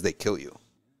just because they kill you.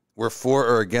 We're for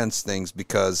or against things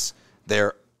because there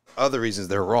are other reasons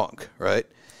they're wrong, right?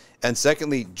 And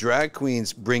secondly, drag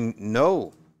queens bring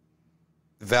no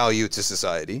value to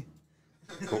society,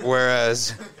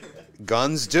 whereas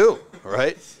guns do,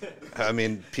 right? I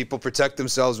mean, people protect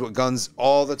themselves with guns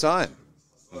all the time.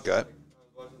 Okay. I was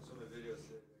watching some of the videos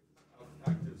today, like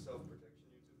active self-protection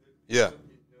YouTube videos. Yeah.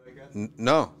 You know that guy?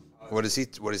 No. What is he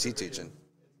teaching?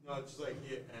 No, it's just like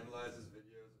he analyzes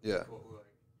videos of Yeah. people who like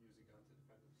use a gun to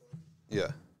defend themselves.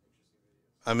 Yeah.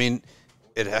 I mean,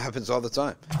 it happens all the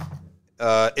time.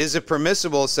 Is it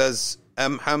permissible, says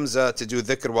M. Hamza, to do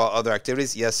dhikr while other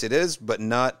activities? Yes, it is, but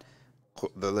not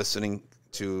the listening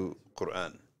to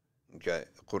Quran. Okay.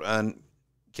 Quran,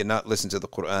 cannot listen to the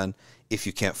Quran if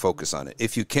you can't focus on it.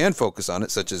 If you can focus on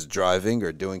it, such as driving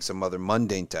or doing some other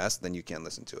mundane task, then you can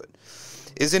listen to it.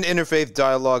 Is an interfaith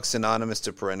dialogue synonymous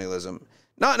to perennialism?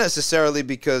 Not necessarily,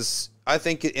 because I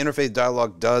think interfaith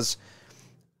dialogue does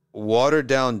water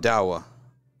down dawah.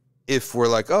 If we're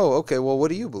like, oh, okay, well, what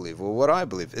do you believe? Well, what do I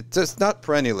believe? It's just not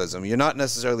perennialism. You're not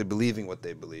necessarily believing what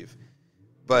they believe,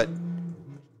 but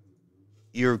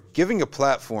you're giving a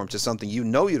platform to something you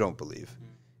know you don't believe.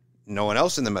 No one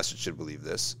else in the message should believe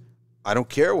this. I don't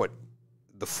care what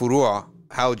the furu'a,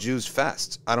 how Jews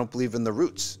fast. I don't believe in the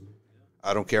roots.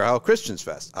 I don't care how Christians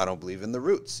fast. I don't believe in the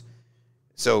roots.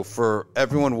 So for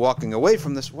everyone walking away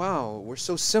from this, wow, we're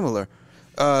so similar.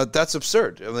 That's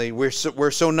absurd. I mean,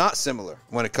 we're so not similar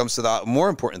when it comes to the more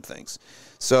important things.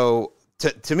 So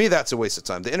to me, that's a waste of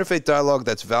time. The interfaith dialogue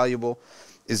that's valuable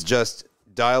is just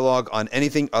dialogue on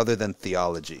anything other than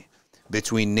theology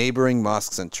between neighboring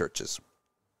mosques and churches.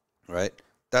 Right?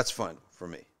 That's fine for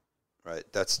me. Right?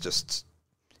 That's just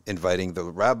inviting the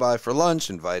rabbi for lunch,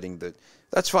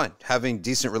 that's fine. Having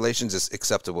decent relations is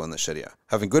acceptable in the Sharia.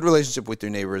 Having good relationship with your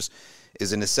neighbors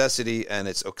is a necessity, and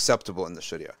it's acceptable in the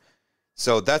Sharia.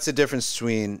 So that's the difference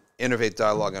between interfaith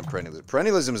dialogue and perennialism.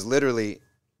 Perennialism is literally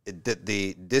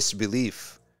the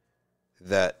disbelief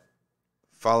that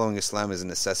following Islam is a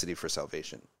necessity for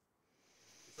salvation.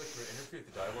 It's like for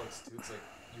interfaith dialogues too.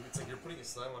 It's like you're putting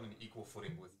Islam on an equal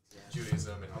footing with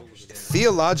Judaism and Christianity.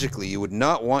 Theologically, you would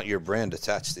not want your brand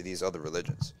attached to these other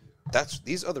religions.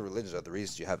 These other religions are the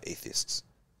reasons you have atheists,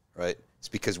 right? It's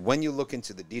because when you look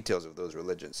into the details of those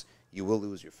religions, you will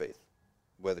lose your faith.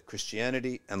 Whether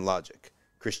Christianity and logic,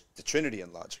 the Trinity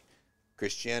and logic,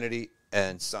 Christianity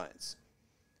and science,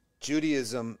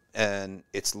 Judaism and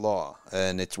its law,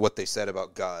 and it's what they said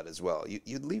about God as well.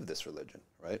 You'd leave this religion,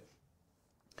 right?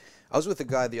 I was with a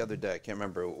guy the other day. I can't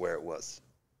remember where it was.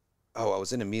 Oh, I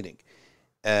was in a meeting.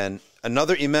 And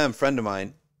another imam friend of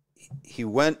mine, he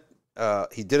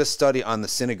did a study on the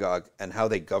synagogue and how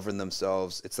they govern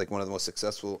themselves. It's like one of the most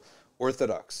successful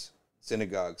Orthodox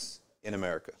synagogues in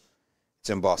America. It's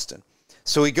in Boston.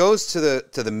 So he goes to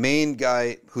the main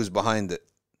guy who's behind it,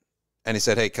 and he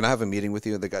said, "Hey, can I have a meeting with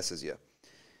you?" And the guy says, "Yeah."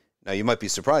 Now, you might be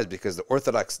surprised because the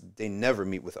Orthodox, they never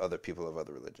meet with other people of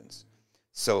other religions.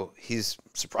 So he's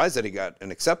surprised that he got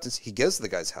an acceptance. He goes to the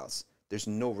guy's house. There's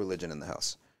no religion in the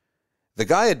house. The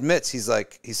guy admits, he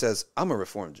says, "I'm a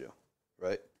Reformed Jew,"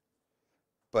 right?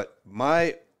 But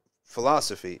my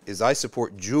philosophy is I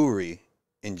support Jewry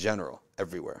in general,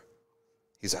 everywhere.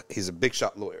 He's a big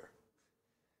shot lawyer.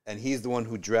 And he's the one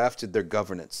who drafted their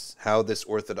governance, how this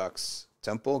Orthodox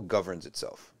temple governs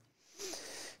itself.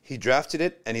 He drafted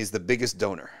it, and he's the biggest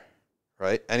donor,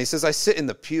 right? And he says, I sit in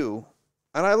the pew,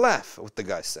 and I laugh at what the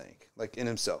guy's saying, like in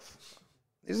himself.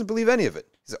 He doesn't believe any of it.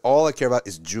 He said, all I care about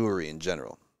is Jewry in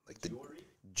general. Like the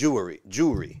Jewry.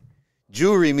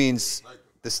 Jewry means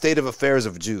the state of affairs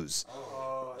of Jews.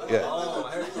 Yeah.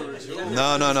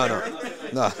 No. No. Jewry.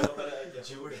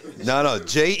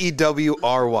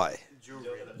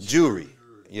 Jewry.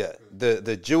 Yeah.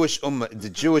 The Jewish the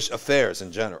Jewish affairs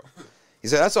in general. He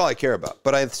said, that's all I care about.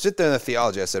 But I sit there in the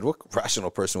theology. I said, what rational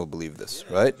person will believe this,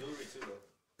 right?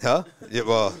 Huh? Yeah,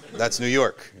 well, that's New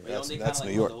York. That's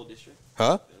New York.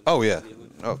 Huh? Oh, yeah.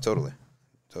 Oh, totally.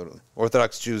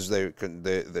 Orthodox Jews,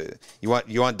 you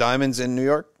want diamonds in New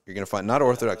York? You're going to find not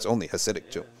Orthodox only, Hasidic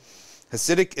too.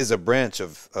 Hasidic is a branch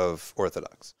of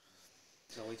Orthodox.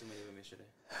 We saw way too many of them yesterday.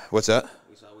 What's that?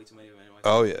 We saw way too many of them.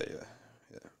 Oh, yeah.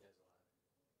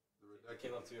 I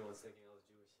came up to me and was thinking I was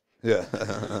Yeah.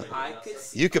 I could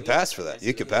see, You could pass for that.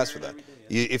 You could pass for that.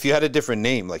 If you had a different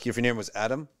name, like if your name was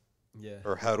Adam Yeah.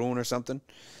 or Harun or something.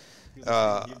 He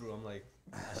was speaking Hebrew. I'm like,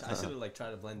 I should have like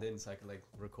tried to blend in so I could like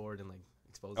record and like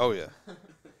expose. Oh, him. yeah.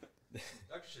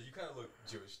 Dr. Shah, you kind of look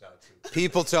Jewish now too.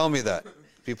 People tell me that.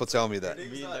 People tell me that.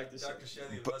 It's not Dr.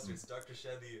 Shadi al-Masri, it's Dr.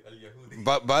 Shadi al-Yahudi.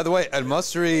 But by the way,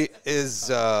 Al-Masri is,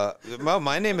 well,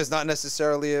 my name is not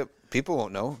necessarily people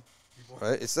won't know,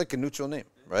 right? It's like a neutral name,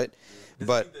 right?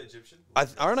 But the Egyptian?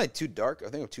 aren't I too dark? I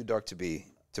think I'm too dark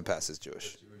to pass as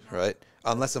Jewish, right?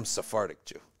 Unless I'm Sephardic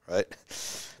Jew, right?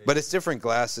 But it's different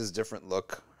glasses, different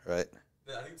look, right?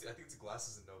 Yeah, I think it's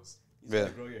glasses and nose. Yeah.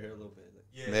 Grow your hair a little bit. Like,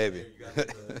 Yeah, Maybe. yeah, you got the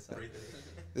right there.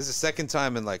 This is the second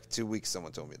time in like 2 weeks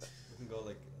someone told me that. you can go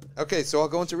like. Okay, so I'll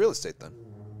go into real estate then.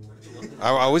 I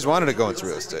always wanted to go into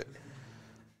real estate.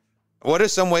 What are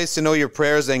some ways to know your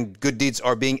prayers and good deeds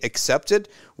are being accepted?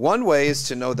 One way is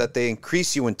to know that they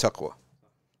increase you in taqwa.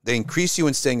 They increase you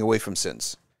in staying away from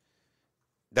sins.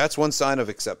 That's one sign of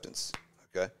acceptance.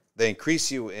 Okay, they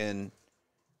increase you in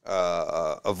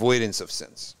avoidance of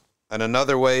sins. And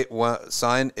another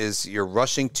sign is you're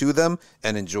rushing to them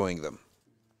and enjoying them.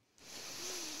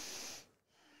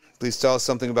 Please tell us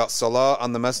something about Salah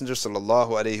on the Messenger sallallahu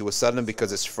alaihi wasallam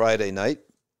because it's Friday night.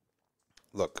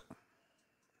 Look,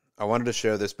 I wanted to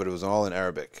share this, but it was all in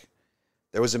Arabic.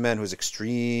 There was a man who was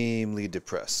extremely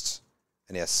depressed,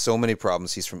 and he has so many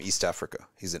problems. He's from East Africa.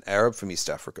 He's an Arab from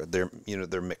East Africa.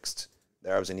 They're mixed. The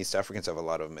Arabs and East Africans have a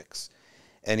lot of mix.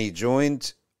 And he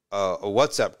joined a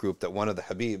WhatsApp group that one of the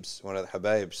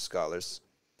Habaib scholars,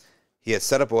 he had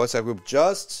set up a WhatsApp group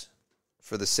just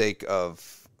for the sake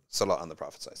of Salah on the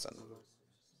Prophet ﷺ.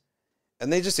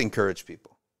 And they just encourage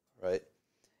people, right?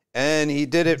 And he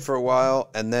did it for a while,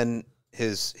 and then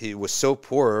he was so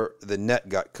poor, the internet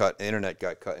got cut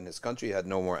in his country. He had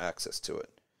no more access to it,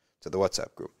 to the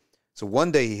WhatsApp group. So one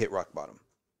day he hit rock bottom,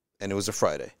 and it was a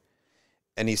Friday.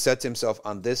 And he said to himself,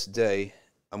 on this day,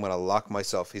 I'm going to lock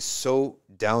myself. He's so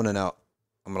down and out.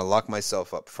 I'm going to lock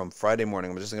myself up from Friday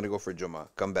morning. I'm just going to go for Jummah,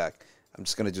 come back. I'm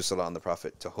just going to do Salah on the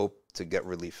Prophet to hope to get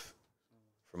relief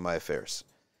from my affairs.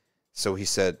 So he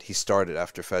said he started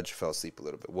after Fajr, fell asleep a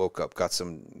little bit, woke up, got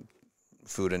some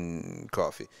food and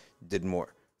coffee, did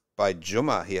more. By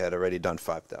Jummah, he had already done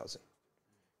 5,000.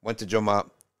 Went to Jummah.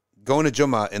 Going to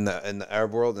Jummah in the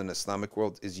Arab world, in the Islamic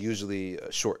world, is usually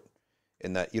short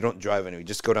in that you don't drive anywhere. You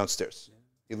just go downstairs.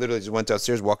 He literally just went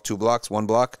downstairs, walked 2 blocks, 1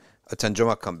 block, attend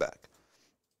Jummah, come back.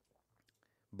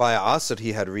 By Asr,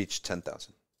 he had reached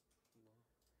 10,000.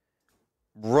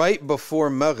 Right before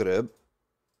Maghrib,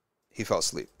 he fell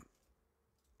asleep.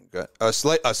 Okay.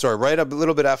 Right a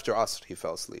little bit after Asr, he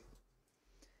fell asleep.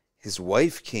 His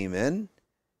wife came in,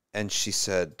 and she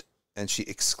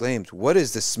exclaimed, "What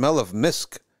is the smell of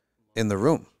misk in the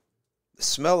room? The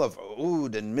smell of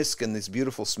oud and misk and these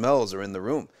beautiful smells are in the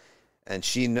room." And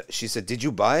she said, "Did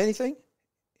you buy anything?"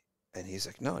 And he's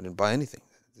like, "No, I didn't buy anything.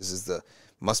 This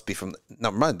must be from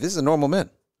no, mind. This is a normal man.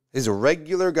 He's a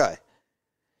regular guy."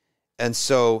 And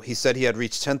so he said he had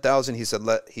reached 10,000. He said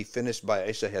he finished by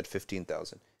Aisha, he had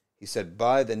 15,000. He said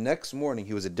by the next morning,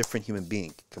 he was a different human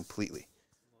being completely.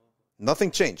 Nothing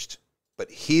changed.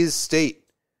 But his state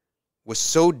was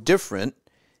so different,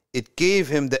 it gave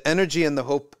him the energy and the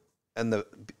hope and the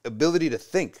ability to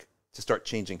think to start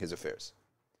changing his affairs.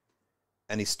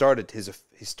 And he started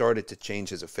to change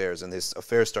his affairs, and his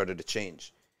affairs started to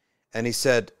change. And he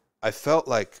said, I felt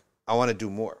like I want to do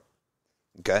more.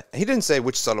 Okay? He didn't say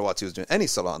which salawats he was doing, any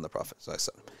salah on the Prophet.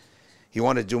 He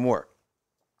wanted to do more.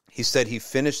 He said he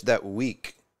finished that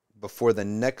week before the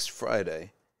next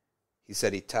Friday. He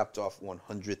said he tapped off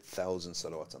 100,000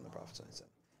 salawats on the Prophet.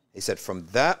 He said from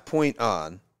that point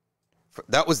on,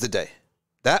 that was the day.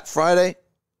 That Friday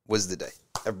was the day.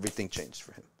 Everything changed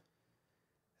for him.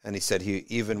 And he said he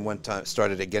even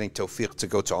started getting tawfiq to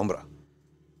go to Umrah.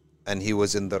 And he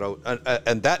was in the road.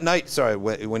 And that night,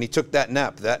 when he took that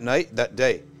nap, that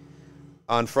day,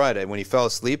 on Friday, when he fell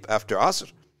asleep after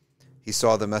Asr, he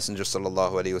saw the Messenger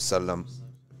sallallahu alaihi wasallam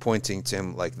pointing to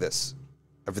him like this.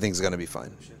 Everything's going to be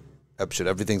fine. Abshir,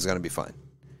 everything's going to be fine.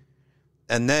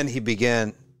 And then he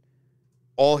began,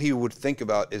 all he would think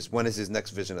about is when is his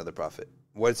next vision of the Prophet?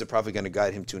 What is the Prophet going to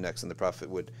guide him to next? And the Prophet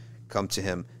would come to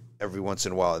him every once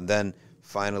in a while. And then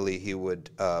finally he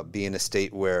would be in a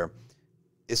state where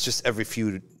it's just every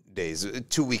few days,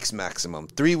 2 weeks maximum,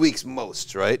 3 weeks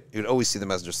most, right? You'd always see the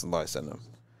Messenger sallallahu alaihi wasallam.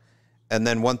 And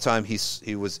then one time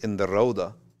he was in the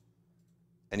Rauda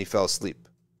and he fell asleep.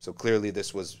 So clearly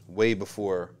this was way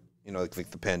before, like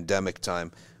the pandemic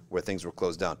time where things were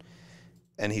closed down.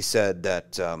 And he said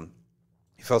that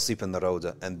he fell asleep in the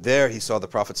Rauda, and there he saw the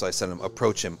Prophet sallallahu alaihi wasallam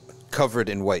approach him covered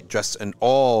in white, dressed in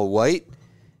all white,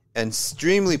 and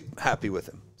extremely happy with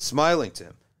him, smiling to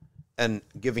him, and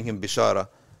giving him bishara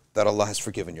that Allah has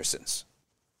forgiven your sins.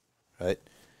 Right?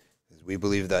 We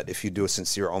believe that if you do a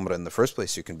sincere umrah in the first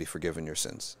place, you can be forgiven your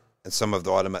sins. And some of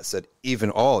the ulama said,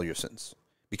 even all your sins.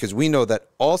 Because we know that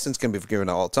all sins can be forgiven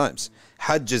at all times.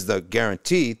 Hajj is the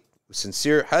guarantee,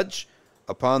 sincere Hajj,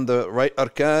 upon the right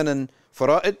arkan and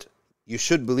fara'id, you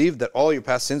should believe that all your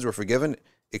past sins were forgiven,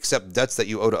 except debts that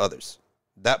you owe to others.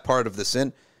 That part of the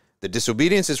sin, the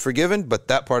disobedience is forgiven, but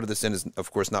that part of the sin is,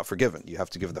 of course, not forgiven. You have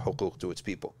to give the huquq to its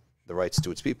people, the rights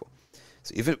to its people.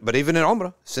 So even in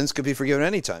Umrah, sins could be forgiven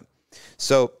anytime.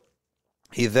 So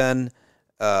he then,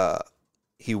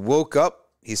 he woke up,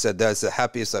 he said, that's the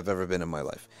happiest I've ever been in my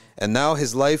life. And now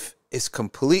his life is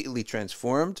completely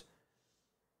transformed,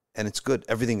 and it's good.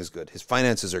 Everything is good. His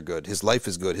finances are good. His life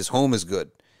is good. His home is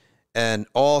good. And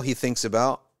all he thinks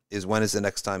about is when is the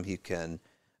next time he can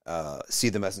see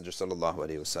the Messenger sallallahu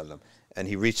alaihi wasallam. And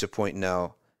he reached a point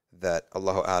now that,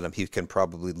 Allahu A'lam, he can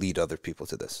probably lead other people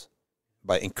to this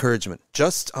by encouragement,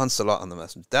 just on salat on the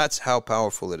Messenger. That's how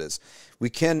powerful it is. We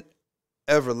can't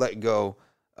ever let go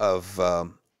of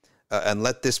and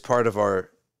let this part of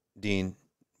our deen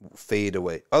fade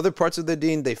away. Other parts of the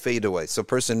deen, they fade away. So a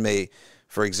person may,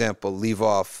 for example, leave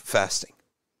off fasting.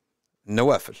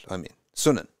 Nawafil,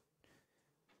 sunan.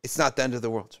 It's not the end of the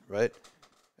world, right?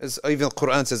 As even the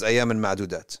Quran says, ayam and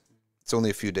ma'dudat. It's only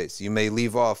a few days. You may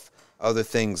leave off other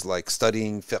things like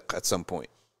studying fiqh at some point,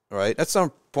 right? At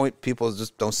some point, people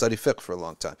just don't study fiqh for a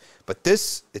long time. But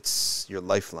this, it's your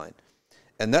lifeline.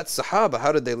 And that Sahaba,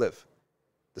 how did they live?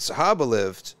 The Sahaba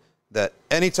lived that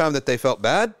any time that they felt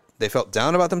bad, they felt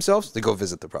down about themselves, they go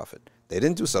visit the Prophet. They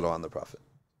didn't do salah on the Prophet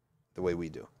the way we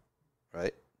do,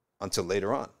 right? Until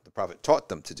later on. The Prophet taught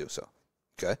them to do so,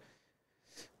 okay?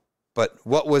 But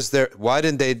what was why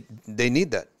didn't they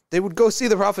need that? They would go see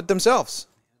the Prophet themselves.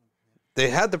 They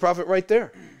had the Prophet right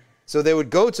there. So they would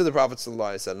go to the Prophet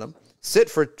ﷺ, sit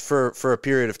for a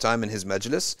period of time in his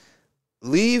majlis,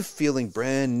 leave feeling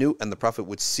brand new, and the Prophet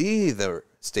would see their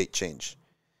state change.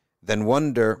 Then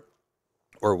wonder,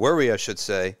 or worry I should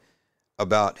say,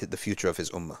 about the future of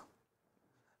his ummah.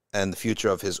 And the future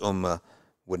of his ummah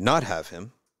would not have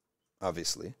him,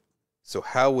 obviously. So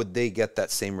how would they get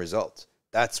that same result?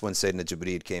 That's when Sayyidina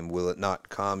Jibreel came. Will it not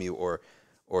calm you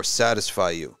or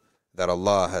satisfy you that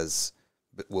Allah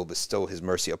will bestow his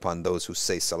mercy upon those who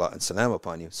say salat and salam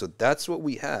upon you? So that's what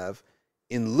we have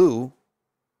in lieu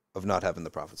of not having the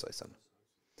Prophet ﷺ.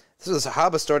 So the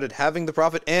Sahaba started having the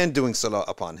Prophet and doing salah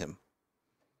upon him,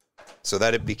 so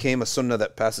that it became a sunnah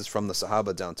that passes from the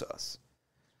Sahaba down to us.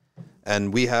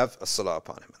 And we have a salah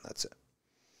upon him, and that's it.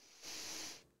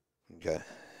 Okay.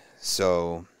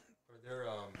 So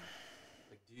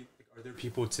are there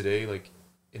people today, like,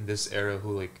 in this era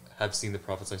who, like, have seen the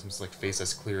Prophet like face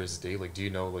as clear as day? Like, do you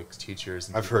know, like, teachers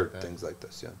and I've heard things like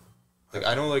this, yeah. Like,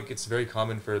 I know, like, it's very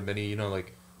common for many,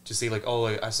 like, to say, like, oh,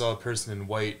 like, I saw a person in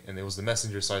white and it was the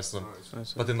Messenger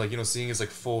sallallahu. But then, like, seeing his, like,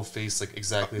 full face, like,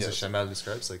 exactly as the Shamal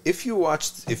describes, like, if you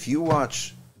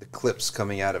watch the clips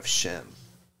coming out of Shem,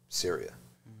 Syria,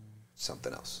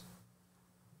 something else.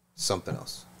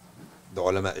 The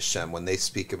ulama al-Sham, when they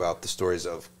speak about the stories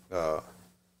of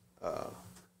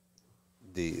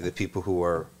the people who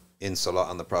are in salah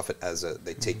on the Prophet,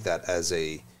 they take that as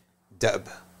a da'b.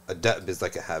 A da'b is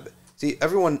like a habit. See,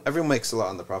 everyone makes salah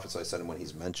on the Prophet ﷺ when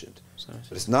he's mentioned,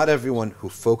 but it's not everyone who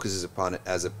focuses upon it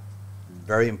as a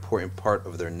very important part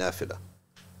of their nafilah,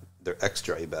 their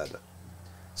extra ibadah.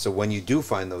 So when you do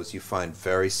find those, you find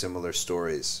very similar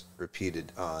stories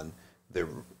repeated on the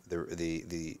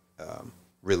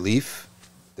relief,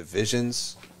 the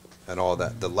visions, and all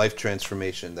that, the life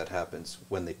transformation that happens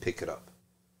when they pick it up.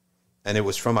 And it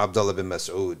was from Abdullah bin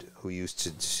Mas'ud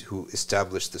who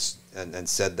established this and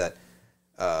said that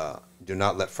do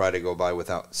not let Friday go by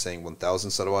without saying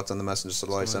 1,000 salawats on the Messenger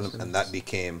sallallahu alaihi wasallam, and that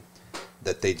became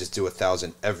that they just do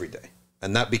 1,000 every day,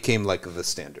 and that became like the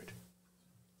standard.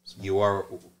 You are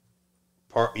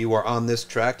on this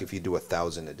track if you do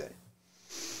 1,000 a day.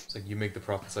 It's like you make the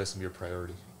Prophet your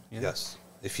priority. Yeah. Yes.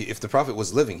 If the Prophet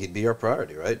was living, he'd be your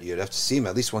priority, right? You'd have to see him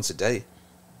at least once a day.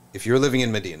 If you're living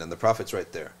in Medina and the Prophet's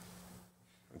right there,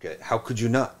 okay, how could you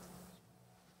not?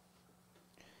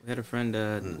 We had a friend,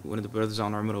 one of the brothers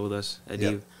on Armada with us,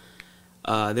 Adib.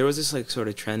 There was this like sort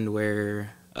of trend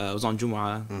where it was on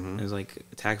Jumu'ah, and it was like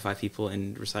tag 5 people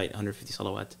and recite 150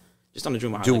 salawat. Just on the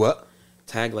Jumu'ah. Do like, what?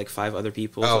 Tag like 5 other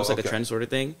people. So it's like a trend sort of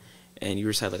thing. And you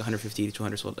recite like 150 to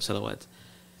 200 salawat.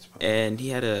 And he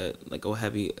had a like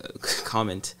heavy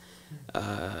comment.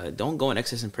 Don't go in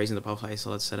excess in praising the Prophet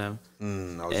ﷺ.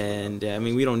 And I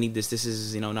mean, we don't need this. This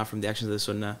is not from the actions of the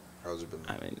Sunnah.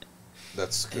 I mean,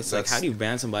 that's like, how do you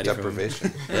ban somebody deprivation.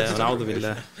 from... Yeah, na'udhu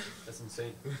billah. That's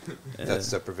insane. That's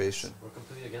deprivation. We're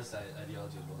completely against that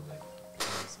ideology as well. Like,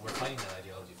 we're fighting that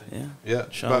ideology. Yeah.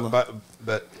 Yeah,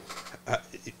 but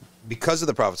because of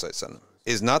the Prophet ﷺ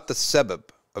is not the sebab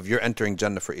of your entering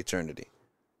Jannah for eternity.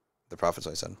 The Prophet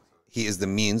ﷺ, he is the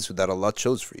means that Allah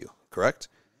chose for you, correct?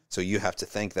 So you have to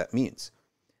thank that means.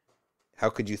 How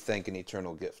could you thank an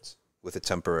eternal gift with a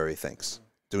temporary thanks?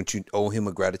 Don't you owe him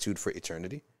a gratitude for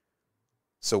eternity?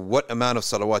 So what amount of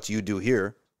salawat you do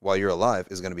here while you're alive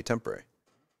is going to be temporary.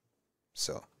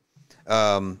 So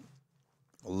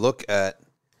look at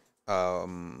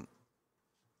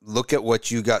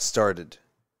what you got started.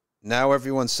 Now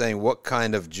everyone's saying what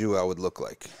kind of Jew I would look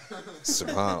like.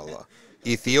 Subhanallah.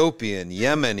 Ethiopian,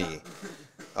 Yemeni.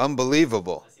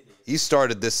 Unbelievable. He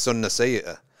started this sunnah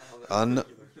sayyah.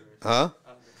 Huh?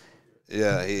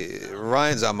 Yeah,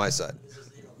 Ryan's on my side.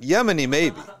 Yemeni,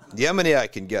 maybe. Yemeni I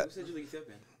can get. Who said you look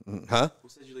Ethiopian? Huh? Who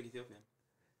said you look Ethiopian?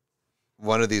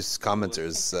 One of these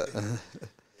commenters.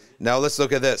 Now let's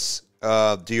look at this.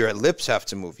 Do your lips have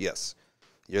to move? Yes.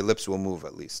 Your lips will move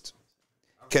at least.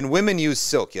 Can women use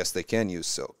silk? Yes, they can use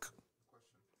silk.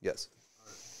 Yes.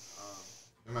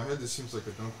 In my head, this seems like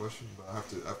a dumb question, but I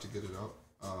have to get it out.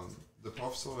 The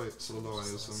Prophet sallallahu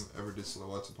alaihi wasallam ever did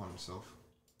salawats upon himself?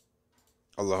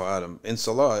 Allahu Adam. In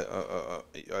Salah,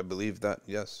 I believe that,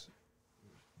 yes.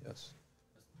 Yes.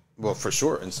 Well, for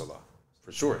sure, in Salah.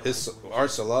 For sure. Our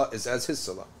Salah is as his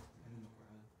Salah.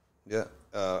 Yeah.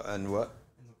 And what?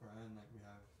 In the Quran, like we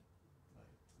have,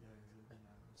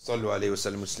 like, Sallu alayhi wa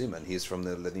sallam muslim, and he's from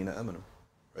the Ladina Amanu.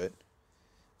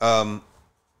 Right?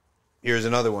 Here's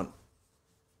another one.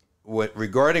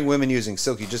 Regarding women using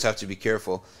silk, you just have to be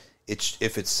careful.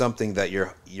 If it's something that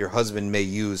your husband may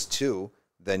use too,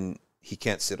 then he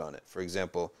can't sit on it. For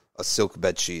example, a silk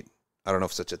bed sheet. I don't know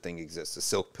if such a thing exists. A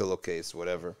silk pillowcase,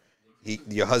 whatever.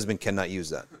 Your husband cannot use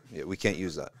that. Yeah, we can't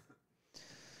use that.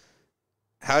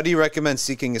 How do you recommend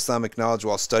seeking Islamic knowledge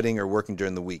while studying or working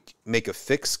during the week? Make a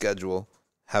fixed schedule,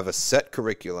 have a set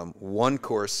curriculum, one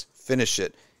course, finish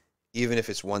it, even if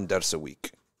it's one dars a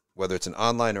week, whether it's an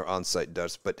online or on-site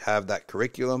dars, but have that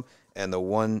curriculum and the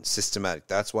one systematic.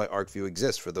 That's why ArcView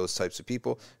exists for those types of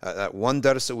people. That one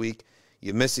dars a week,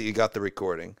 you miss it, you got the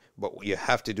recording, but you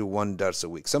have to do one dars a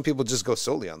week. Some people just go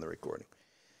solely on the recording.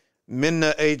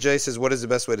 Minna AJ says, what is the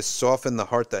best way to soften the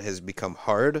heart that has become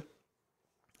hard?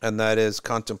 And that is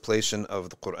contemplation of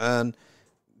the Quran,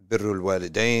 birrul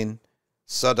walidain,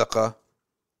 sadaqah,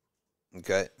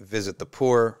 okay, visit the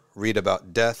poor, read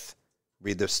about death,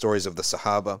 read the stories of the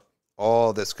Sahaba.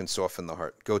 All this can soften the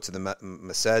heart. Go to the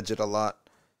masajid a lot.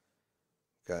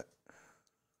 Okay.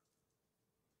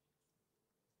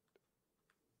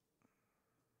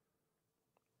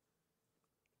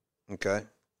 Okay.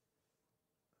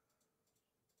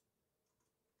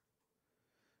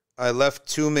 I left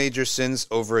 2 major sins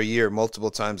over a year. Multiple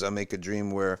times I make a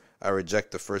dream where I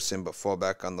reject the first sin but fall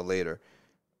back on the later.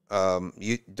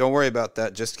 You don't worry about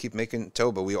that. Just keep making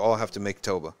tawbah. We all have to make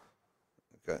tawbah.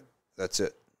 Okay, that's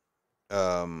it.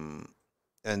 And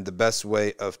the best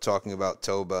way of talking about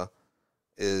tawbah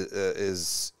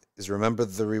is remember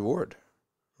the reward.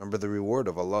 Remember the reward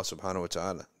of Allah subhanahu wa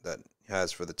ta'ala that He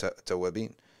has for the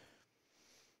tawabin.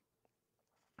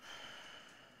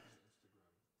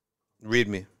 Read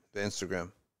me the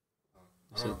Instagram.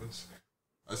 I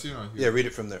see it on here. Yeah, read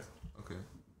it from there. Okay.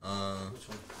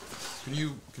 Can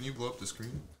you blow up the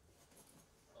screen?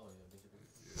 Oh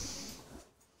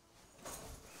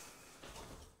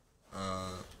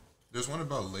yeah. There's one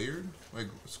about layered. Like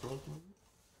scroll.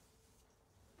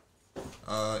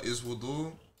 Is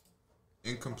wudu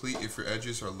incomplete if your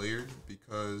edges are layered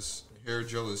because hair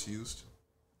gel is used?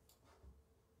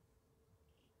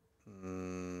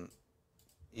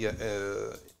 Yeah,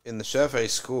 in the Shafi'i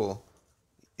school,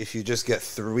 if you just get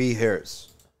 3 hairs,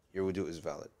 your wudu is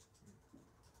valid.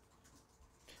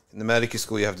 In the Maliki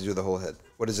school, you have to do the whole head.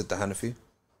 What is it, the Hanafi?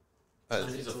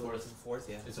 It's a fourth,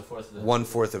 yeah. It's a fourth.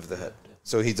 1/4 of the head.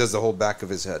 So he does the whole back of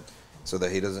his head so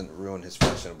that he doesn't ruin his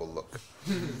fashionable look.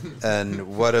 And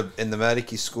in the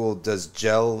Maliki school, does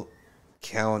gel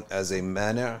count as a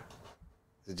mana?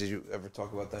 Did you ever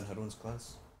talk about that in Harun's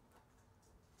class?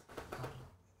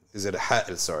 Is it a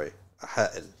ha'il, sorry. A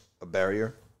ha'il, a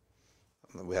barrier?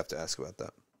 We have to ask about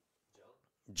that.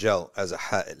 Gel as a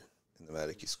ha'il in the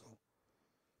Maliki school.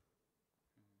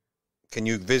 Can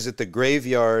you visit the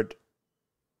graveyard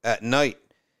at night?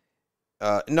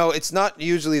 No, it's not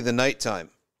usually the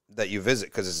nighttime that you visit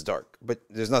because it's dark. But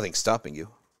there's nothing stopping you.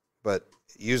 But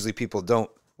usually people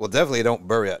definitely don't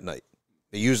bury at night.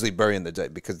 They usually bury in the day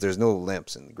because there's no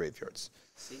lamps in the graveyards.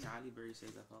 Sayyidina Ali buried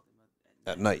Sayyidina Fatima at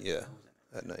At night, yeah.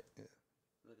 At night, yeah.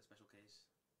 Like a special case.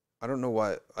 I don't know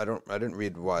why. I didn't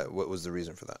read why. What was the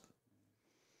reason for that?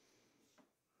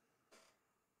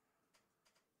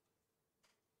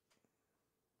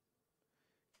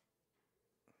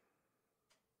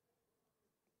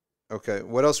 Okay.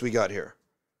 What else we got here?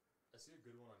 I see a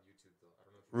good one on YouTube though. I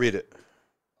don't know if Read it.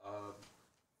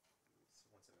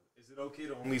 Is it okay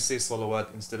to only say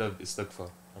salawat instead of istighfar?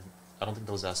 I don't think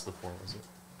that was asked before, was it?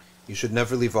 You should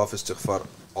never leave off istighfar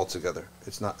altogether.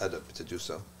 It's not adab to do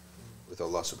so with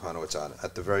Allah subhanahu wa ta'ala.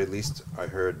 At the very least, I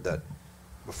heard that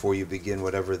before you begin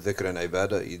whatever dhikr and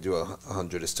ibadah, you do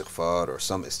 100 istighfar or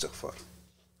some istighfar.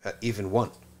 Even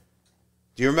one.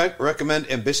 Do you recommend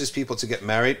ambitious people to get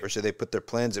married, or should they put their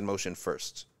plans in motion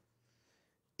first?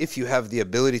 If you have the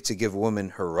ability to give a woman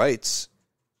her rights,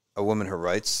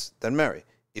 then marry.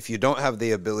 If you don't have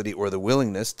the ability or the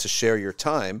willingness to share your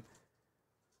time,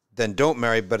 then don't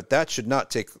marry, but that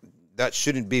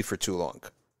shouldn't be for too long.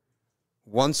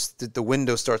 Once the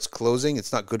window starts closing,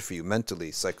 it's not good for you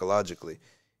mentally, psychologically.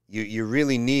 You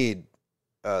really need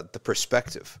the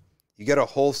perspective. You get a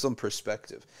wholesome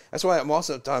perspective. That's why I'm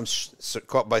also sometimes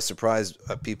caught by surprise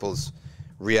at people's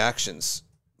reactions,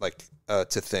 to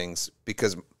things,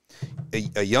 because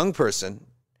a young person,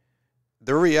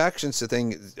 their reactions to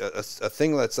things, a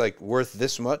thing that's worth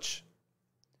this much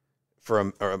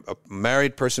for a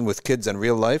married person with kids in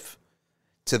real life,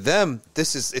 to them,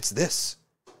 it's this.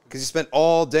 Because you spent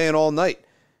all day and all night.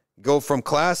 Go from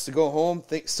class to go home,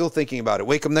 still thinking about it.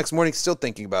 Wake up next morning, still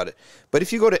thinking about it. But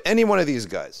if you go to any one of these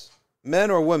guys,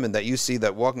 men or women that you see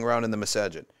that walking around in the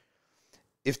masajid,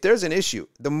 if there's an issue,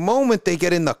 the moment they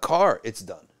get in the car, it's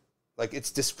done.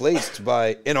 It's displaced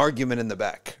by an argument in the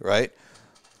back, right?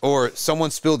 Or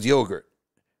someone spilled yogurt.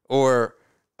 Or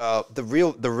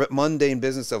the mundane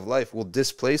business of life will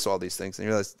displace all these things. And you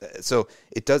realize, so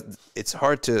it's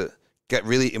hard to get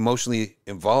really emotionally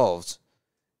involved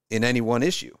in any one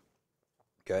issue.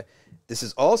 Okay? This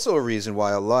is also a reason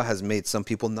why Allah has made some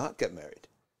people not get married.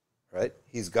 Right?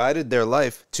 He's guided their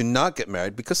life to not get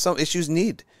married because some issues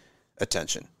need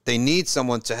attention. They need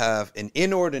someone to have an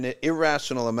inordinate,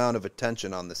 irrational amount of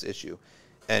attention on this issue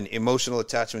and emotional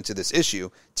attachment to this issue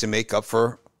to make up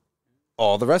for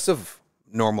all the rest of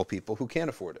normal people who can't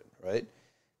afford it, right?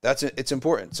 It's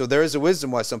important. So there is a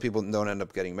wisdom why some people don't end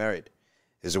up getting married.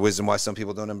 There's a wisdom why some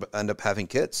people don't end up having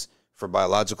kids for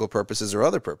biological purposes or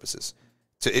other purposes.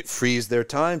 It frees their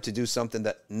time to do something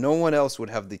that no one else would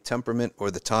have the temperament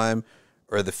or the time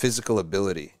or the physical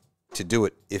ability to do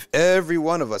it if every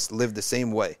one of us lived the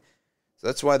same way. So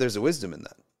that's why there's a wisdom in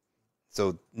that.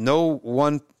 So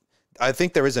I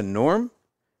think there is a norm,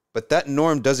 but that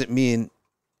norm doesn't mean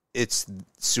it's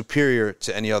superior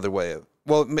to any other way.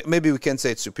 Maybe we can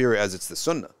say it's superior as it's the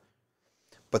sunnah,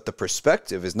 but the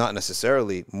perspective is not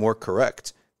necessarily more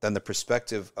correct than the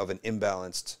perspective of an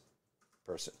imbalanced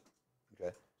person.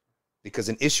 Okay? Because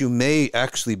an issue may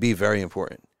actually be very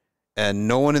important, and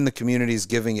no one in the community is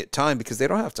giving it time because they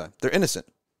don't have time. They're innocent,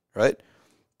 right?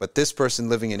 But this person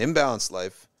living an imbalanced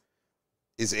life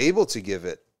is able to give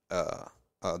it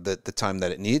the time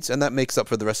that it needs, and that makes up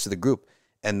for the rest of the group.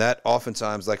 And that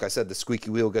oftentimes, like I said, the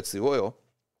squeaky wheel gets the oil.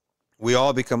 We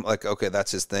all become like, okay,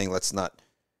 that's his thing.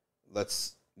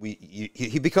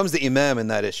 He becomes the imam in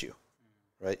that issue,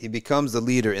 right? He becomes the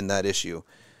leader in that issue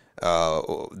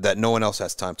that no one else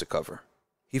has time to cover.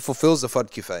 He fulfills the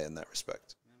fard kifaya in that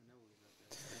respect.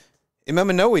 Imam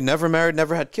Nawawi never married,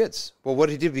 never had kids. Well, what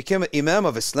did he do? He became an imam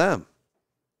of Islam.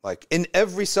 In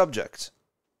every subject.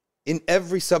 In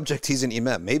every subject, he's an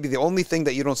imam. Maybe the only thing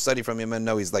that you don't study from Imam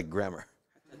Nawawi is grammar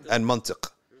and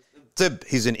mantiq. Tib,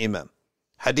 he's an imam.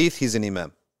 Hadith, he's an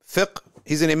imam. Fiqh,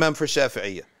 he's an imam for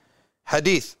Shafi'iyya.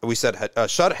 Hadith, we said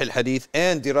sharh al-hadith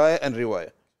and diraya and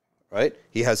riwayah. Right?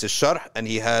 He has his sharh and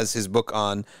he has his book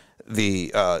on the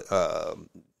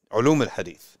ulum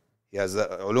al-hadith. He has the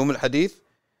ulum al-hadith.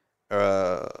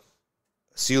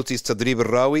 Suyuti's Tadrib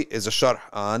al-Rawi is a sharh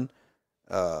on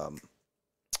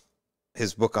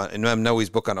his book on Imam Nawawi's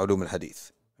book on ulum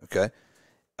al-hadith. Okay?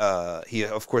 He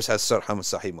of course has Sarh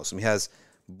Sahih Muslim. He has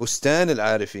Bustan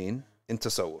al-Arifin in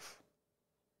Tasawwuf.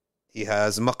 He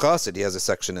has Maqasid, he has a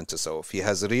section in Tasawwuf. He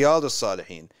has Riyad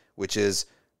al-Salihin, which is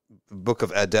book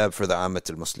of adab for the Ammat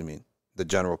al-Muslimin, the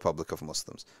general public of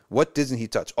Muslims. What doesn't he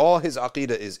touch? All his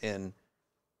aqidah his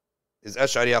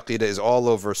Ash'ari aqidah is all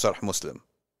over Sarh Muslim.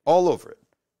 All over it.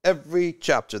 Every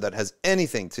chapter that has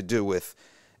anything to do with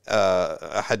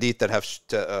a hadith that have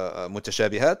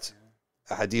mutashabihat,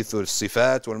 a hadith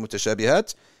al-sifat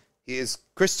wal-mutashabihat, he is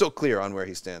crystal clear on where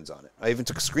he stands on it. I even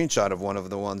took a screenshot of one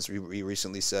of the ones he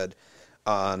recently said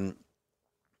on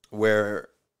where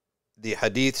the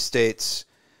hadith states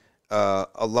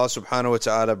Allah subhanahu wa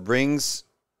ta'ala brings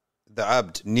the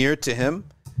abd near to him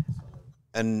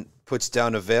and puts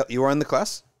down a veil. You are in the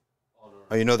class?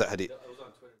 Oh, you know that hadith?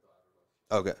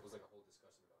 Okay.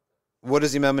 What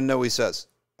does Imam an-Nawawi says?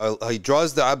 He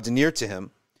draws the abd near to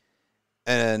him,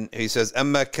 and he says,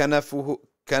 "Amma kanafuhu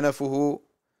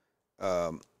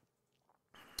binun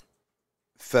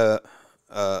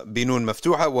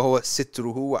maftuha wa huwa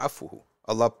sitruhu wa afuhu."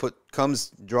 Allah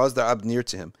draws the abd near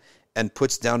to him and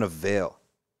puts down a veil.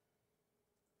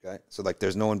 Okay, so like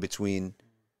there's no one between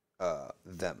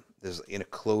them. There's in a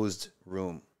closed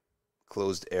room,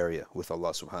 closed area with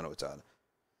Allah subhanahu wa ta'ala.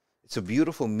 It's a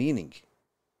beautiful meaning,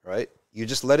 right? You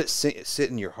just let it sit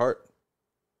in your heart.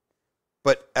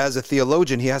 But as a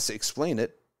theologian, he has to explain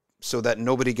it so that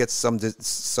nobody gets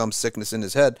some sickness in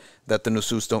his head that the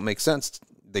nusus don't make sense.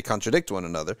 They contradict one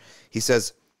another. He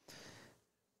says,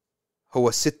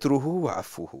 "Huwa sitruhu wa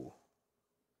afuhu."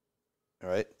 All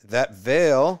right, that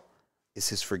veil is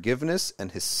his forgiveness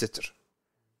and his sitr.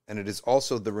 And it is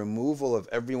also the removal of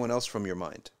everyone else from your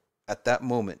mind. At that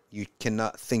moment, you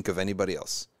cannot think of anybody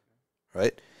else.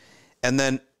 Right? And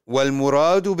then,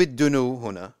 وَالْمُرَادُ بِالدُّنُو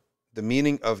هُنَا, the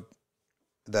meaning of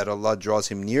that Allah draws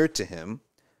him near to him,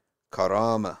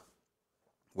 karama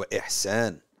wa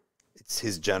ihsan. It's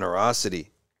his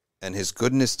generosity and his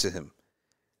goodness to him.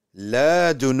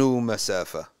 La dunu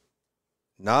masafa,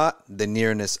 not the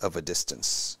nearness of a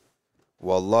distance.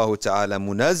 Wallahu ta'ala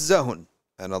munazzahun,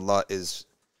 and Allah is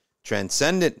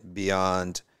transcendent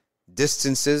beyond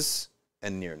distances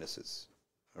and nearnesses.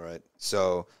 All right,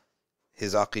 so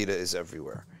his aqidah is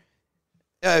everywhere.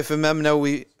 Yeah, if Imam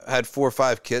Nawawi had 4 or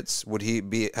 5 kids, would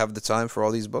he have the time for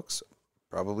all these books?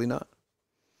 Probably not.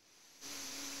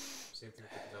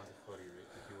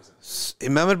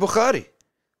 Imam al-Bukhari,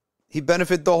 he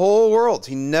benefited the whole world.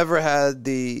 He never had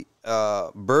the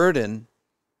burden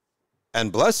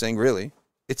and blessing, really.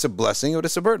 It's a blessing, but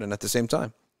it's a burden at the same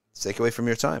time. It's take away from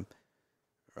your time,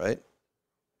 right?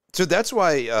 So that's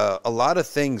why a lot of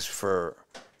things for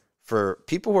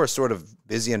people who are sort of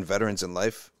busy and veterans in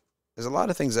life, there's a lot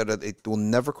of things that it will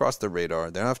never cross their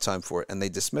radar. They don't have time for it, and they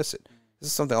dismiss it. This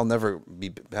is something I'll never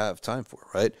have time for,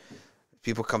 right?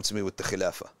 People come to me with the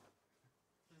khilafah.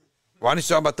 Why don't you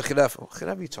talk about the khilafah? What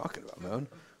khilafah are you talking about, man?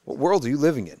 What world are you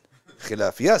living in?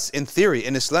 Khilafah. Yes, in theory,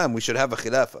 in Islam, we should have a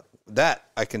khilafah. That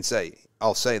I can say.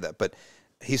 I'll say that. But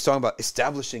he's talking about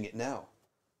establishing it now.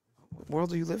 What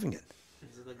world are you living in?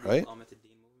 Is it like right? the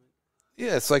Ahmad-ad-Din movement?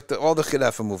 Yeah, it's like all the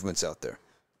khilafah movements out there.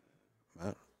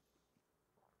 Right?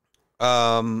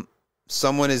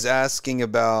 Someone is asking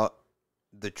about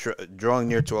the drawing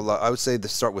near to Allah. I would say to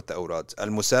start with the awrad.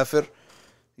 Al-Musafir,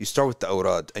 you start with the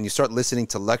awrad, and you start listening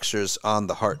to lectures on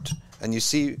the heart, and you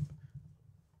see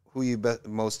who you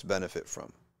most benefit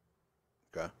from.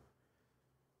 Okay.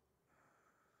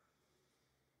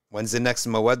 When's the next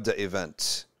Mawadda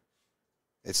event?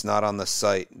 It's not on the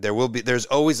site. There's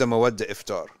always a Mawadda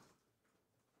iftar.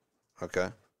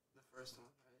 Okay.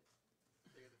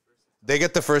 They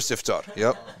get the first iftar.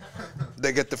 Yep.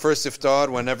 They get the first iftar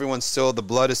when the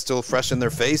blood is still fresh in their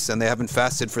face and they haven't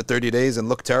fasted for 30 days and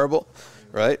look terrible.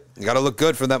 Right? You got to look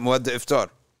good for that Muwadda iftar.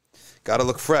 Got to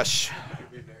look fresh.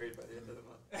 Be married by the end of the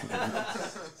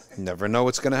month. Never know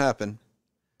what's going to happen.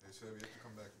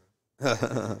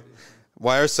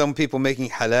 Why are some people making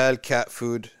halal cat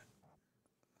food?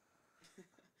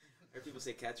 Or people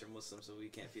say cats are Muslim, so we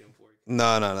can't feed them pork.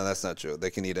 No, that's not true. They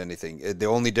can eat anything. The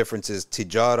only difference is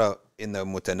tijara in the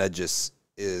mutanajjis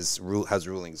has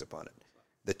rulings upon it.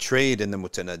 The trade in the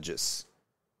mutanajjis,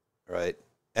 right?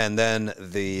 And then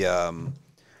the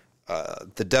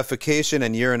defecation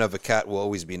and urine of a cat will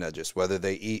always be najis, whether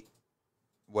they eat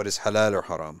what is halal or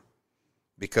haram,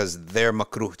 because they're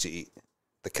makruh to eat.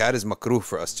 The cat is makruh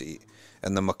for us to eat,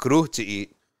 and the makruh to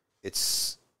eat,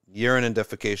 its urine and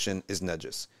defecation is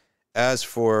najis. As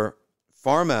for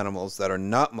farm animals that are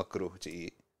not makruh to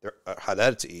eat, they're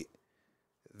halal to eat,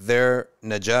 their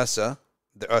najasa,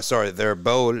 their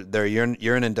bowl, their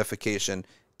urine and defecation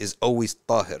is always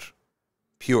tahir,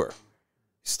 pure.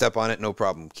 Step on it, no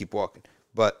problem. Keep walking.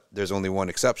 But there's only one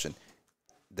exception.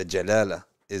 The jalala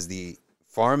is the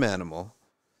farm animal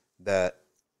that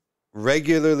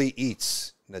regularly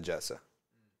eats najasa,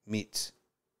 meat,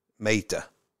 meita.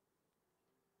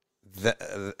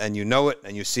 And you know it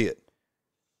and you see it.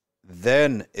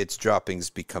 Then its droppings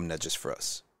become najis for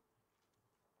us.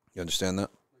 You understand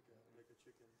that?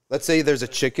 Let's say there's a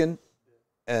chicken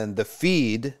and the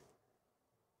feed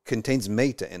contains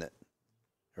meita in it,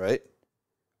 right?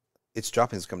 Its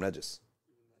droppings become najis.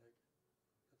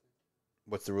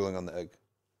 What's the ruling on the egg?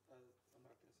 I'm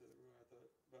not going to say the rule,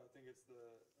 but I think it's the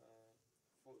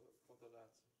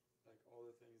like all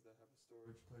the things that have a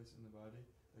storage. Place in the body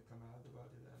that come out of the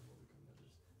body, the animal become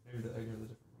najis. Maybe the egg has a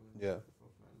different ruling. Yeah.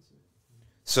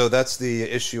 So that's the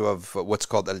issue of what's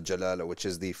called al-jalala, which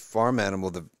is the farm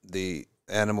animal, the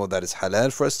animal that is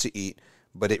halal for us to eat,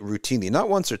 but it routinely, not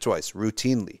once or twice,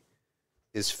 routinely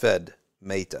is fed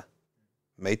meita.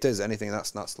 Meita is anything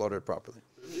that's not slaughtered properly.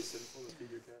 Is it sinful to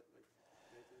feed your cat?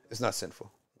 It's not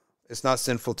sinful. It's not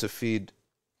sinful to feed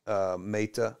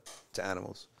meita to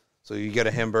animals. So you get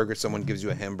a hamburger, someone gives you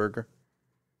a hamburger,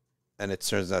 and it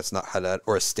turns out it's not halal,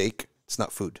 or a steak, it's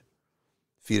not food.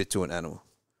 Feed it to an animal.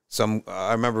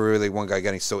 I remember really one guy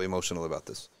getting so emotional about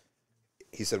this.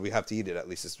 He said, we have to eat it, at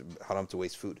least it's haram to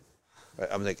waste food. Right?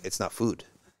 I'm like, it's not food.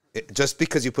 Just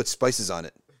because you put spices on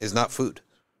it is not food.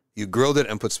 You grilled it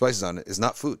and put spices on it is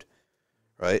not food.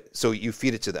 Right? So you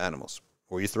feed it to the animals,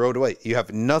 or you throw it away. You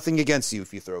have nothing against you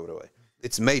if you throw it away.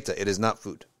 It's meita, it is not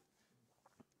food.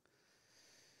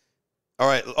 All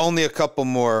right, only a couple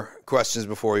more questions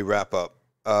before we wrap up.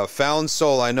 Found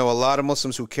soul, I know a lot of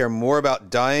Muslims who care more about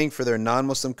dying for their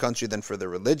non-Muslim country than for their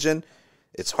religion.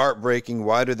 It's heartbreaking.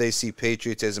 Why do they see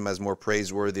patriotism as more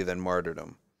praiseworthy than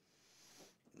martyrdom?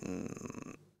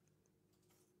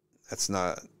 That's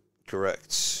not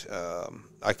correct.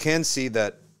 I can see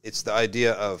that it's the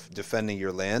idea of defending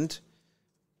your land,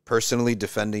 personally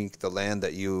defending the land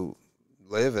that you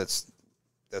live. That's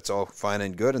all fine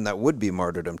and good, and that would be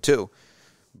martyrdom too.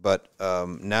 But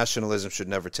nationalism should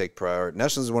never take priority.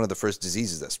 Nationalism is one of the first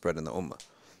diseases that spread in the Ummah.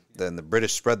 Then the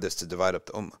British spread this to divide up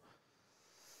the Ummah.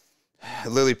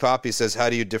 Lily Poppy says, how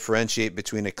do you differentiate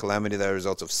between a calamity that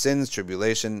results of sins,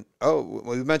 tribulation? Oh,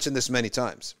 well, we've mentioned this many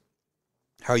times.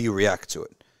 How you react to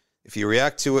it. If you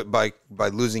react to it by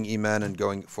losing iman and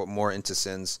going for more into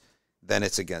sins, then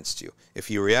it's against you. If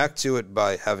you react to it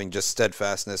by having just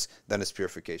steadfastness, then it's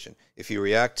purification. If you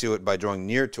react to it by drawing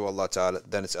near to Allah Ta'ala,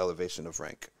 then it's elevation of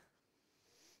rank.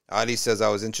 Ali says, I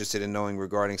was interested in knowing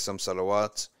regarding some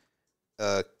salawat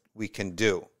we can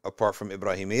do apart from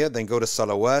Ibrahimiyya. Then go to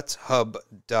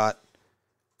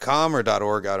salawathub.com or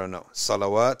 .org, I don't know.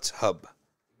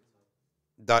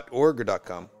 Salawathub.org or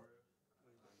 .com.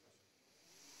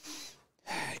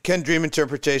 Can dream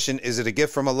interpretation, is it a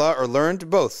gift from Allah or learned?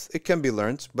 Both. It can be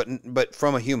learned, but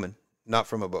from a human, not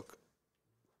from a book.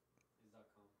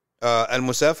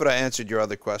 Al-Musafir, I answered your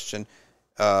other question.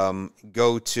 Go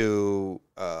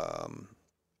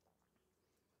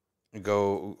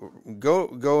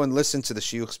and listen to the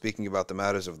shuyukh speaking about the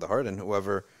matters of the heart, and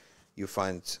whoever you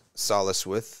find solace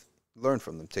with, learn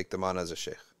from them. Take them on as a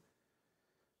sheikh.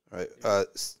 All right.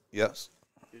 Yes.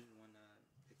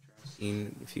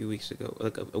 Seen a few weeks ago,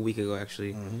 like a week ago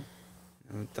actually. I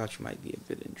thought you might be a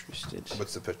bit interested.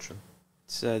 What's the picture?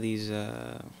 It's these.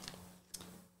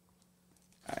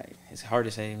 It's hard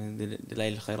to say. I mean, the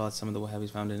Layl al-Khairat, some of the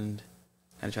Wahhabis found and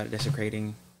kind of tried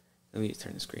desecrating. Let me just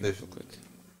turn the screen real quick.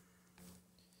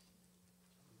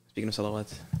 Speaking of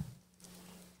salawat.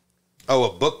 Oh,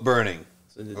 a book burning.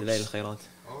 So the Layl al-Khairat.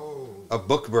 Oh. A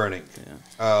book burning.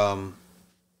 Yeah.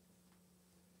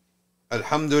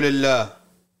 Alhamdulillah.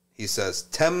 He says,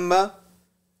 تم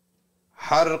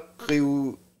حرق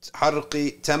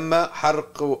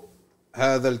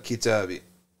هذا الكتاب.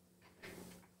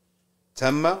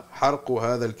 تم حرق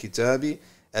هذا الكتاب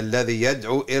الذي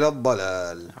يدعو إلى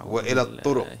الضلال وإلى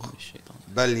الطرق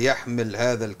بل يحمل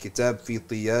هذا الكتاب في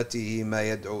طياته ما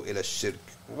يدعو إلى الشرك.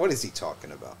 What is he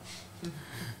talking about?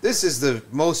 This is the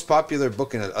most popular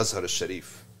book in Al-Azhar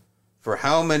al-Sharif for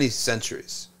how many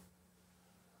centuries?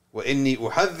 وإني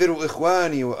أحذر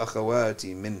إخواني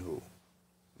وأخواتي منه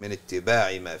من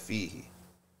اتباع ما فيه.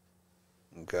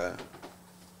 Okay.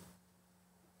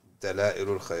 دلائل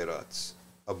الخيرات.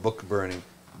 A book burning.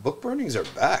 Book burnings are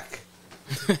back.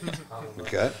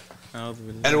 Okay.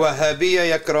 الوهابية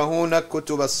يكرهون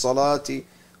كتب الصلاة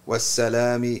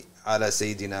والسلام على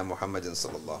سيدنا محمد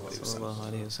صلى الله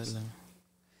عليه وسلم.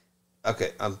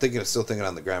 Okay, I'm still thinking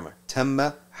on the grammar.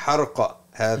 تم حرق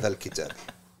هذا الكتاب.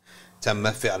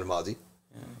 تم فعل ماضي.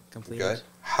 Okay.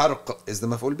 حرق is the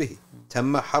مفعول به.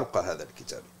 تم حرق هذا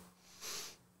الكتاب.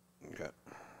 Okay.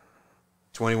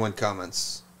 21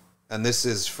 comments. And this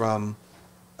is from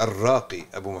Al-Raqi,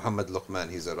 Abu Muhammad Luqman.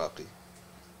 He's a Raqi.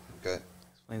 Okay.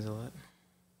 Explains a lot.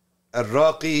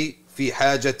 الراقي في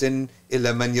حاجة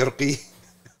إلى من يرقي.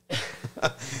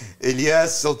 Ilyas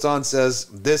Sultan says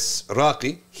this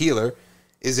Raqi, healer,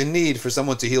 is in need for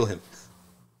someone to heal him.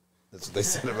 That's what they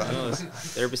said about him.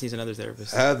 Therapist needs another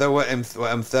therapist. هذا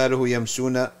وأمثاله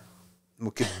يمشون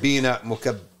مكبين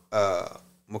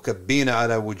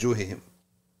على وجوههم.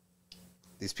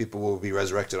 These people will be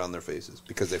resurrected on their faces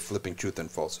because they're flipping truth and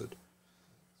falsehood.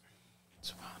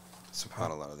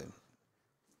 Subhanallah.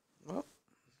 Well,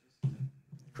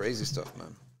 crazy stuff,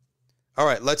 man. All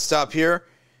right, let's stop here.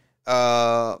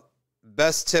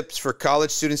 Best tips for college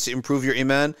students to improve your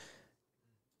iman.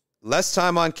 Less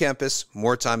time on campus,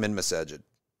 more time in masajid.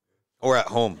 Or at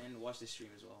home. And watch the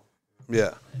stream as well.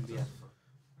 Yeah. NBF.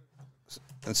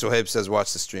 And Sohaib says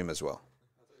watch the stream as well.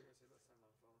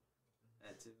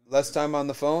 Less time on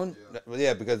the phone?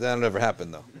 Yeah, because that'll never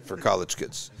happen, though, for college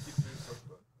kids.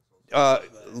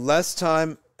 Less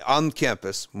time on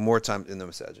campus, more time in the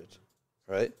masajid.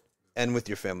 Right? And with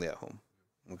your family at home.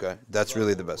 Okay? That's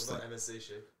really the best thing.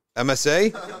 MSA?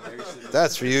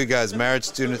 That's for you guys, marriage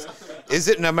students. Is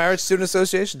it a marriage student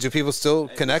association? Do people still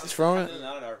connect from it?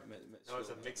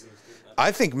 I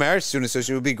think marriage student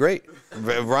association would be great.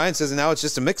 Ryan says now it's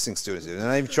just a mixing student. They're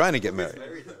not even trying to get married.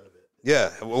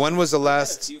 Yeah. When was the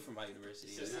last? The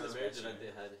marriage event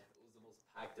they had was the most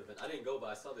packed event. I didn't go, but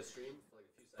I saw the stream for like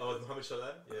a few seconds. Oh, Muhammad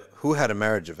Shalan? Yeah. Who had a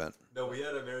marriage event? No, we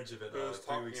had a marriage event 3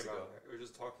 weeks ago. We were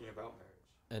just talking about marriage.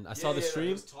 And I saw the stream.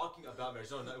 It was talking about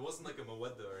marriage. No, it wasn't like a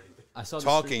mawadda or anything. I saw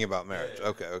talking about marriage. Yeah.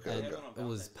 Okay. And it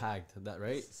was packed. That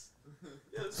right?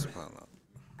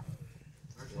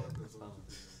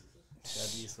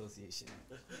 Shadi Association.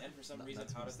 And for some reason,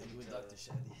 how does they with Dr.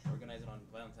 Shadi? organize it on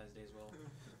Valentine's Day as well?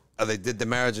 Oh, they did the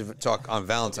marriage talk on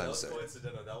Valentine's Day. That was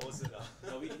coincidental. That wasn't.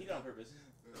 No, he did it on purpose.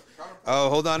 Oh,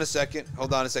 hold on a second.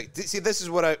 See, this is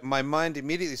what my mind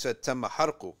immediately said. Tamma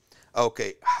harqu.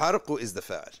 Okay, harqu is the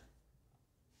fa'al.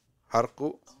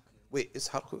 Harqu. Wait, is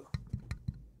harqu?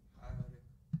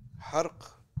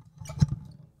 Harq.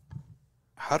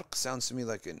 Harq sounds to me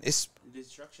like an ism.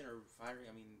 Destruction or firing,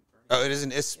 I mean... Oh, it is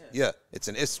an ism. Yeah, it's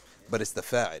an ism. But it's the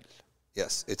fa'il.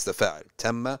 Yes, it's the fa'il.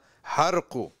 Tamma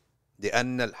harqu.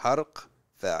 لأن الحرق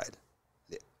فاعل.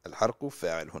 الحرق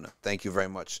فاعل هنا. Thank you very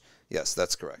much. Yes,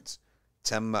 that's correct.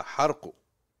 تم حرق.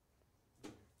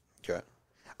 Okay.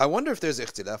 I wonder if there's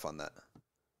اختلاف on that.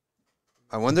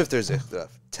 I wonder if there's اختلاف.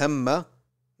 تم.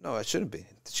 No, it shouldn't be.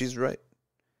 She's right.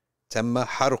 تم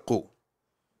حرق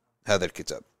هذا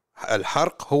الكتاب.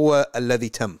 الحرق هو الذي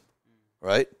تم.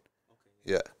 Right?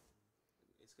 Yeah.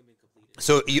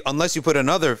 So unless you put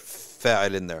another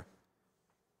فاعل in there.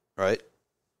 Right?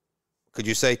 Could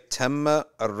you say تم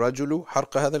الرجل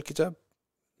حرق هذا الكتاب?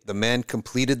 The man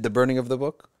completed the burning of the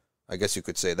book? I guess you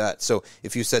could say that. So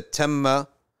if you said تم,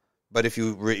 but if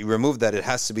you remove that, it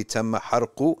has to be تم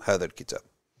حرق هذا الكتاب.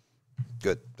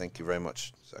 Good. Thank you very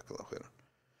much. جزاك الله خيرا.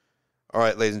 All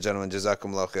right, ladies and gentlemen,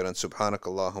 جزاكم الله خيرا. سبحانك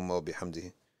اللهم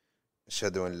وبحمده.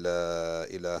 أشهد أن لا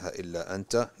إله إلا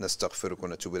أنت نستغفرك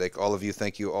ونتوب إليك. All of you,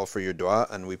 thank you all for your dua,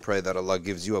 and we pray that Allah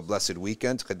gives you a blessed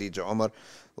weekend. Khadija Omar,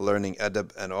 learning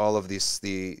adab, and all of these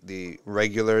the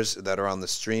regulars that are on the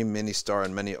stream, Mini Star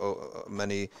and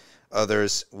many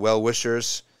others,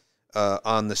 well-wishers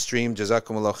on the stream.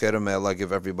 Jazakumullah khairan. May Allah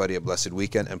give everybody a blessed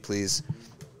weekend, and please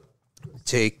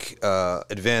take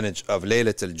advantage of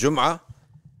Laylat al-Jum'ah.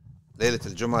 Laylat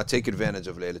al-Jum'ah, take advantage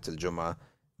of Laylat al-Jum'ah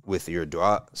with your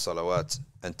dua, salawat,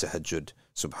 and tahajjud.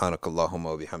 سبحانك اللهم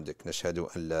وبحمدك نشهد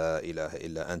أن لا إله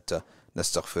إلا أنت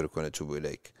نستغفرك ونتوب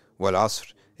إليك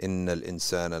والعصر إن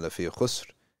الإنسان لفي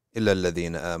خسر إلا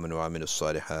الذين آمنوا وعملوا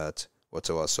الصالحات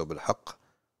وتواصوا بالحق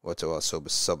وتواصوا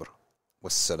بالصبر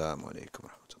والسلام عليكم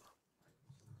ورحمة الله.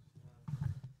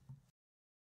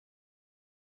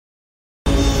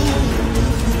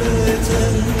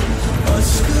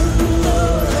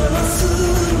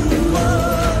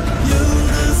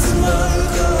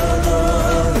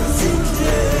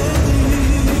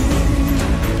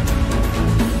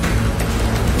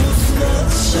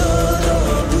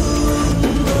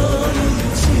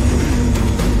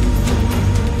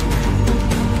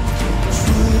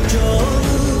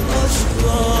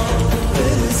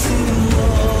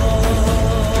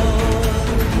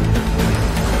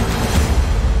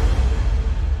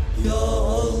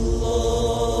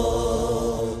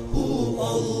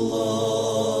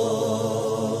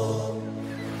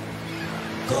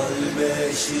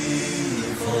 Kalbe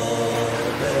şifa